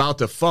Reserve is about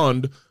to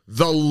fund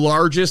the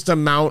largest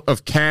amount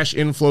of cash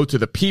inflow to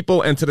the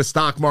people and to the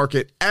stock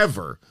market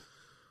ever,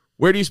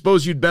 where do you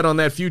suppose you'd bet on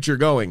that future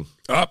going?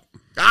 Up.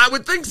 I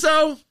would think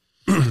so.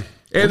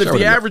 And if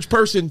the average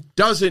person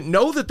doesn't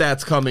know that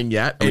that's coming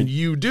yet, and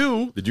you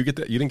do... Did you get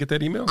that? You didn't get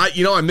that email?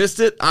 I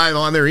missed it. I'm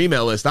on their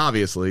email list,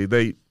 obviously.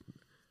 The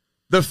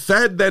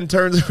Fed then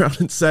turns around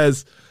and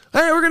says,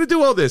 hey, we're going to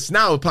do all this.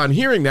 Now, upon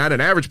hearing that,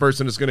 an average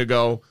person is going to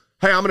go,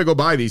 hey, I'm going to go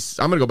buy these.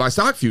 I'm going to go buy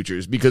stock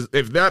futures because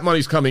if that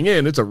money's coming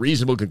in, it's a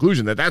reasonable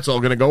conclusion that that's all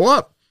going to go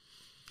up.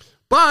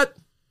 But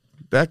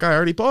that guy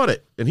already bought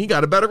it, and he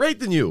got a better rate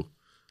than you.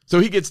 So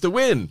he gets to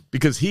win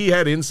because he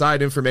had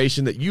inside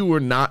information that you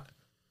were not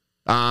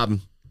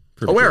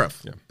aware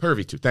of. Yeah.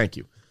 Privy to. Thank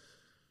you.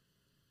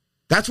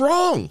 That's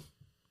wrong.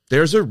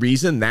 There's a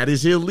reason that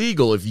is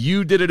illegal. If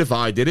you did it, if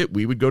I did it,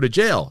 we would go to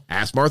jail.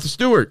 Ask Martha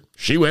Stewart.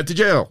 She went to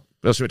jail.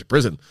 Well, she went to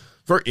prison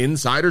for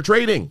insider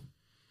trading.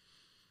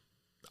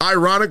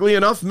 Ironically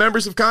enough,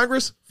 members of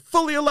Congress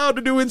fully allowed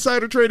to do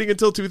insider trading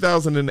until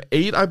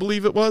 2008, I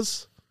believe it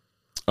was.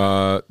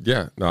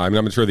 Yeah. No, I'm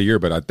not sure of the year,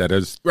 but that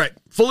is right.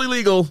 Fully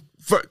legal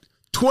for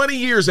 20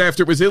 years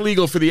after it was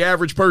illegal for the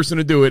average person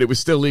to do it. It was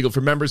still legal for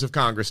members of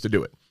Congress to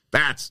do it.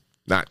 That's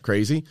not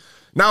crazy.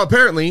 Now,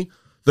 apparently,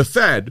 the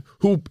Fed,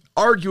 who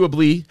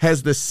arguably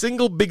has the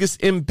single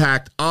biggest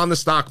impact on the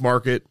stock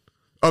market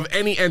of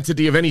any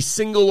entity, of any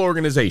single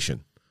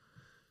organization,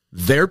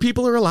 their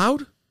people are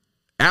allowed?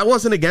 That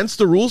wasn't against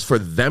the rules for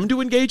them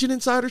to engage in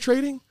insider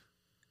trading?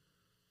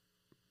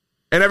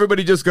 And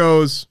everybody just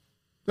goes,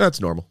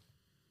 that's normal.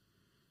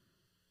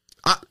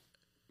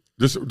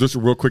 Just a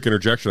real quick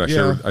interjection.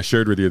 I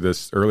shared with you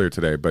this earlier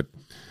today, but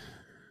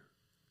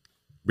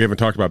we haven't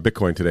talked about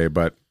Bitcoin today,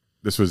 but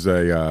this was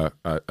a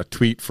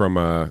tweet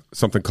from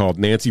something called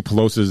Nancy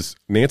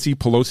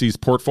Pelosi's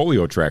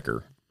portfolio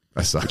tracker,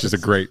 which is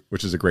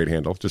a great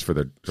handle. Just for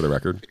the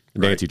record,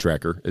 right. Nancy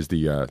Tracker is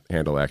the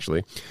handle.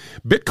 Actually,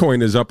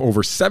 Bitcoin is up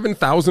over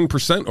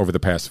 7,000% over the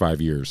past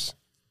 5 years.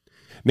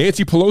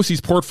 Nancy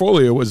Pelosi's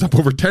portfolio is up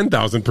over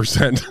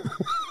 10,000%.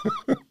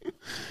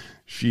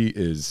 She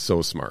is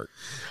so smart.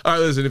 All right,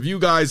 listen, if you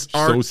guys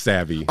aren't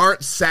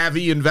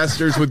savvy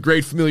investors with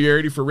great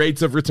familiarity for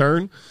rates of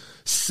return,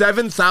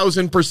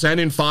 7,000%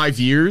 in 5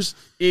 years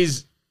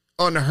is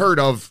unheard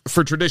of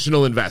for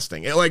traditional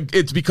investing.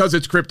 It's because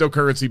it's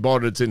cryptocurrency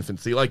bought in its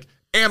infancy. Like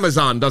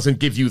Amazon doesn't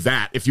give you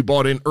that if you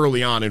bought in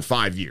early on in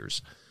 5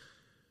 years.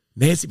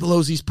 Nancy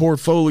Pelosi's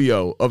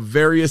portfolio of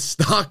various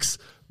stocks,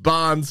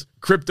 bonds,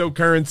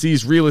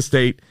 cryptocurrencies, real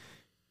estate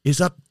is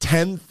up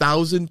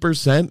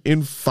 10,000%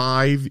 in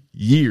 5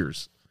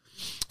 years.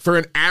 For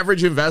an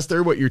average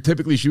investor, what you're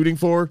typically shooting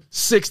for,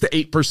 6 to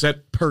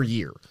 8% per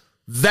year.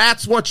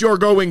 That's what you're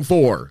going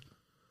for.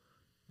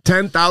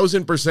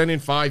 10,000% in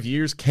 5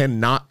 years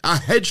cannot. A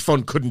hedge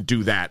fund couldn't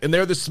do that, and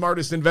they're the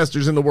smartest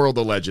investors in the world,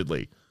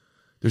 allegedly.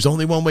 There's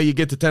only one way you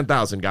get to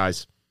 10,000,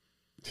 guys,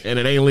 and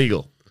it ain't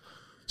legal.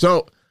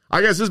 So I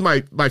guess this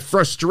is my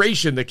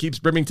frustration that keeps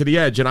brimming to the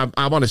edge, and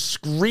I want to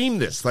scream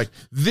this. Like,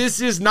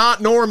 this is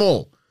not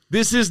normal.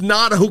 This is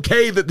not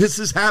okay that this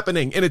is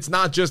happening. And it's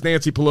not just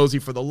Nancy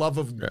Pelosi, for the love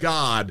of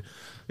God.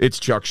 It's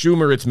Chuck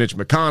Schumer, it's Mitch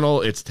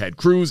McConnell, it's Ted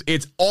Cruz,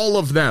 it's all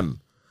of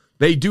them.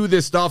 They do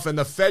this stuff, and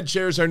the Fed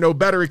chairs are no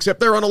better, except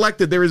they're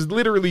unelected. There is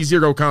literally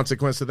zero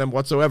consequence to them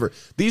whatsoever.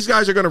 These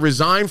guys are going to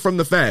resign from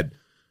the Fed,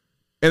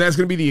 and that's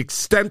going to be the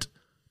extent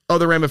of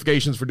the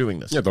ramifications for doing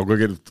this. Yeah, they'll go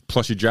get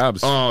plushy jobs.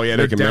 Oh, yeah,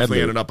 they're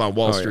definitely ending up on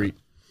Wall Street.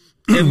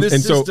 Yeah. And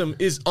this system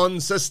is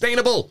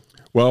unsustainable.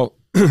 Well,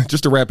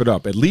 just to wrap it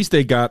up, at least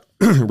they got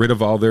rid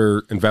of all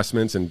their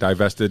investments and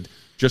divested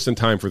just in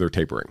time for their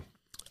tapering.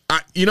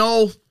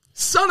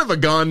 Son of a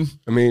gun.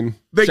 I mean,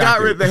 they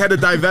had to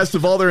divest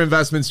of all their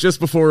investments just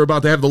before we're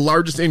about to have the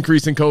largest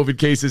increase in COVID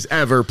cases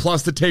ever.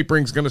 Plus, the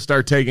tapering's going to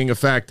start taking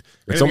effect.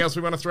 Anything else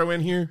we want to throw in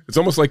here? It's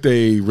almost like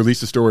they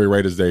released the story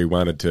right as they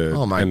wanted to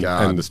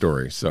end the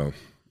story. So,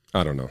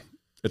 I don't know.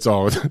 It's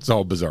all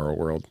bizarro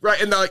world.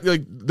 Right, and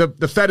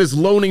the Fed is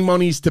loaning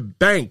monies to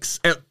banks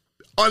at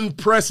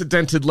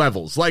unprecedented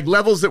levels, like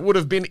levels that would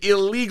have been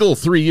illegal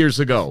 3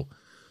 years ago.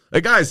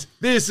 Like, guys,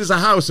 this is a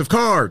house of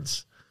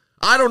cards.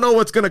 I don't know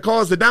what's going to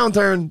cause the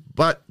downturn,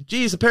 but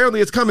geez,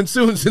 apparently it's coming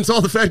soon since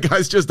all the Fed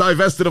guys just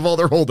divested of all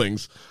their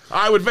holdings.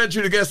 I would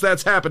venture to guess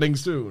that's happening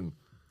soon.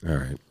 All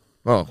right.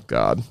 Oh,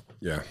 God.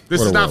 Yeah.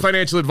 This is not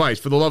financial advice.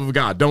 For the love of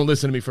God, don't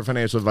listen to me for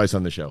financial advice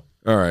on the show.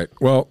 All right.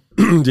 Well,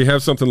 do you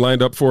have something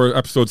lined up for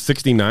episode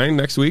 69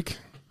 next week?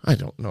 I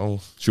don't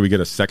know. Should we get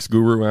a sex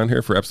guru on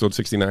here for episode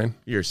 69?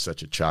 You're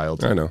such a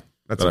child. I know.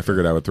 But I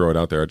figured I would throw it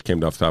out there. It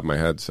came off the top of my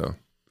head. So,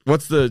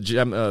 what's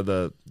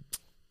the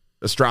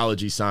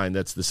astrology sign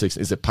that's the sixth?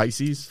 Is it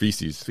Pisces?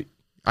 Feces.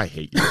 I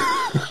hate you.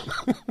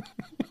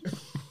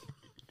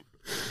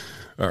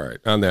 All right.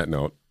 On that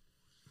note,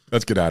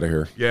 let's get out of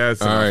here. Yeah.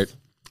 All right.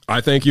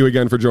 I thank you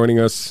again for joining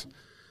us.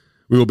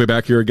 We will be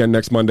back here again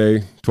next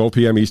Monday, 12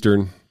 p.m.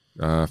 Eastern,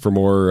 for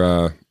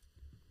more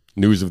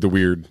news of the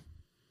weird.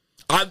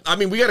 I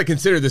mean, we got to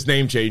consider this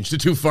name change to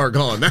Too Far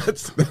Gone.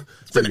 That's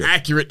an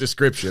accurate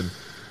description.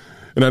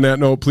 And on that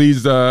note,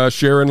 please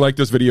share and like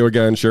this video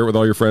again. Share it with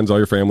all your friends, all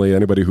your family,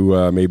 anybody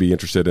who may be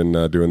interested in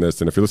doing this.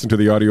 And if you listen to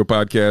the audio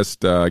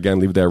podcast, again,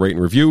 leave that rate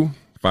and review.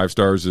 5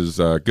 stars is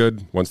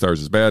good. 1 star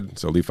is bad.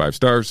 So leave 5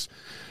 stars.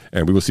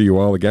 And we will see you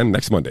all again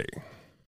next Monday.